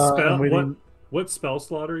while, what spell? I'm waiting- What spell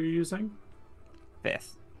slot are you using?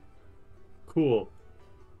 5th. Cool.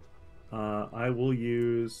 I will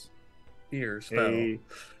use Fear spell.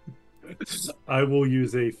 I will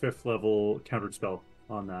use a 5th level countered spell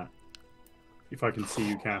on that. If I can see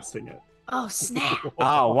you casting it. Oh, snap.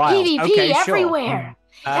 Oh wow. PvP Okay, sure. everywhere.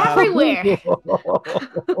 Um, Everywhere.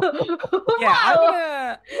 Yeah,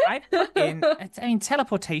 Wow. I mean,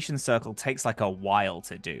 teleportation circle takes like a while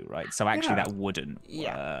to do, right? So actually, Yeah. that wouldn't.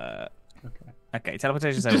 Yeah. Okay,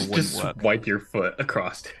 teleportation circle wouldn't Just work. wipe your foot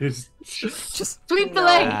across it. just Sweep the no,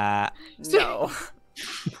 leg. No.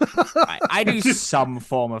 I do some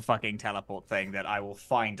form of fucking teleport thing that I will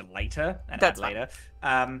find later and That's add later.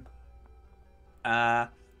 Your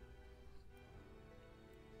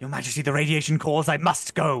Majesty, the radiation calls. I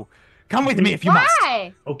must go. Come with me if you must.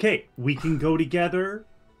 Why? Okay, we can go together.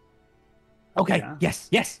 Okay. Yeah.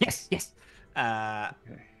 Yes.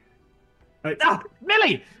 Okay.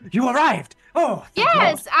 Millie, you arrived. Oh, thank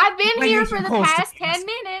Yes, Lord. I've been here Radiation for the calls to past me. 10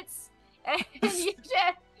 minutes. And you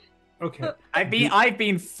just Okay. I've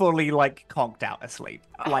been fully like conked out asleep,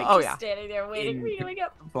 like Oh, yeah. standing there waiting for you to wake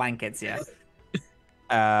up. blankets. Yeah.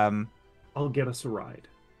 I'll get us a ride.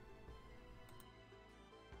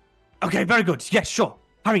 Okay, very good. Yes, sure.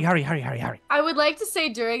 Hurry. I would like to say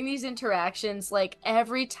during these interactions, like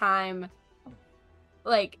every time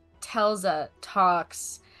like Telza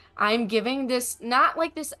talks, I'm giving this not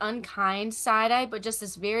like this unkind side eye, but just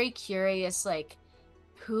this very curious, like,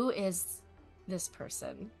 who is this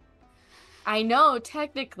person? I know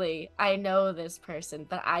technically I know this person,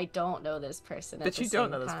 but I don't know this person. But you don't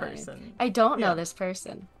know this person. I don't know Yeah. this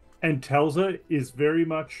person. And Telza is very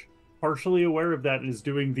much partially aware of that and is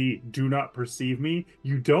doing the "do not perceive me.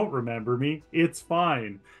 You don't remember me. It's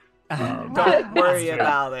fine." Don't worry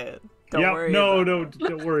about it. Don't worry about it.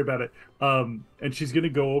 Don't worry about it. And she's gonna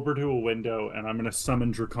go over to a window, and I'm gonna summon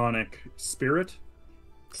Draconic Spirit.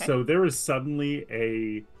 Okay. So there is suddenly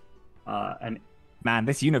an Man,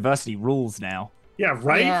 this university rules now. yeah,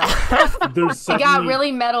 right. Yeah. There's It suddenly got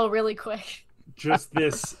really metal really quick. just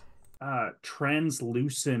this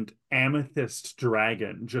translucent amethyst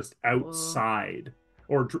dragon just outside,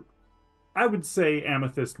 or I would say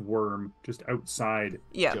amethyst worm just outside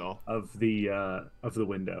Yeah. Sure. of the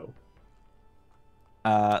window.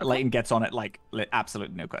 Leighton gets on it like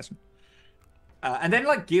absolutely no question. And then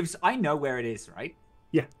like gives. I know where it is, right?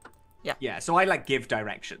 Yeah. Yeah. So I like give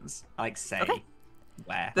directions. I like say Okay.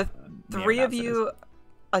 where. The three of nearabouts it is. you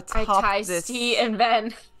I atop tie this. Steve and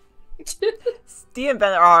Ben. Steve and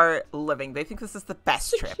Ben are living. They think this is the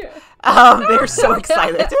best trip. Sure. They're so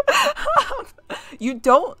excited. You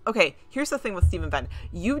don't. Okay, here's the thing with Steve and Ben.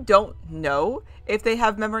 You don't know if they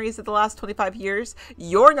have memories of the last 25 years.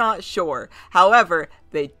 You're not sure. However,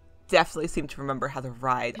 they definitely seem to remember how to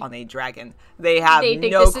ride on a dragon. They have They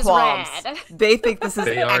think no this is qualms. rad. They think this is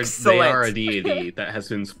excellent. They are a deity that has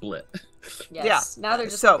been split. Yes. Now they're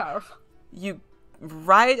just So- powerful. You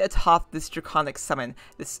ride atop this draconic summon,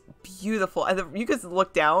 this beautiful, and you guys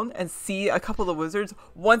look down and see a couple of the wizards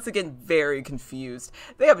once again very confused.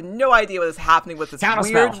 They have no idea what is happening with this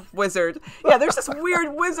Counterspell. weird wizard. Yeah, there's this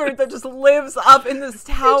weird wizard that just lives up in this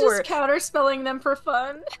They're tower. just counterspelling them for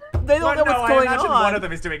fun. They don't know what's going I imagine on. one of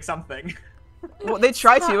them is doing something. Well, they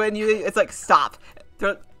try to, and it's like stop.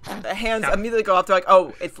 The hands immediately go up. They're like,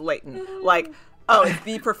 "Oh, it's Leighton." Like, "Oh, it's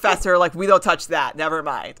the professor." Like, we don't touch that. Never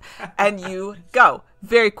mind. And you go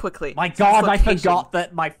very quickly. My to this God, I location. forgot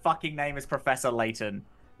that my fucking name is Professor Layton.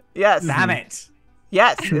 Yes. Damn it.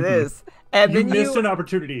 Yes, it is. And You then missed you. an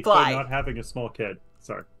opportunity fly. by not having a small kid.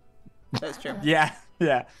 Sorry. That's true. Yeah.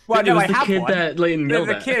 Well, It no, was I the have kid one. that Leighton The yelled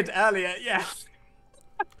at. kid earlier, yeah.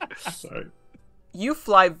 Sorry. You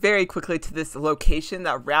fly very quickly to this location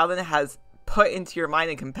that Rowland has put into your mind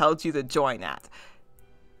and compelled you to join at.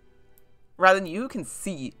 Rowland, you can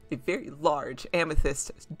see a very large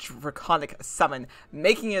amethyst draconic summon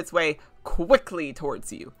making its way quickly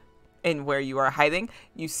towards you. And where you are hiding,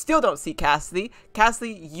 you still don't see Cassidy.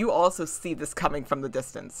 Cassidy, you also see this coming from the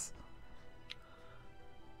distance.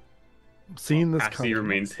 Seeing this Cassidy coming.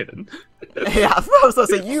 remains hidden. Yeah,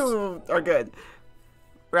 so you are good.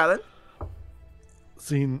 Rowland?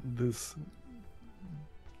 Seeing this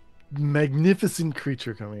magnificent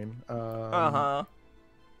creature coming. Uh-huh.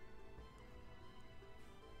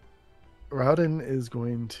 Rowden is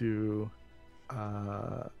going to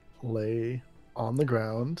lay on the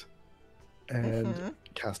ground and Mhm.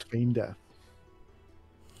 cast Feign Death.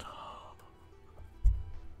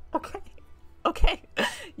 Okay.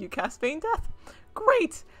 You cast Feign Death.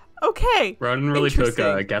 Great. Okay. Rodden really took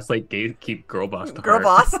Interesting. Gaslight Gatekeep Girl Boss to Girl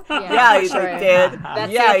heart. boss? Yeah, Yeah, for you sure. did.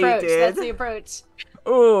 That's Yeah, the you approach. did. That's the approach.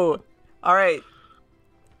 Ooh. All right.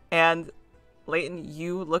 And Leighton,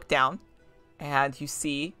 you look down and you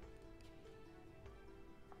see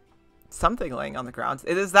something laying on the ground.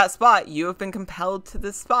 It is that spot. You have been compelled to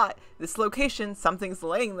this spot, this location. Something's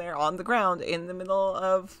laying there on the ground in the middle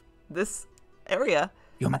of this area.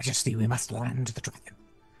 Your Majesty, we must land the dragon.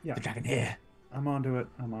 Yeah. The dragon here. I'm onto it.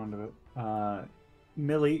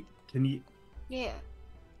 Millie, can you... Yeah.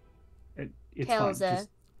 It's fine. Telza. Just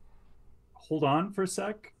hold on for a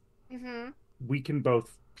sec. Mm-hmm. We can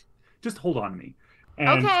both... Just hold on to me.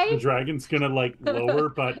 And Okay. the dragon's gonna, like, lower,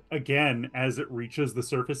 but again, as it reaches the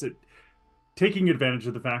surface, taking advantage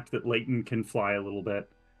of the fact that Leighton can fly a little bit.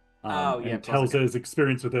 Oh, yeah, And plus it Telza is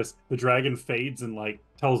experienced with this. The dragon fades and, like,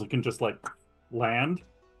 Telza can just, like, land,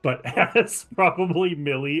 but has probably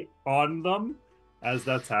Millie on them as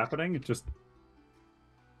that's happening. It just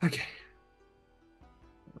okay.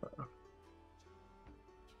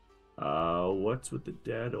 What's with the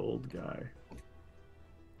dead old guy?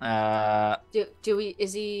 Do we?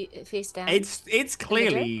 Is he face down? It's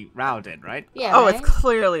clearly Rowden, right? Yeah. Oh, right? it's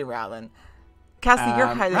clearly Rowland. Cassie, you're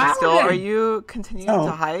hiding still. Are Rowland! you continuing Oh.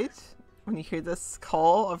 to hide when you hear this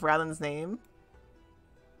call of Rowland's name?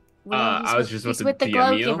 Well, I was just he's about with to the DM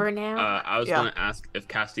glow you. giver now. I was Yeah. going to ask if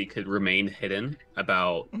Cassie could remain hidden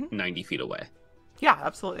about Mhm. 90 feet away. Yeah,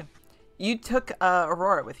 absolutely. You took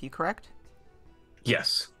Aurora with you, correct?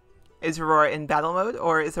 Yes. Is Aurora in battle mode,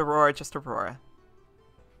 or is Aurora just Aurora?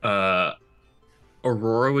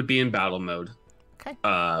 Aurora would be in battle mode. Okay.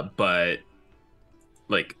 But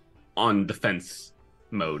like on defense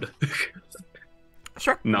mode,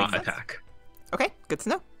 Sure. not makes sense. attack. Okay, good to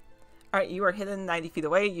know. All right, you are hidden 90 feet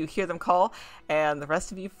away. You hear them call, and the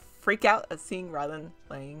rest of you freak out at seeing Rowland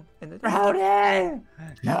laying in the dark. Rowden!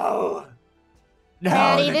 No! No!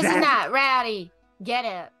 Rowdy, the this is death- not Rowdy. Get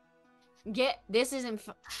up. This isn't.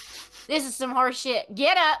 This is some horse shit.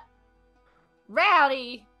 Get up,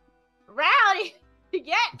 Rowdy. Rowdy,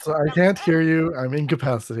 get. So I can't hear you. I'm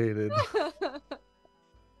incapacitated.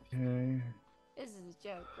 Okay. This is a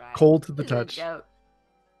joke, right? Cold to the This is a touch. joke.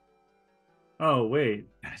 Oh wait,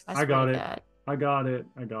 I got swear to it. God. I got it.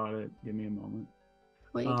 I got it. Give me a moment.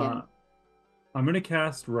 What you doing? I'm gonna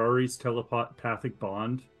cast Rory's telepathic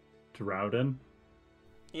bond to Rowden.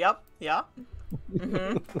 Yep, yeah.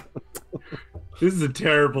 hmm This is a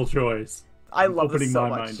terrible choice. I I'm love opening this so my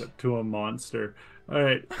much. mind up to a monster. All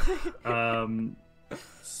right.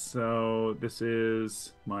 So this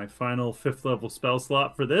is my final 5th level spell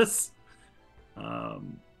slot for this.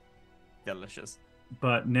 Delicious.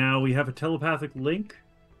 But now we have a telepathic link.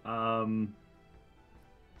 I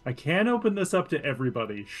can open this up to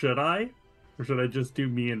everybody. Should I? Or should I just do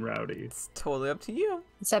me and Rowdy? It's totally up to you.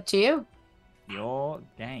 It's up to you. Your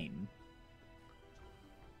game.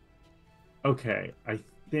 Okay, I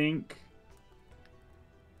think...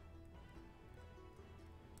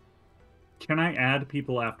 Can I add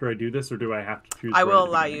people after I do this, or do I have to choose? I right will at the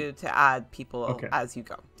allow beginning? you to add people Okay. as you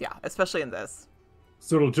go. Yeah, especially in this.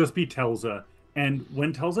 So it'll just be Telza. And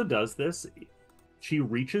when Telza does this, she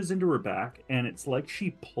reaches into her back, and it's like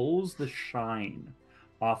she pulls the shine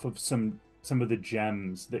off of some of the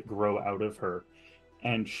gems that grow out of her.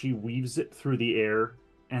 And she weaves it through the air,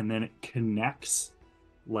 and then it connects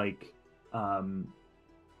like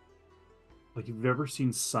you've ever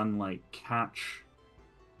seen sunlight catch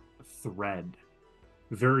a thread.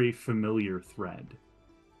 Very familiar thread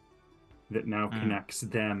that now connects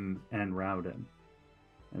them and Rowden.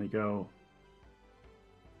 And they go,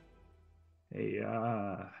 hey,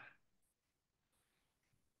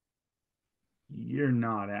 you're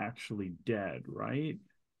not actually dead, right?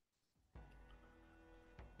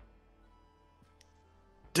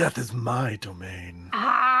 Death is my domain.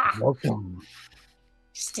 Ah, Welcome.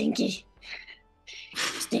 stinky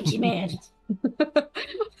man.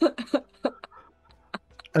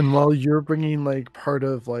 And while you're bringing like part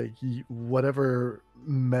of like whatever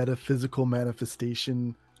metaphysical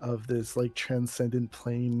manifestation of this like transcendent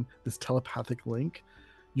plane, this telepathic link,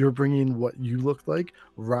 you're bringing what you look like.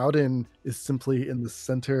 Rowden is simply in the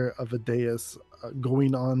center of a dais,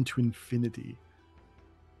 going on to infinity,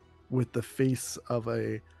 with the face of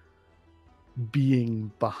a being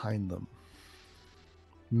behind them,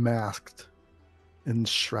 masked and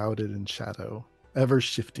shrouded in shadow, ever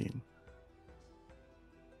shifting.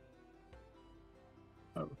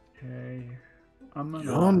 Okay. I'm You're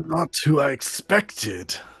gonna... not who I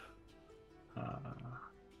expected.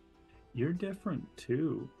 You're different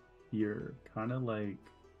too. You're kind of like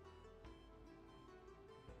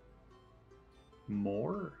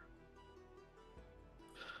more.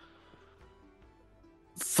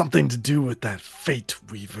 Something to do with that fate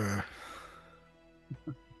weaver.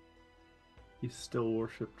 You still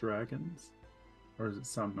worship dragons? Or is it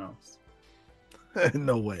something else?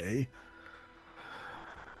 No way.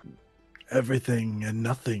 Everything and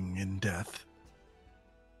nothing in death.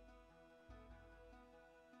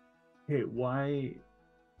 Hey, why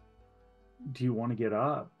do you want to get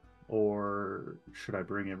up? Or should I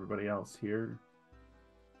bring everybody else here?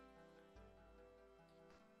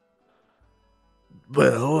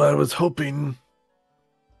 Well, I was hoping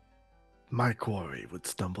my quarry would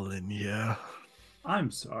stumble in here.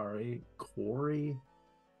 I'm sorry, Quarry.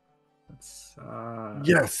 That's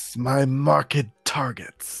Yes, my market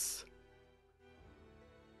targets.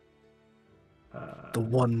 The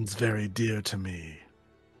ones very dear to me.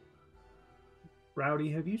 Rowdy,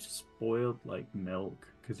 have you spoiled like milk?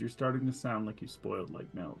 because you're starting to sound like you spoiled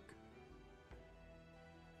like milk.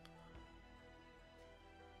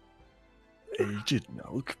 Aged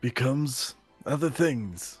milk becomes other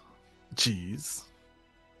things. Cheese,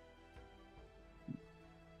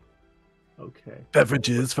 Okay.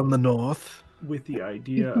 beverages from the north. With the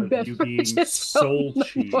idea of you being Beverages soul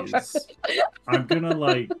from the cheese, I'm gonna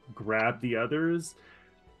like grab the others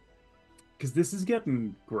because this is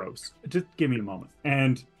getting gross. Just give me a moment.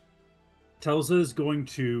 And Telza is going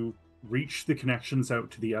to reach the connections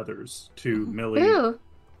out to the others, to Millie Ooh.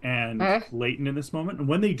 and Huh? Leighton in this moment. And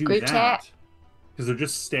when they do Group that, chat. because they're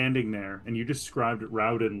just standing there, and you described what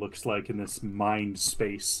Rowden looks like in this mind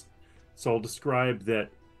space. So I'll describe that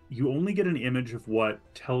you only get an image of what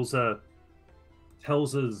Telza's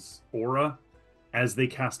aura as they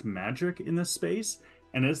cast magic in this space,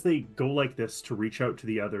 and as they go like this to reach out to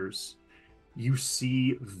the others, you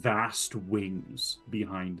see vast wings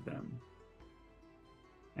behind them.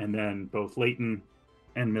 And then both Leighton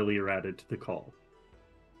and Millie are added to the call.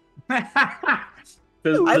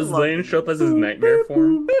 Does love Lane show up as his nightmare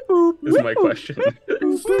form? Is my question.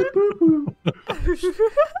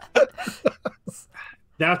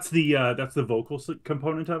 That's the vocal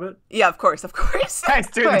component of it. Yeah, of course, of course. Guys,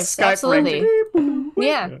 Of doing the course, Skype absolutely. ring.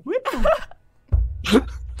 Yeah.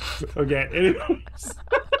 Okay, anyways.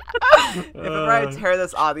 If ever I tear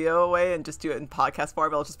this audio away and just do it in podcast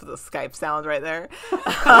form, I'll just put the Skype sound right there.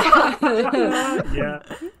 Yeah.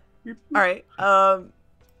 All right.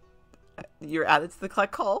 You're added to the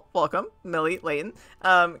collect call. Welcome, Millie, Layton.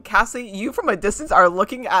 Cassie, you from a distance are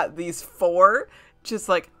looking at these four, just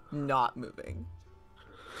like not moving.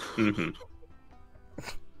 Mm-hmm.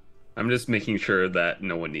 I'm just making sure that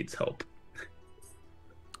no one needs help.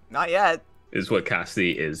 Not yet. Is what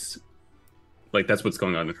Cassidy is like. That's what's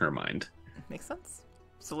going on in her mind. Makes sense.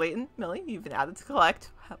 So Layton, Millie, you've been added to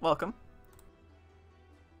collect. Welcome.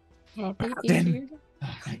 Happy Then-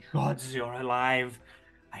 Oh, thank God you're alive.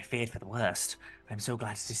 I feared for the worst. I'm so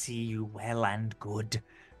glad to see you well and good.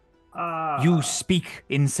 You speak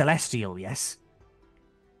in Celestial, yes?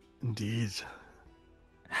 Indeed.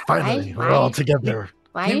 Finally, we're all together.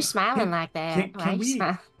 Why are you smiling like that? Why are you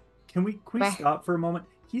smiling? Can we Why- stop for a moment?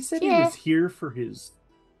 He said he Yeah. was here for his.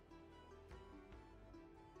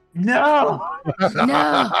 No!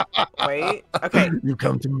 No. Wait. Okay. You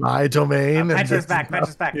come to my domain. and Petra's this back,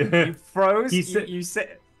 Petra's back. Yeah. You froze. He You said- you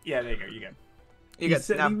said... Yeah, there you go, you go. You He get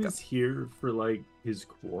said now. he Go. was here for like his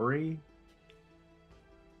quarry.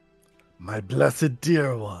 My blessed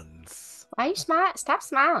dear ones. Why are you smiling? Stop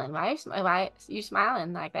smiling. Why are you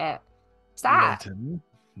smiling like that? Stop. Leighton,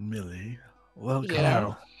 Millie, welcome.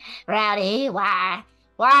 Yeah. Rowdy, why?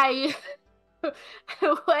 Why are you?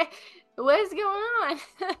 What's going on?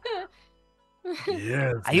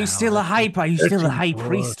 Yes, Are you now still a I've been high... Are you still a searching high for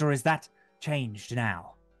priest, or is that changed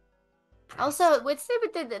now? Also, what's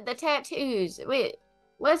the tattoos? Wait,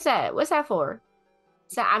 what's that? What's that for?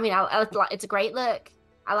 So I mean, it's a great look.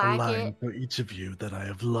 I a like line it. for each of you that I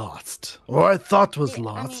have lost, or I thought was Yeah, I mean-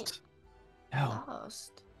 lost. No.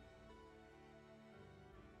 Lost.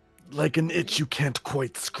 Like an itch you can't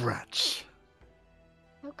quite scratch.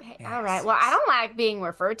 Okay, Yes, all right. Well, I yes. don't like being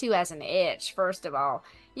referred to as an itch. First of all,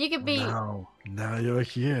 you could be. Now you're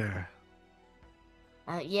here.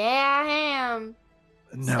 Yeah, I am.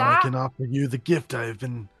 And now Stop. I can offer you the gift I have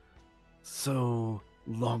been so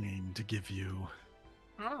longing to give you.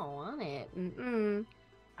 I don't want it. Mm-mm.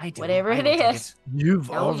 I do. Whatever I it will take is. You've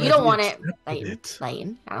No, already you don't want it. accepted Layton. it.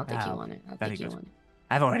 Layton. I don't think you No, want it. I don't very think you good. want it.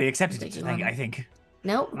 I've already accepted it, Think you want I it? think.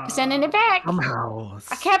 Nope. Sending it back. Somehow.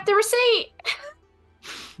 I kept the receipt.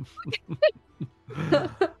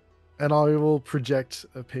 And I will project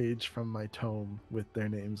a page from my tome with their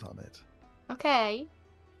names on it. Okay.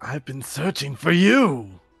 I've been searching for you.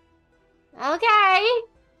 Okay.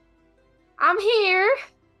 I'm here.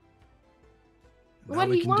 Now What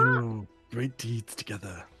do we you can want? do great deeds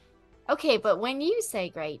together. Okay, but when you say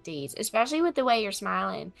great deeds, especially with the way you're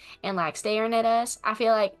smiling and like staring at us, I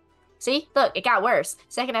feel like, see, look, it got worse.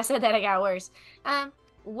 Second I said that, it got worse.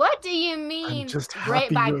 What do you mean I'm just great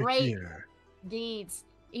happy by you're great here. deeds?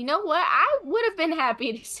 You know what? I would have been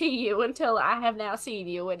happy to see you until I have now seen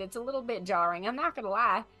you, and it's a little bit jarring. I'm not gonna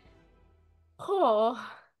lie. Oh,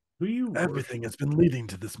 Who do you? Everything has been leading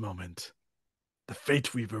to this moment. The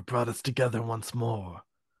Fate Weaver brought us together once more.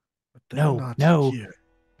 But they're No, not no. here.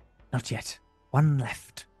 Not yet. One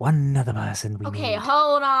left. One other person we okay, need.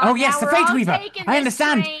 hold on. Oh, yes, Now the we're Fate all Weaver. taking I this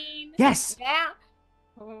understand. train. Yes. Yeah.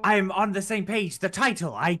 I'm on the same page. The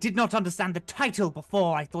title. I did not understand the title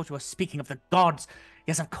before. I thought you were speaking of the gods.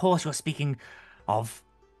 Yes, of course you're speaking of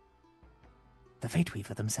the Fate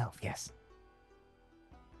Weaver themselves, yes.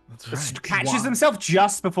 That's Just right. catches Why? himself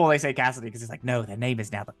just before they say Cassidy, because it's like, no, their name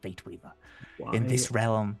is now the Fate Weaver. In this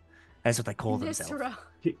realm, that's what they call This themselves.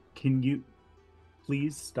 row. Can you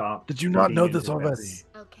please stop? Did you not reading know into this already?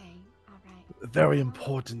 Okay, all right. A very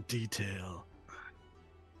important detail.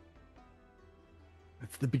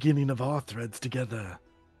 It's the beginning of our threads together.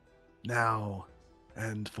 Now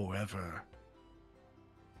and forever.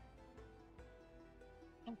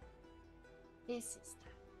 This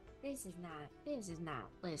is not.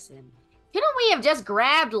 Listen, couldn't we have just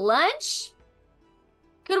grabbed lunch?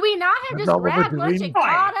 Could we not have That's just not what we're grabbed lunch doing. and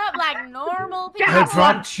caught up like normal Get people? us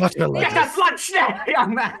lunch! butter Get lettuce. us lunch there,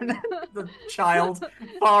 young man! The child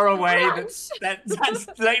far away that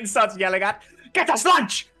Leighton starts yelling at. Get us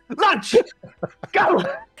lunch! Lunch! Go!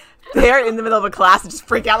 They're in the middle of a class and just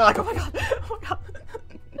freak out. They're like, oh my god, oh my god.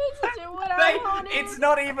 This is what I wanted. It's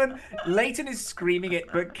not even. Leighton is screaming it,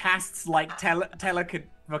 but casts like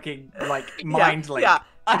fucking like mind link. yeah.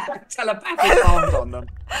 Telepathic arms on them.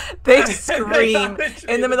 They scream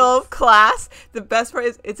in the middle of class. The best part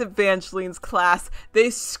is it's Evangeline's class. They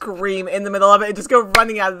scream in the middle of it and just go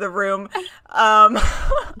running out of the room.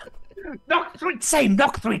 Knock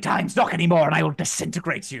 3 times, knock anymore, and I will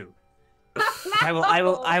disintegrate you. I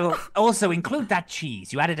will also include that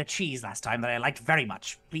cheese. You added a cheese last time that I liked very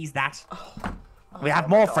much. Please that. We have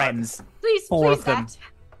more friends. Please, Four please of them.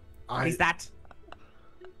 that. Please that.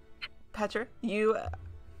 Petra, you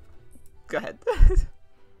go ahead.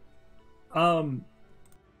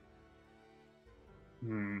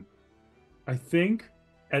 I think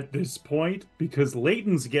at this point, because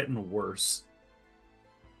Leighton's getting worse.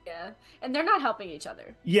 Yeah, and they're not helping each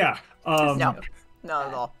other. Yeah. No, not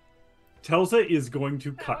at all. Telza is going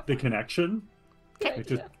to cut the connection. Good Like,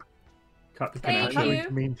 just idea. cut the Thank connection. you.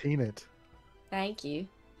 To maintain it, Thank you.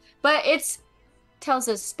 But it's tells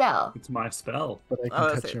a spell. It's my spell. but I can Oh,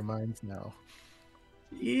 touch that's it. your minds now.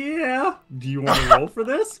 Yeah. Do you want to roll for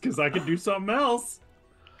this? Because I could do something else.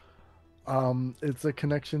 It's a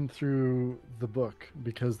connection through the book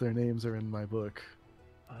because their names are in my book.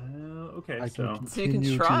 Okay, I so can So you can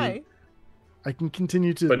continue try. I can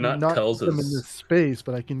continue to But not put tells them in us. this space,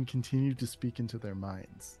 but I can continue to speak into their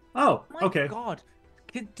minds. oh, My okay. God.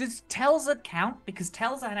 Does Telza count? Because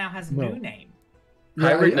Telza now has a No. new name.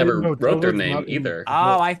 Hybrid never no, wrote their Telza's name not in- either.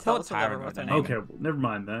 Oh, I thought Telza never Tyra wrote wrote their their name. name. Okay, well, never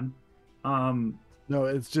mind then. No,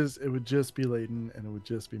 it would just be Leighton and it would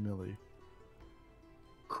just be Millie.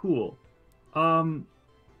 Cool. I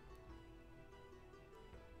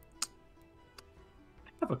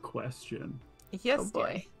have a question. Yes, Oh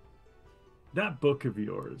boy. That book of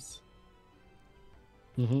yours,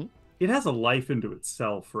 Mm-hmm. it has a life into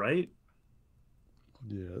itself, right?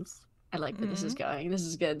 Yes. I like where this is going. This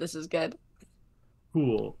is good. This is good.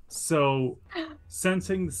 Cool. So,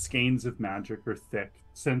 sensing the skeins of magic are thick,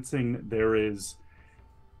 sensing there is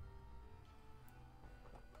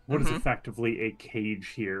what is effectively a cage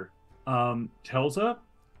here. Telza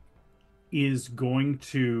is going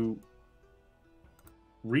to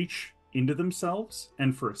reach into themselves,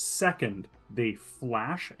 and for a second they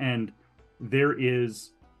flash, and there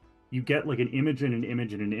is, you get like an image and an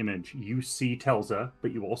image and an image. You see Telza,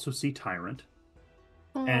 but you also see Tyrant.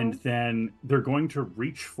 And then they're going to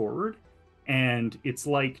reach forward, and it's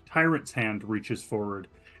like Tyrant's hand reaches forward.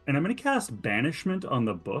 And I'm going to cast Banishment on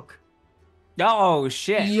the book. Oh,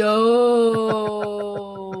 shit. Yo.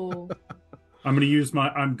 I'm going to use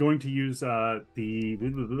the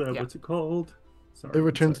what's it called? Sorry, It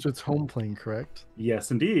returns sorry. to its home plane, correct?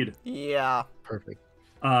 Yes, indeed. Yeah. Perfect.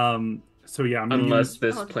 So yeah, I'm going to Unless use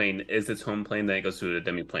this Okay. plane is its home plane, then it goes to the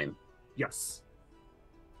demi-plane. yes.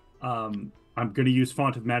 I'm going to use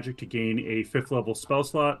Font of Magic to gain a 5th level spell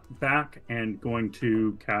slot back, and going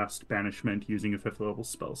to cast Banishment using a 5th level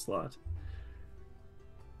spell slot.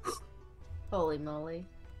 Holy moly.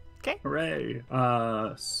 Hooray!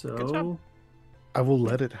 Good So job. I will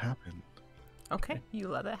let it happen. Okay, you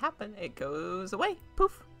let it happen. It goes away.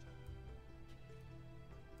 Poof.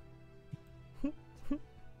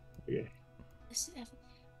 yeah.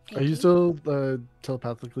 Are you still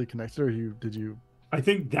telepathically connected, or did you? I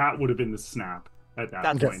think that would have been the snap at that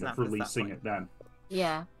That's the point snap, of that's that releasing point. it then.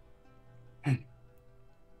 Yeah.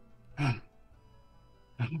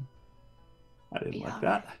 I didn't Yeah, like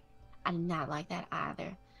that. I did not like that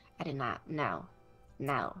either. I did not. No.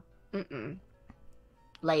 No. Mm-mm.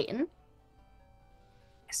 Leighton?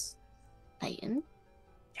 Yes. Leighton?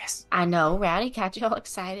 Yes. I know, Rowdy got you all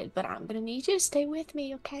excited, but I'm gonna need you to stay with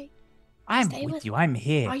me, okay? I'm Stay with with- you. I'm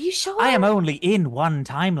here. Are you sure? I am only in one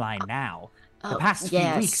timeline now. The Oh, past few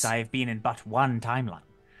yes. weeks, I have been in but one timeline.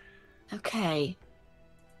 Okay.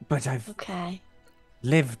 But I've Okay.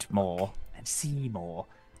 lived more and seen more.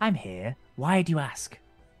 I'm here. Why do you ask?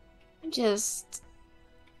 I'm just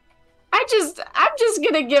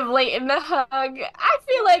gonna give Leighton a hug. I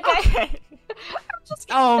feel like Okay. I'm just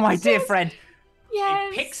Oh, my it's dear just- friend.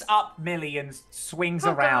 Yes. It picks up Millie and swings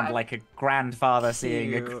Oh, around God. like a grandfather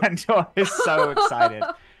seeing a Cute. granddaughter. Is so excited.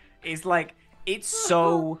 It's like, it's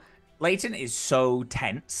so... Leighton is so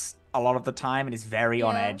tense a lot of the time and is very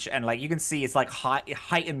on Yeah. edge. And like you can see it's like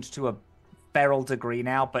heightened to a feral degree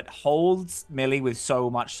now, but holds Millie with so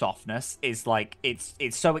much softness. Is like, it's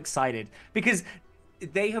so excited. Because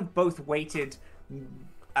they have both waited...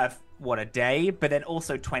 a day, but then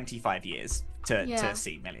also 25 years to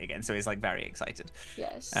see Millie again. So he's like very excited.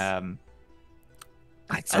 Yes.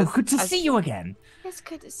 It's so good to see you again. It's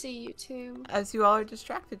good to see you too. As you all are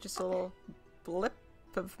distracted, just a little blip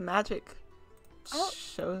of magic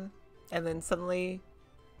show, and then suddenly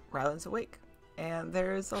Ryland's awake, and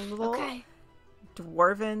there's a little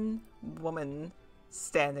dwarven woman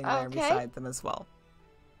standing there beside them as well.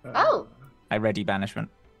 Oh. I ready banishment.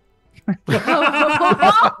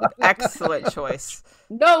 Excellent choice.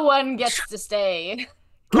 No one gets to stay.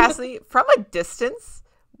 Cassidy, from a distance,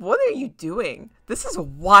 what are you doing? This is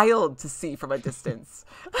wild to see from a distance.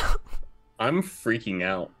 I'm freaking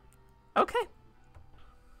out. Okay.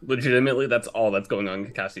 Legitimately, that's all that's going on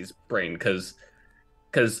in Cassie's brain, because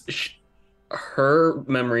her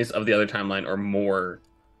memories of the other timeline are more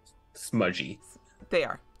smudgy. They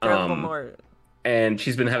are. They're a little more... And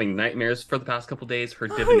she's been having nightmares for the past couple days. Her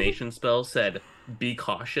divination spell said, "Be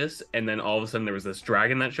cautious," and then all of a sudden there was this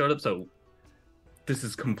dragon that showed up, so this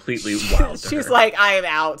is completely wild to She's her. like, I am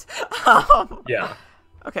out. Yeah.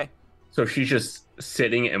 Okay. So she's just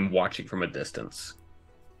sitting and watching from a distance.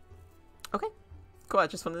 Okay. Cool, I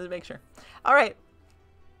just wanted to make sure. All right.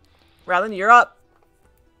 Ryland, you're up.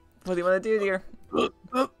 What do you want to do, dear?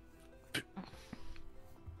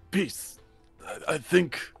 Peace. I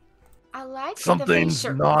think I like something's the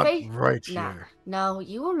face, not face. right No, here. no,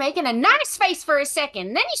 you were making a nice face for a second,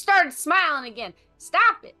 then you started smiling again.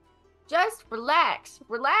 Stop it. Just relax.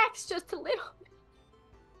 Relax just a little.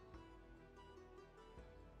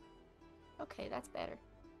 Okay, that's better.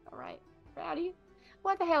 All right. Rowdy,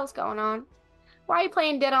 what the hell's going on? Why are you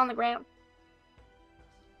playing dead on the ground?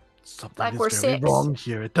 Something Like is we're very six. wrong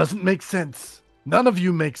here. It doesn't make sense. None of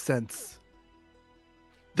you make sense.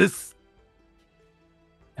 This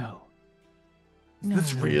No.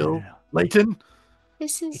 is real, Leighton.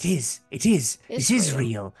 This is. It is. It is. It's This is real.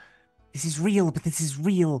 real. This is real, but this is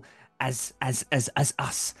real as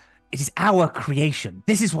us. It is our creation.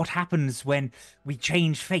 This is what happens when we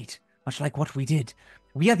change fate, much like what we did.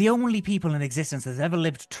 We are the only people in existence that has ever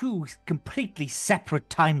lived two completely separate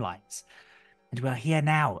timelines. And we are here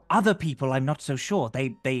now. Other people, I'm not so sure.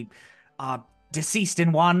 They are deceased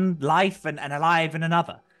in one life and alive in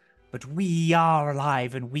another. But we are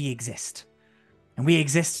alive and we exist. And we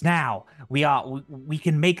exist now. We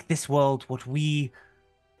can make this world what we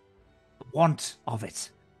want of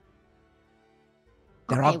it.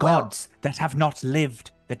 There are Okay, well- gods that have not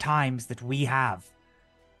lived the times that we have.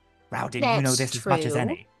 Rowden, you know That's this as much as true.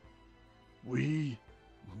 any. We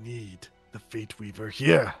need the Fate Weaver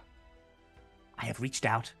here. I have reached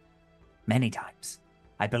out many times.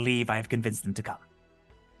 I believe I have convinced them to come.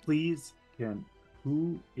 Please, Ken,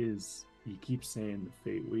 who is... You keep saying the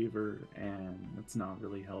Fate Weaver, and it's not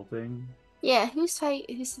really helping. Yeah, who's the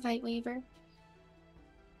Fight Weaver?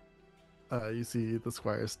 You see the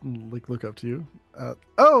squires look up to you.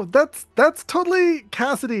 Oh, that's totally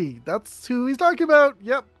Cassidy. That's who he's talking about.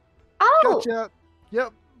 Yep, Oh, gotcha.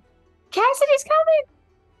 Yep. Cassidy's coming.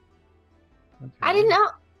 Okay. I didn't know.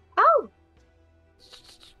 Oh.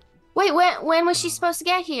 Wait, when was she supposed to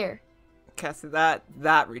get here? Cassie,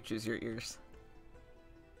 that reaches your ears.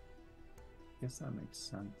 Guess that makes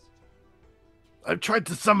sense. I've tried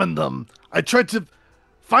to summon them. I tried to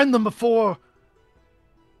find them before.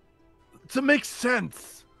 To make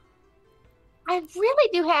sense. I really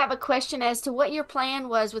do have a question as to what your plan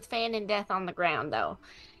was with fanning death on the ground, though.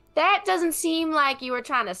 That doesn't seem like you were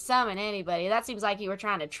trying to summon anybody. That seems like you were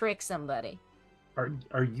trying to trick somebody.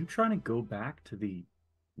 Are you trying to go back to the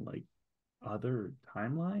other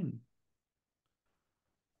timeline?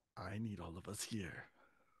 I need all of us here.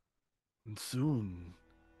 And soon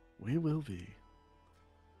we will be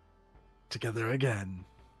together again.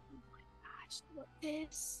 Gosh, look at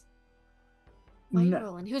this. Why are you No.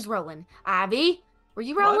 rolling? Who's rolling? Ivy? Were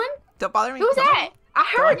you What? rolling? Don't bother me. Who's Don't that?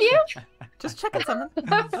 I heard Go you. Just checking something.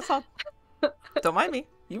 That's all. Don't mind me.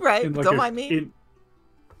 You right. In Don't mind me.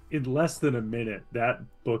 In less than a minute, that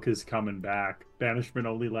book is coming back. Banishment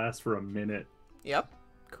only lasts for a minute. Yep.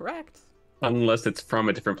 Correct. Unless it's from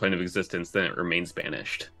a different plane of existence, then it remains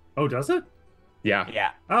banished. Oh, does it? Yeah.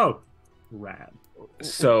 Yeah. Oh, Rad.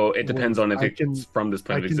 So it depends on if I it's can- from this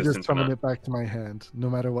plane I of can just existence or summon not. it back to my hand, no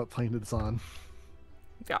matter what plane it's on.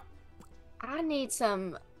 I need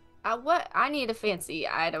some. I need a fancy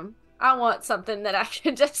item. I want something that I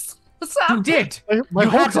can just. You did. My You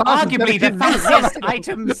whole had class is arguably the dedicated to fanciest that.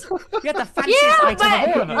 items. You had the fanciest Yeah, item of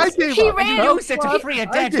all of but us. gave He up. ran- You used it to free a I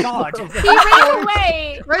dead gave god. up. He ran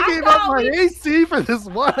away. I gave up thought my we- AC for this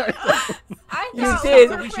one. I You thought did.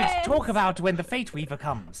 were We should friends. talk about when the Fate Weaver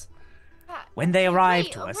comes. Uh, When they arrive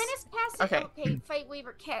Wait, to us. when is Cassidy? Okay. Okay, Fate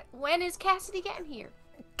Weaver. When is Cassidy getting here?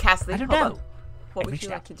 Cassidy, I don't hold know. on. What I would reached you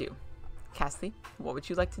like out. to do? Cassidy, what would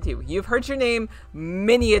you like to do? You've heard your name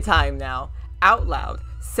many a time now, out loud,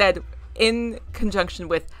 said in conjunction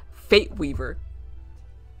with Fate Weaver.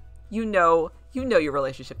 You know your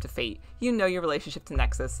relationship to Fate. You know your relationship to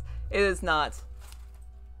Nexus. It is not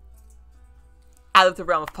out of the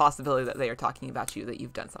realm of possibility that they are talking about you, that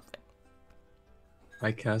you've done something.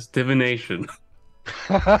 I cast divination.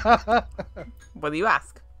 What do you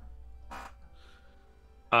ask?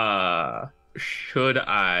 Should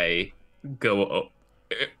I go?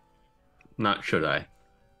 Not should I.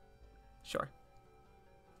 Sure.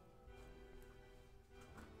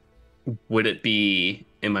 Would it be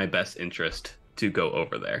in my best interest to go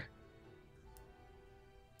over there?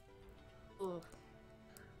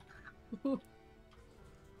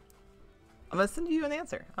 I'm gonna send you an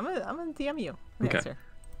answer. I'm gonna DM you an Okay.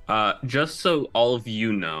 answer. Just so all of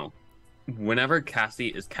you know, whenever Cassie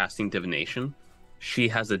is casting divination, she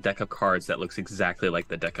has a deck of cards that looks exactly like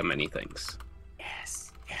the deck of many things.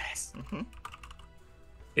 Yes, yes. Mm-hmm.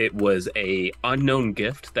 It was a unknown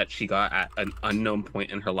gift that she got at an unknown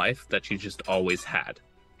point in her life that she just always had.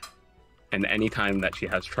 And anytime that she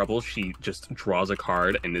has trouble, she just draws a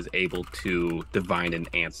card and is able to divine an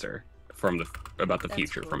answer from about the That's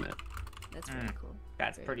future cool. from it. That's really cool.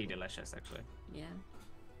 That's Very pretty cool. delicious, actually. Yeah.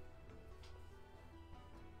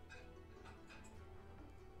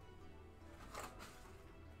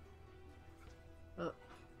 Oh.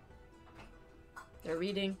 They're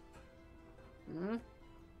reading. Hmm?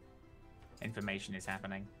 Information is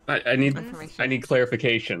happening. I need Information.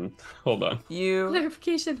 clarification. Hold on. You,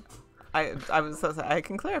 Clarification. I was so sorry. I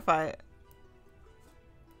can clarify it.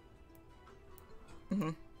 Mm-hmm.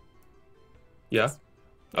 Yeah.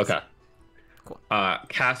 Okay. Cool.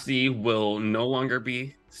 Cassie will no longer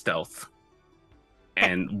be stealth,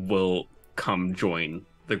 and will come join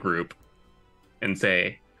the group, and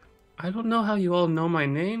say, "I don't know how you all know my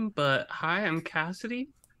name, but hi, I'm Cassidy.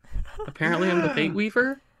 Apparently, I'm the Fate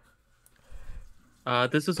Weaver.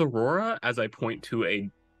 This is Aurora." As I point to a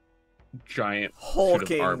giant suit of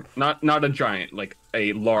Hulking. armor, not a giant, like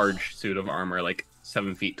a large suit of armor, like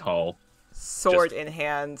 7 feet tall. Sword in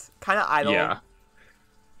hand, kind of idle. Yeah.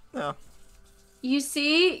 No. You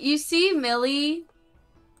see Millie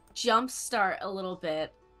jumpstart a little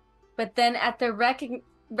bit, but then at the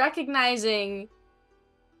recognizing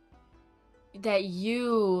that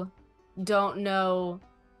you don't know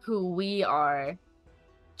who we are,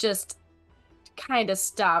 just kind of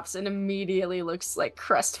stops and immediately looks like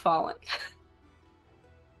crestfallen.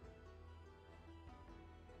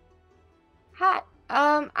 Hi,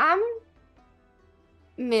 I'm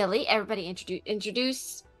Millie. Everybody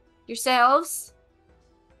introduce yourselves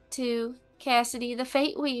to Cassidy the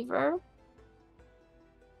Fate Weaver.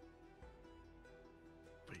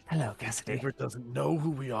 Hello, Cassidy. Favorite doesn't know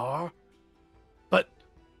who we are. But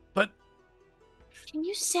Can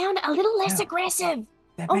you sound a little less No. aggressive?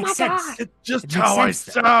 That Oh makes my sense. God. it's just It makes how I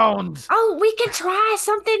sense, though. sound. Oh, we can try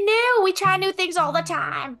something new. We try new things all the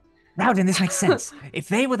time. Rowden, this makes sense. If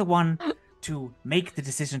they were the one to make the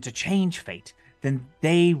decision to change fate, then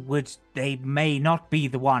they may not be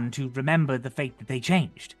the one to remember the fate that they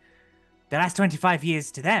changed. The last 25 years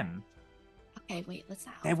to them, Okay, wait, let's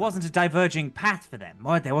not. there wasn't a diverging path for them,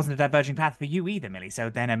 or there wasn't a diverging path for you either, Millie. So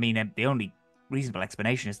then, I mean, the only reasonable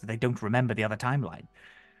explanation is that they don't remember the other timeline.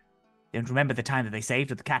 They don't remember the time that they saved,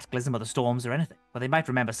 or the Cataclysm, or the storms, or anything. Well, they might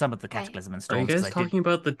remember some of the Okay. Cataclysm and Are you storms. guys 'cause I did- talking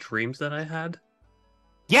about the dreams that I had?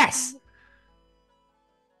 Yes!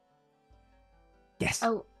 Yes.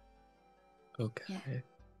 Oh, Okay.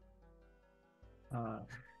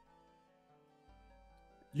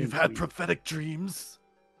 You've had prophetic dreams.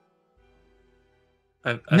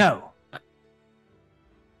 No.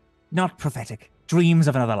 Not prophetic. Dreams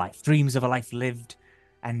of another life. Dreams of a life lived,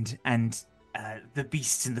 and the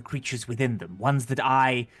beasts and the creatures within them. Ones that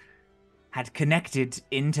I had connected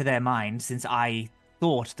into their mind since I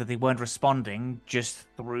thought that they weren't responding just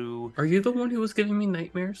through. Are you the one who was giving me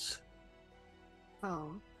nightmares?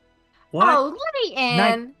 oh. What? Oh, let me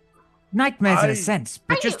in. Nightmares in I- a sense,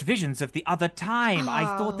 but just visions of the other time. I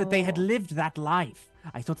thought that they had Oh. lived that life.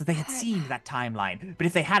 I thought that they had seen that timeline. But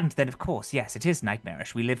if they hadn't, then of course, yes, it is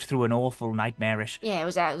nightmarish. We lived through an awful, nightmarish Yeah, it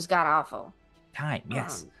was god awful. time,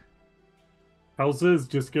 yes. Elsa is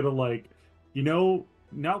just gonna like,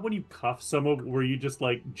 not when you cuff someone where you just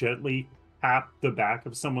like gently tap the back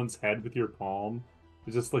of someone's head with your palm.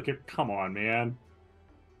 It's just like, come on, man.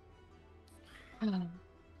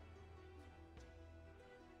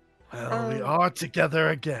 Well, we are together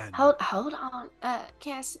again. Hold on,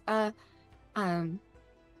 Cass. The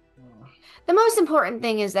most important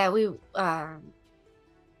thing is that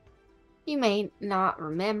you may not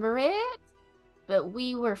remember it, but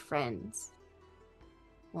we were friends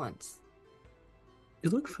once. You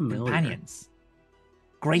look familiar. Companions.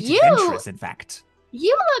 Great adventurers, in fact.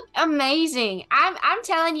 You look amazing. I'm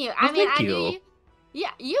telling you. I mean, thank I knew you. you.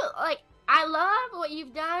 Yeah, you like. I love what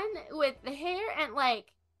you've done with the hair and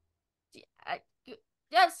like.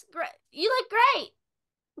 Just great. You look great.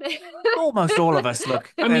 Almost all of us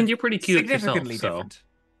look. I mean, you're pretty cute significantly yourself, different.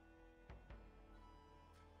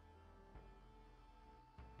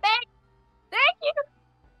 Thank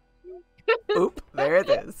you. Oop, there it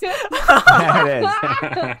is. There it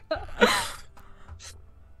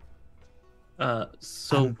is.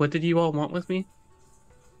 So what did you all want with me?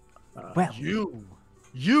 Well,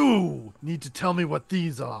 You need to tell me what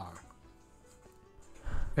these are.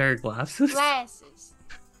 Pair of glasses? Glasses.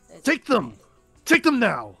 Take them! Take them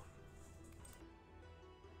now!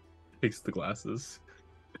 Takes the glasses.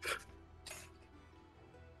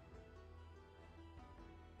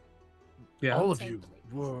 Yeah. All of you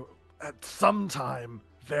were at some time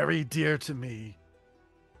very dear to me.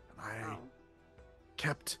 And I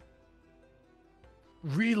kept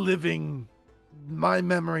reliving my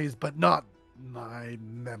memories, but not my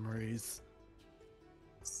memories.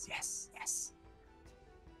 yes, yes.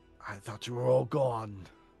 I thought you were all gone.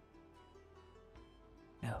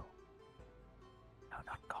 No. No,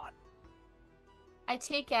 not gone. I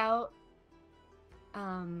take out,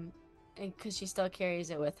 because she still carries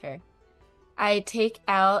it with her. I take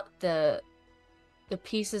out the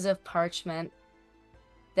pieces of parchment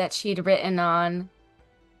that she'd written on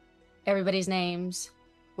everybody's names,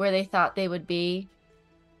 where they thought they would be,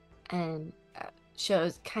 and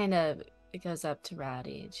shows it goes up to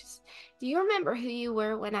Rowdy and she's, do you remember who you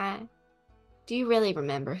were do you really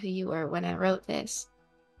remember who you were when I wrote this?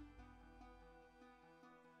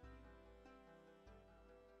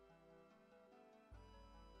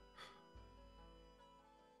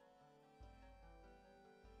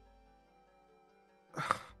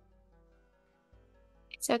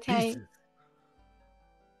 It's okay.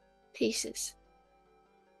 Pieces.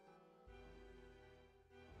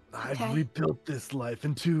 I've Okay. rebuilt this life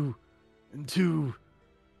into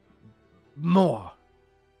more.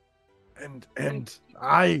 And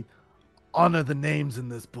I honor the names in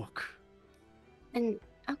this book. And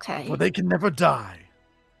okay. For they can never die.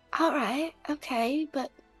 All right. Okay,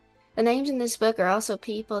 but the names in this book are also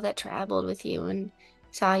people that traveled with you and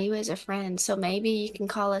saw you as a friend. So maybe you can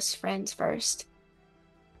call us friends first.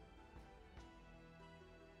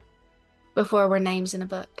 Before we're names in a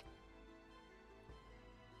book.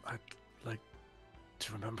 I'd like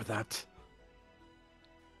to remember that.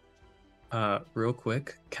 Real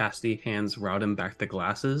quick, Cassidy hands Rowden back the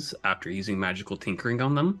glasses after using magical tinkering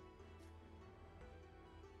on them.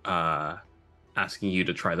 Asking you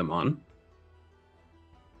to try them on.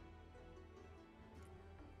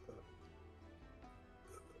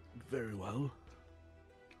 Very well.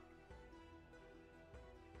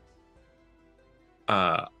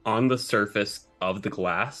 On the surface of the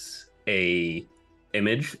glass, a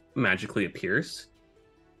image magically appears,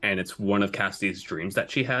 and it's one of Cassidy's dreams that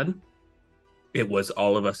she had. It was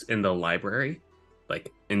all of us in the library, like,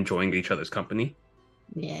 enjoying each other's company.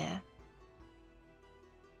 Yeah.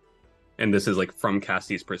 And this is, like, from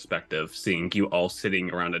Cassidy's perspective, seeing you all sitting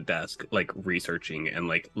around a desk, like, researching and,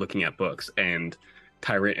 like, looking at books, and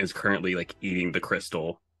Tyrant is currently, like, eating the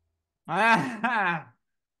crystal.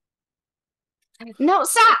 No,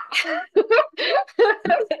 stop!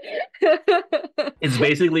 It's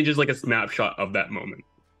basically just, like, a snapshot of that moment.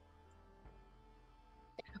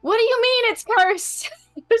 What do you mean it's cursed?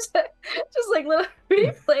 Just like little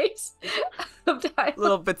replays of dialogue.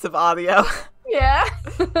 Little bits of audio. Yeah.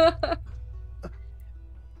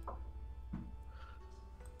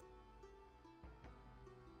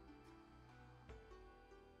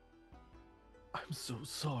 I'm so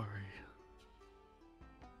sorry.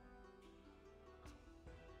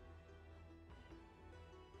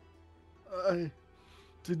 I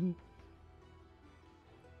didn't.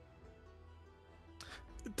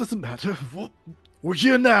 It doesn't matter. We're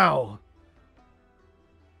here now.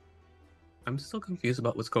 I'm still confused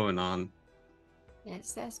about what's going on.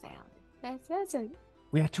 That's valid. That's a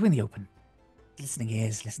We are two in the open. Listening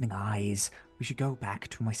ears, listening eyes. We should go back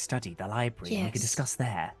to my study, the library, and we can Yes. discuss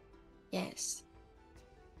there. yes.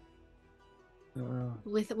 Uh,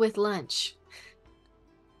 With lunch.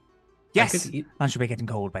 Yes! could eat- Lunch will be getting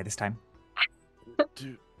cold by this time.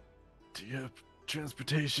 do you have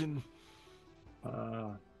transportation?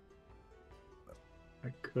 I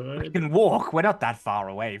We could. can walk. We're not that far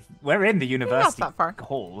away. We're in the You're not university that far.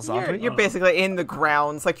 halls, aren't You're, we? you're basically in the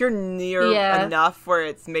grounds. Like, you're near Yeah. enough where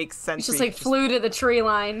it makes sense. It's just for you like to Flute at the tree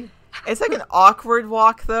line. It's like an awkward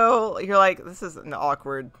walk, though. You're like, this is an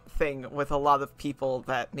awkward thing with a lot of people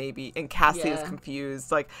that maybe, and Cassie is Yeah.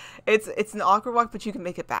 confused. Like, it's an awkward walk, but you can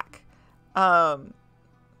make it back. And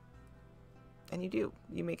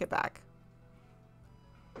you make it back.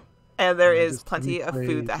 And there is plenty of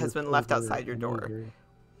food that has been left outside your door.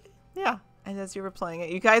 Yeah. And as you were playing it,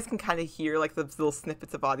 you guys can kind of hear like the little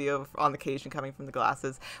snippets of audio on occasion coming from the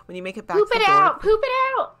glasses. When you make it back Poop to the it door, out! Poop it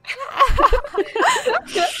out!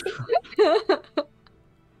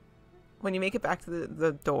 when you make it back to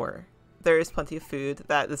the door, there is plenty of food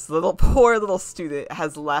that this little poor little student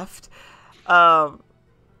has left after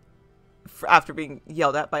being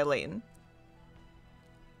yelled at by Layton.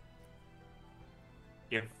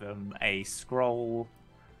 Give them a scroll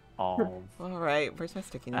of... All right, where's my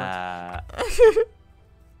sticky note? I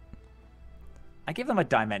give them a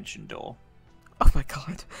dimension door. Oh my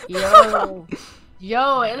god.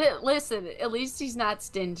 Listen, at least he's not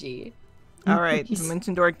stingy. All right, He's-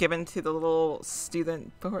 dimension door given to the little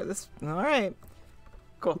student before this. All right,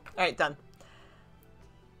 cool. All right, done.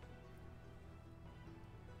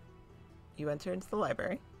 You enter into the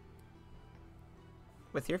library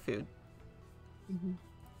with your food.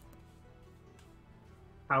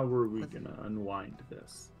 How are we gonna unwind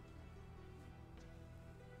this?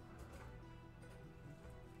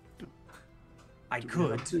 I Do we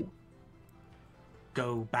have could to?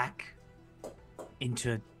 go back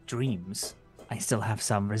into dreams. I still have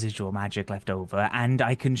some residual magic left over, and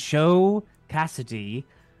I can show Cassidy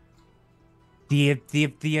the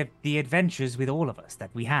adventures with all of us that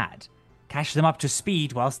we had. Catch them up to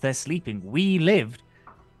speed whilst they're sleeping. We lived.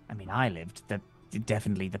 I mean, I lived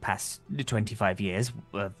definitely the past 25 years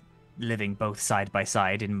of living both side by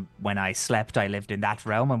side. And when I slept, I lived in that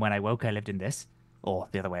realm, and when I woke, I lived in this. Or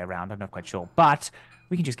the other way around, I'm not quite sure. But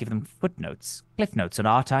we can just give them footnotes, cliff notes on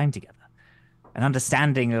our time together. An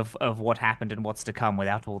understanding of what happened and what's to come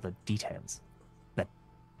without all the details that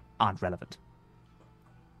aren't relevant.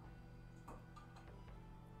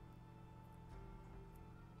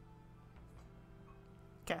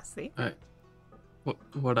 Cassie.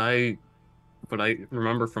 What I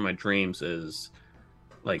remember from my dreams is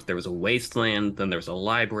like there was a wasteland, then there was a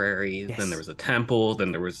library, Yes. then there was a temple,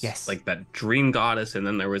 then there was Yes. like that dream goddess, and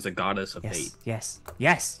then there was a goddess of fate. Yes.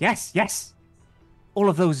 All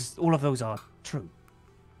of those are true.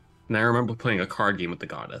 And I remember playing a card game with the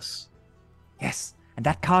goddess. Yes, and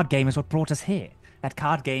that card game is what brought us here. That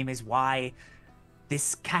card game is why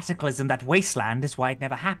this cataclysm, that wasteland, is why it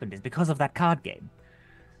never happened. Is because of that card game.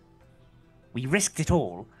 We risked it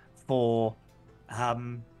all for,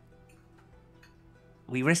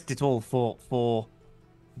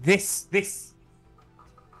 this,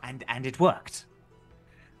 and it worked.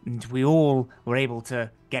 And we all were able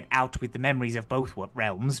to get out with the memories of both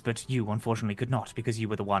realms, but you unfortunately could not because you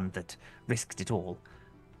were the one that risked it all.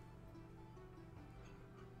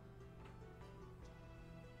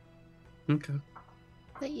 Okay.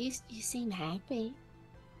 But you seem happy.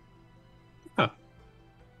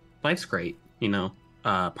 Life's great, you know.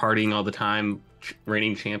 Partying all the time,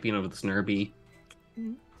 reigning champion of the Snurby.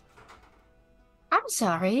 I'm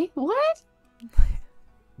sorry. What?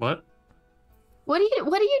 What? What do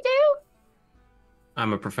you do?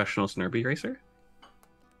 I'm a professional Snurby racer.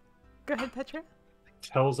 Go ahead, Petra.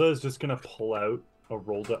 Telza is just gonna pull out a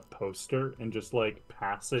rolled up poster and just like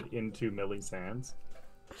pass it into Millie's hands.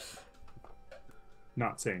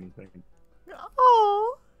 Not say anything.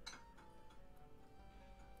 Oh.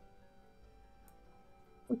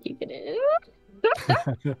 I'm keeping it.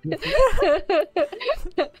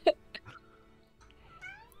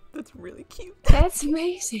 That's really cute. That's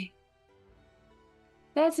amazing.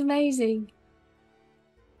 That's amazing.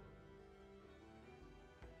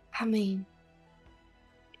 I mean,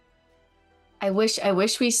 I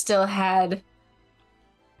wish we still had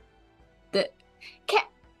the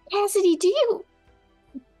Cassidy, do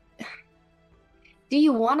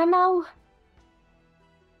you want to know?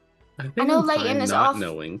 I think I know I'm fine Layton is not off.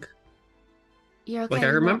 knowing. You're okay. Like I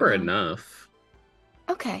with remember that now? enough.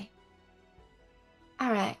 Okay.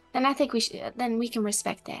 All right. Then I think we should. Then we can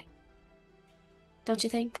respect that. Don't you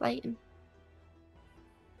think, Layton?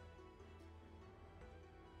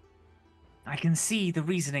 I can see the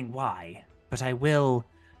reasoning why, but I will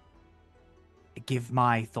give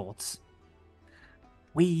my thoughts.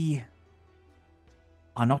 We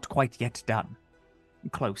are not quite yet done.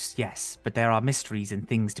 Close, yes, but there are mysteries and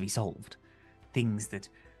things to be solved. Things that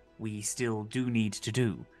we still do need to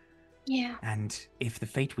do. Yeah. And if the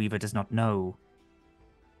Fate Weaver does not know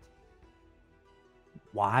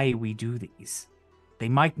why we do these, they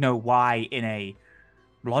might know why in a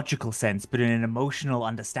logical sense, but in an emotional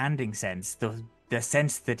understanding sense, the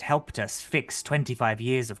sense that helped us fix 25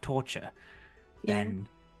 years of torture, then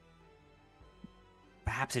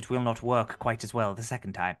perhaps it will not work quite as well the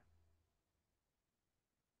second time.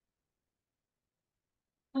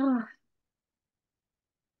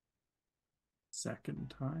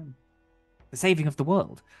 Second time. The saving of the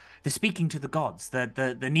world, the speaking to the gods,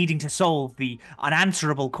 the needing to solve the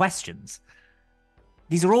unanswerable questions.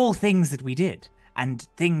 These are all things that we did, and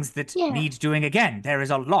things that need doing again. There is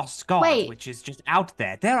a lost god which is just out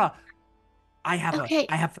there. I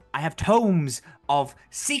have tomes of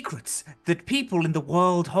secrets that people in the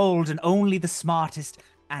world hold, and only the smartest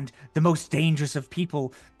and the most dangerous of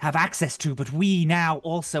people have access to, but we now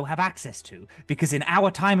also have access to, because in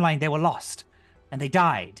our timeline they were lost, and they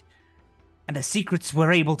died. And the secrets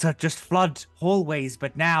were able to just flood hallways,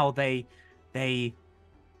 but now okay.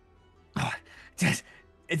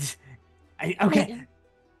 Layton.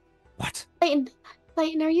 What?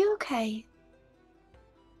 Layton, are you okay?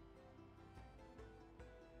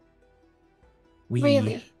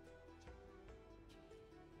 Really?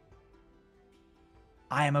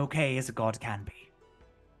 I am okay as a god can be.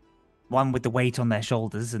 One with the weight on their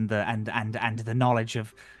shoulders and the knowledge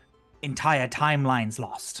of entire timelines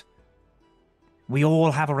lost. We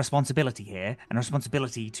all have a responsibility here, and a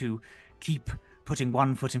responsibility to keep putting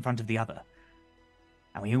one foot in front of the other.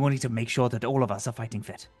 And we all need to make sure that all of us are fighting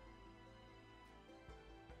fit.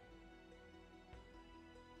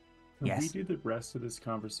 Can we do the rest of this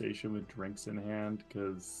conversation with drinks in hand?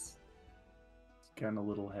 Because it's getting a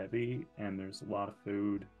little heavy, and there's a lot of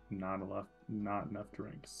food, not enough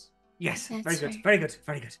drinks. Yes, That's very good, fair. very good,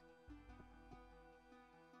 very good.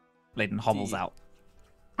 Layton hobbles out.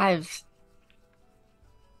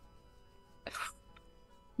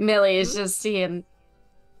 Millie is just seeing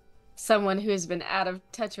someone who's been out of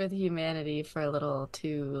touch with humanity for a little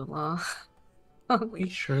too long. Are we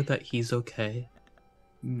sure that he's okay?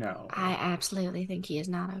 No. I absolutely think he is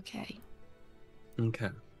not okay. Okay.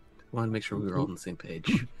 I want to make sure we were all on the same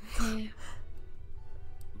page. Yeah.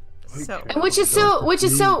 So, And which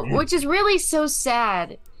is really so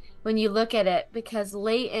sad when you look at it, because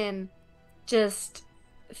Layton just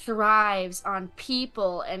thrives on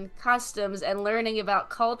people and customs and learning about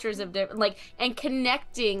cultures of different, and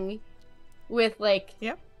connecting with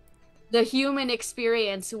the human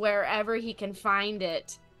experience wherever he can find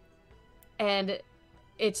it, and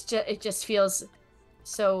it just feels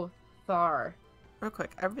so far. real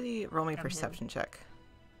quick, everybody roll me a perception check.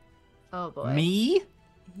 Oh boy. Me?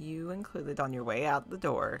 You included on your way out the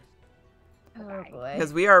door. Oh boy.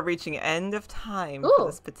 Because we are reaching end of time for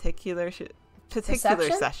this particular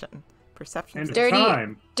Perception? session. Perception. End of Dirty-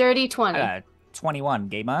 time. Dirty 20. 21,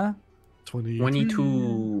 gamer.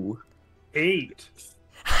 22. 8.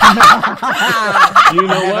 You know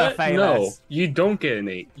Never what? fail No, us. you don't get an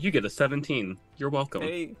 8. You get a 17. You're welcome. There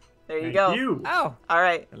you Thank go. you. Oh, All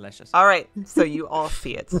right. delicious. All right. So you all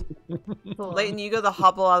see it. Cool. Layton, you go to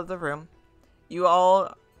hobble out of the room. You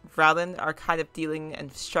all, Relent, are kind of dealing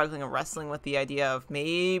and struggling and wrestling with the idea of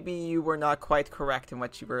maybe you were not quite correct in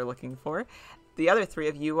what you were looking for. The other three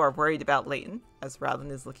of you are worried about Layton, as Relent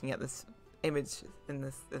is looking at this image in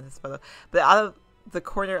this photo. But out of the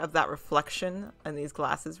corner of that reflection in these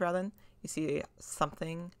glasses, Relent, you see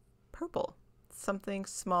something purple, something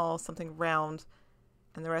small, something round,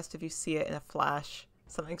 and the rest of you see it in a flash.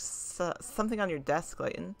 Something on your desk,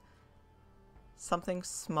 Layton. Something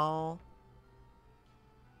small.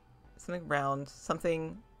 Something round,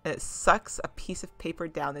 something, and it sucks a piece of paper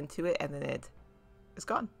down into it, and then it is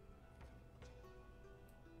gone.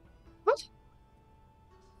 What?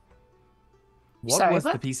 What Sorry, was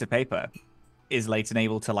what? the piece of paper? Is Layton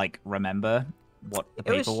able to, remember what the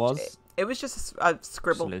paper was? It was just a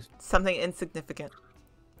scribble, Absolute. something insignificant.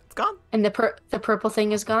 It's gone. And the purple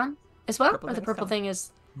thing is gone as well? Purple Or the thing's purple gone. thing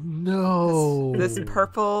is... No. This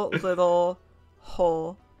purple little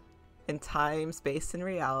hole in time, space, and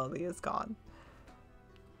reality is gone.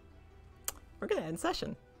 We're gonna end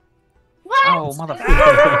session. What? Oh,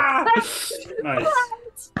 motherfucker.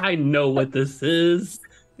 Nice. I know what this is.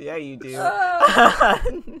 Yeah, you do.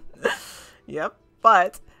 Yep.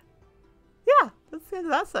 But yeah, that's the end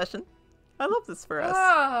of that session. I love this for us.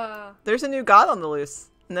 Ah. There's a new god on the loose.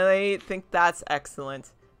 And they think that's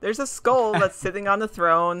excellent. There's a skull that's sitting on the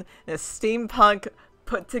throne, and a steampunk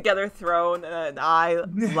put together throne, and I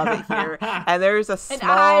love it here. And there's a And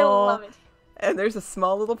I love it. And there's a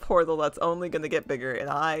small little portal that's only going to get bigger, and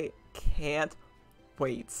I can't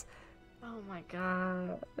wait. Oh my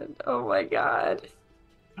god. Oh my god.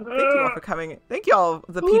 Thank you all for coming. Thank you all,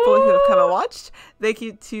 the people who have come and watched. Thank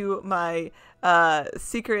you to my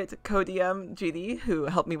secret co-DM, GD, who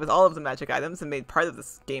helped me with all of the magic items and made part of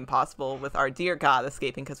this game possible with our dear god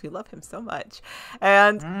escaping because we love him so much.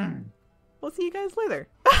 And we'll see you guys later.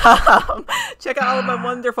 Check out all of my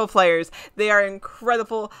wonderful players. They are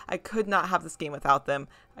incredible. I could not have this game without them.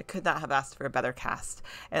 I could not have asked for a better cast.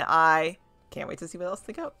 And I can't wait to see what else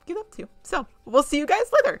they get up to. So we'll see you guys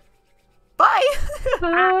later. Bye.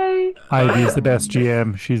 Bye. Ivy's the best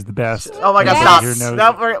GM. She's the best. Oh my god, Yes. stop.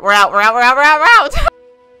 No, we're out.